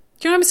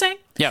 Do you know what I'm saying?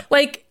 Yeah.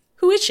 Like,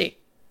 who is she?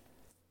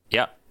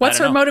 Yeah. What's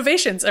her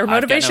motivations? Her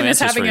motivation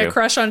is answers having for a you.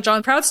 crush on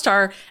John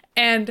Proudstar,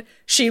 and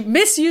she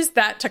misused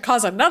that to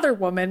cause another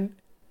woman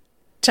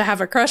to have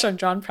a crush on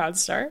John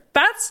Proudstar.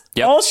 That's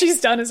all she's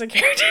done as a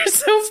character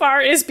so far,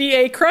 is be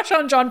a crush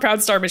on John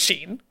Proudstar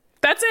machine.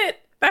 That's it.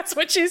 That's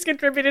what she's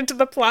contributed to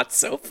the plot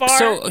so far.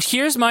 So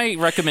here's my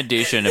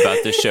recommendation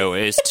about this show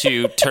is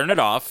to turn it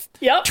off,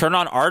 turn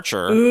on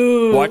Archer,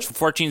 watch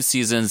 14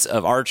 seasons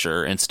of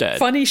Archer instead.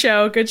 Funny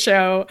show, good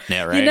show.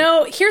 Yeah, right. You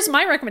know, here's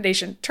my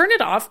recommendation. Turn it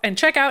off and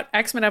check out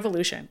X-Men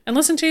Evolution and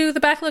listen to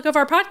the backlog of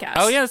our podcast.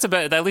 Oh, yeah,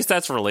 at least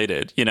that's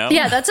related, you know?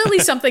 Yeah, that's at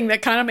least something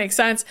that kind of makes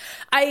sense.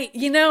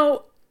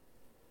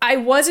 I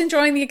was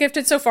enjoying The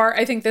Gifted so far.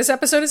 I think this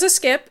episode is a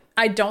skip.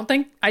 I don't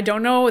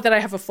know that I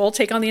have a full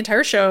take on the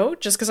entire show.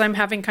 Just because I'm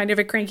having kind of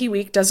a cranky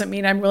week doesn't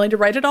mean I'm willing to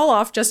write it all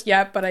off just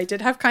yet, but I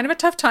did have kind of a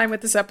tough time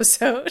with this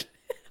episode.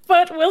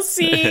 But we'll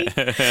see.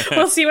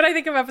 We'll see what I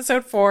think of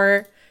episode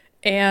 4.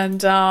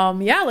 And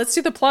let's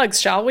do the plugs,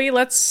 shall we?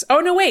 Oh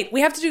no, wait, we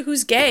have to do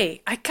who's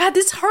gay. God,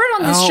 this is hard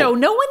on this show.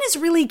 No one is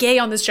really gay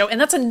on this show, and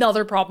that's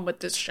another problem with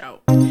this show.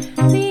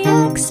 The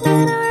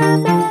X-Men are a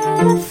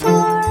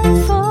metaphor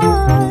for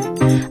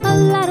a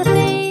lot of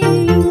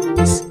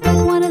things, but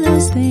one of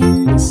those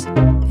things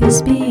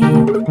is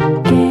being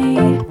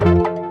gay.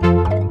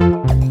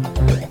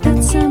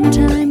 But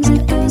sometimes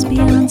it goes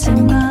beyond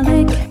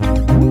symbolic.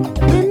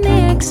 In the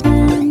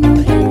X-Men, you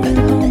hit the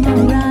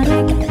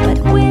homoerotic. But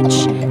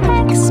which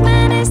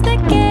X-Men is the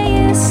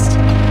gayest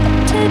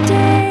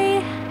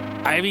today?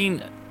 I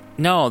mean,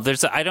 no,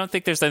 I don't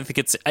think there's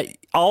anything.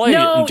 All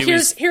I do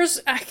is...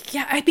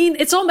 I mean,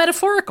 it's all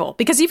metaphorical,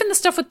 because even the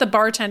stuff with the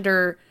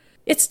bartender,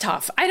 it's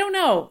tough. I don't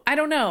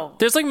know.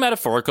 There's like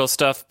metaphorical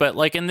stuff, but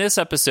like in this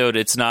episode,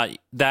 it's not.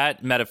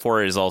 That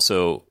metaphor is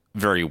also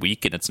very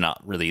weak, and it's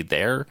not really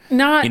there.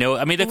 Not, you know,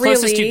 I mean, the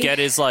closest really. you get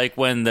is like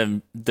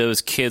when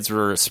those kids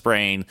were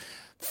spraying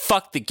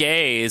 "fuck the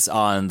gays"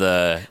 on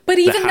the. But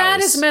even the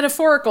that house. is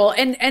metaphorical,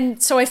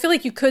 and so I feel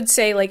like you could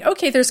say like,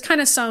 okay, there's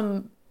kind of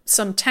some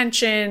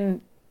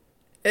tension.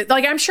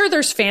 Like, I'm sure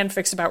there's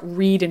fanfics about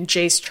Reed and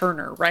Jace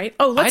Turner, right?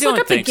 Oh, let's look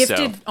up The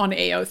Gifted on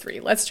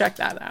AO3. Let's check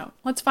that out.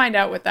 Let's find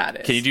out what that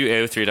is. Can you do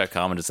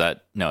AO3.com? And does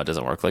that... No, it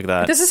doesn't work like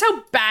that. This is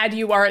how bad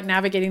you are at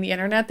navigating the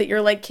internet that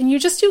you're like, can you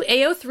just do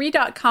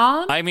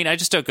AO3.com? I mean, I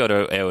just don't go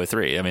to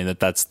AO3. I mean,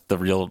 that's the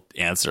real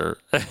answer.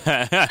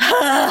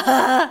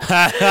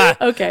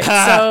 Okay,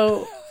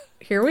 so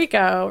here we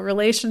go.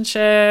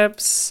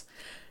 Relationships.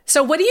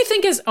 So what do you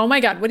think is, oh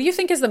my God, what do you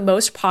think is the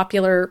most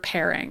popular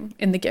pairing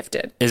in The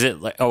Gifted? Is it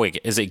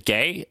like, is it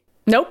gay?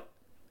 Nope.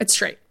 It's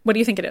straight. What do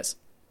you think it is?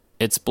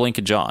 It's Blink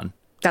and John.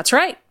 That's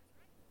right.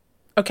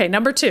 Okay,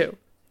 number 2.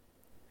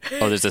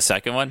 Oh, there's a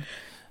second one?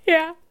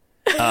 Yeah.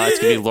 It's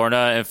going to be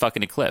Lorna and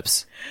fucking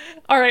Eclipse.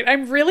 All right,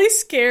 I'm really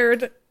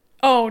scared.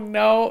 Oh,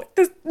 no.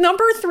 The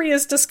number 3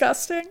 is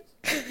disgusting.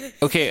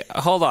 Okay,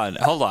 hold on.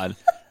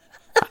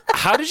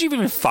 How did you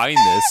even find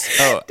this?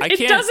 Oh, I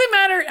can't. It doesn't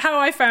matter how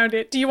I found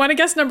it. Do you want to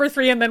guess number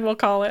 3 and then we'll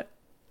call it?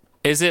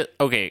 Is it?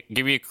 Okay,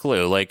 give me a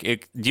clue. Like,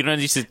 you don't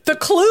need to... The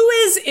clue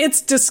is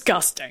it's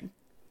disgusting.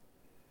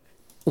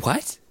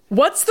 What?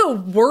 What's the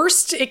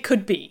worst it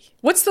could be?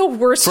 What's the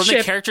worst From ship?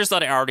 the characters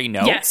that I already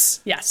know?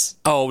 Yes.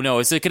 Oh, no.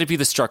 Is it going to be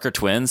the Strucker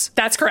twins?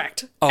 That's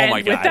correct. Oh, and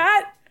my God. With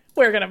that,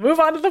 we're going to move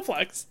on to the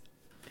plugs.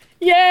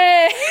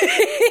 Yay!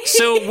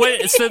 So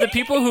the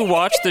people who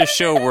watched this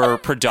show were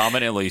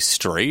predominantly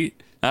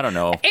straight? I don't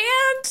know.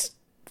 And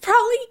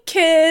probably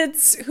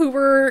kids who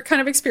were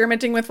kind of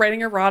experimenting with writing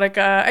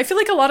erotica. I feel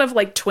like a lot of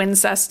like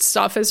twincest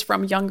stuff is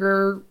from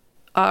younger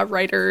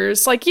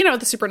writers, like, you know,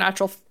 the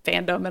supernatural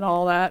fandom and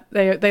all that.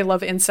 They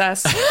love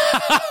incest.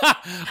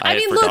 I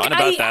mean, look,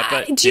 about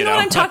that, but do you know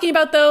what I'm talking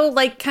about though?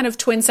 Like, kind of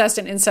twincest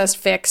and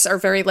incest fics are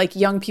very like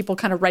young people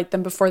kind of write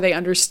them before they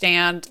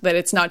understand that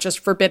it's not just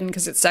forbidden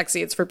because it's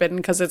sexy. It's forbidden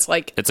because it's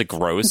like it's a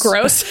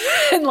gross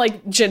and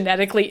like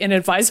genetically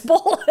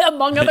inadvisable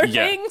among other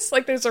Yeah. things.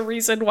 Like, there's a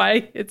reason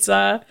why it's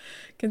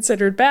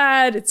considered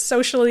bad. It's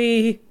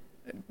socially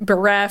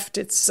bereft.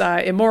 It's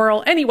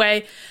immoral.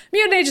 Anyway,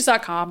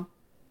 mutantages.com.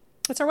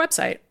 That's our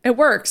website. It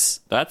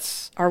works.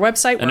 That's Our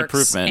website an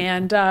works. improvement.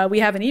 And we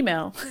have an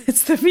email.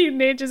 It's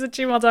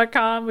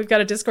themutantages@gmail.com. We've got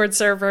a Discord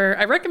server.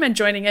 I recommend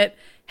joining it,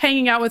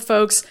 hanging out with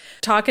folks,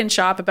 talking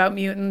shop about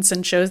mutants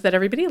and shows that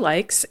everybody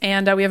likes.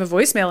 And we have a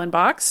voicemail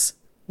inbox,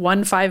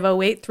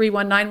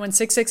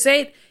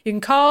 1-508-319-1668. You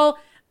can call,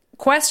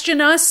 question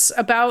us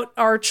about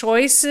our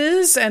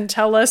choices, and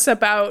tell us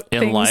about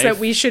things life. that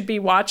we should be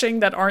watching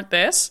that aren't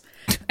this.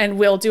 And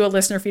we'll do a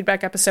listener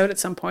feedback episode at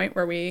some point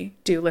where we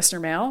do listener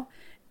mail.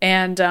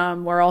 And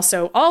we're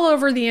also all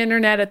over the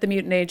internet at the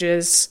Mutant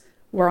Ages.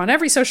 We're on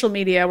every social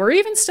media. We're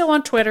even still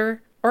on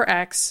Twitter or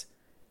X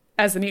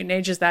as the Mutant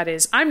Ages, that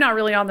is. I'm not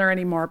really on there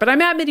anymore, but I'm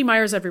at Mitty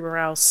Myers everywhere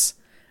else.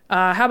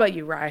 How about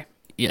you, Rye?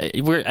 Yeah,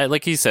 we're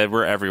like you said,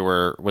 we're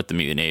everywhere with the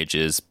Mutant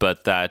Ages,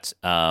 but that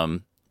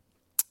I'm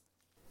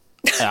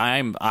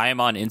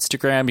on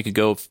Instagram. You can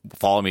go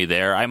follow me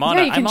there. I'm on.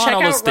 You can I'm on check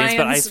all out those things,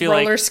 but I Ryan's feel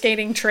roller like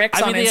skating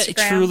tricks on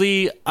Instagram.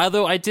 truly.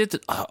 Although I did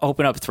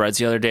open up Threads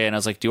the other day, and I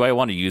was like, "Do I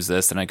want to use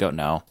this?" And I go,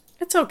 "No."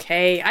 It's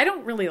okay. I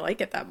don't really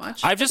like it that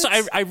much. I've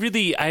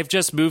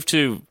just moved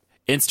to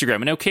Instagram,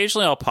 and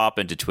occasionally I'll pop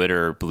into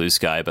Twitter or Blue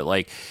Sky, but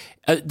like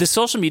the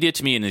social media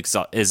to me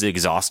is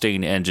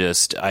exhausting, and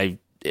just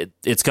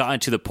it's gotten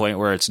to the point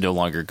where it's no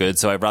longer good.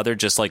 So I'd rather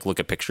just like look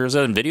at pictures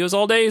and videos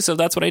all day. So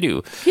that's what I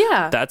do.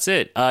 Yeah, that's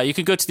it. You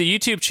can go to the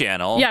YouTube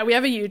channel. Yeah, we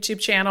have a YouTube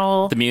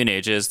channel, The Mutant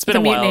Ages. It's been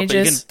a while,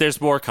 but there's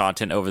more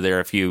content over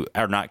there. If you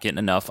are not getting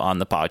enough on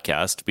the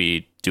podcast,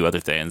 we do other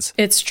things.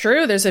 It's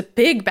true. There's a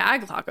big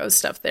backlog of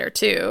stuff there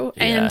too.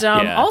 Yeah, and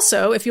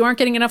also, if you aren't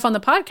getting enough on the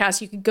podcast,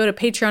 you could go to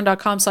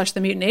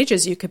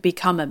patreon.com/themutanages. You could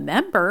become a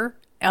member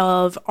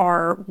of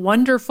our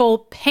wonderful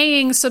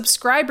paying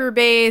subscriber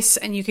base,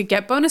 and you could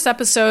get bonus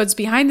episodes,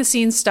 behind the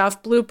scenes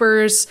stuff,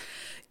 bloopers,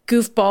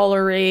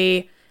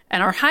 goofballery,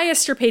 and our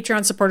highest tier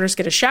Patreon supporters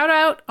get a shout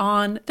out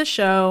on the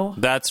show.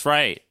 That's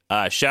right.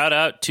 Shout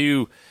out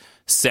to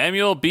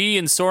Samuel B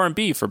and Soren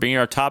B for being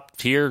our top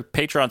tier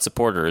Patreon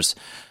supporters.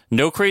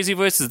 No crazy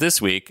voices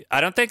this week. I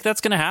don't think that's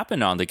going to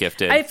happen on The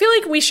Gifted. I feel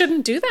like we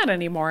shouldn't do that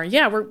anymore.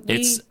 Yeah,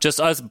 it's just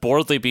us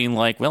boldly being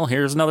like, well,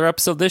 here's another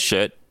episode of this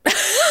shit.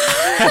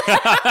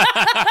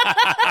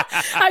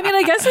 I mean,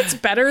 I guess it's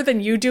better than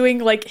you doing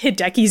like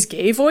Hideki's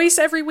gay voice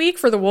every week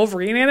for the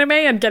Wolverine anime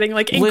and getting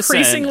like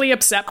increasingly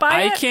upset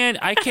by it.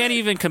 I can't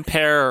even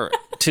compare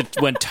to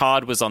when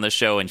Todd was on the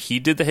show and he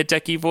did the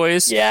Hideki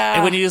voice. Yeah.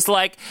 And when he was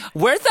like,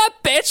 "Where's that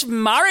bitch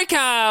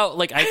Mariko?"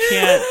 Like, I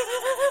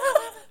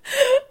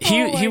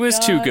can't. He was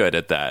too good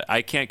at that.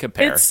 I can't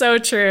compare. It's so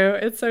true.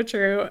 It's so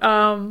true.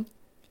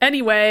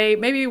 Anyway,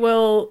 maybe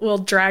we'll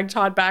drag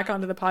Todd back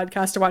onto the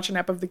podcast to watch an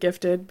ep of The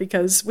Gifted,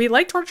 because we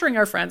like torturing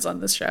our friends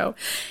on this show.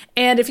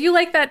 And if you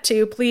like that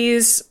too,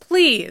 please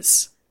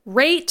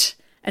rate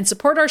and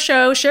support our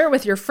show. Share it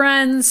with your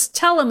friends.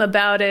 Tell them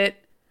about it.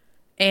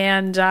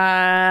 And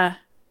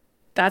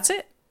that's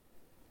it.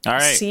 All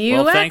right. See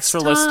you thanks for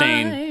time.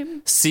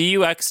 listening. See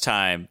you next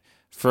time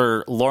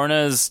for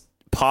Lorna's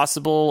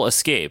possible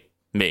escape.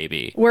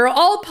 Maybe. We're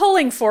all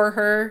pulling for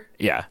her.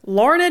 Yeah.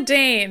 Lorna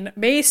Dane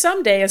may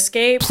someday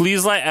escape.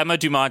 Please let Emma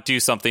Dumont do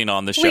something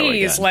on the show again.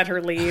 Please let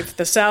her leave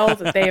the cell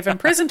that they have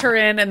imprisoned her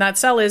in, and that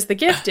cell is The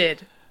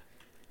Gifted.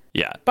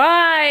 Yeah.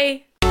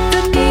 Bye. The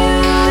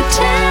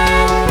mutant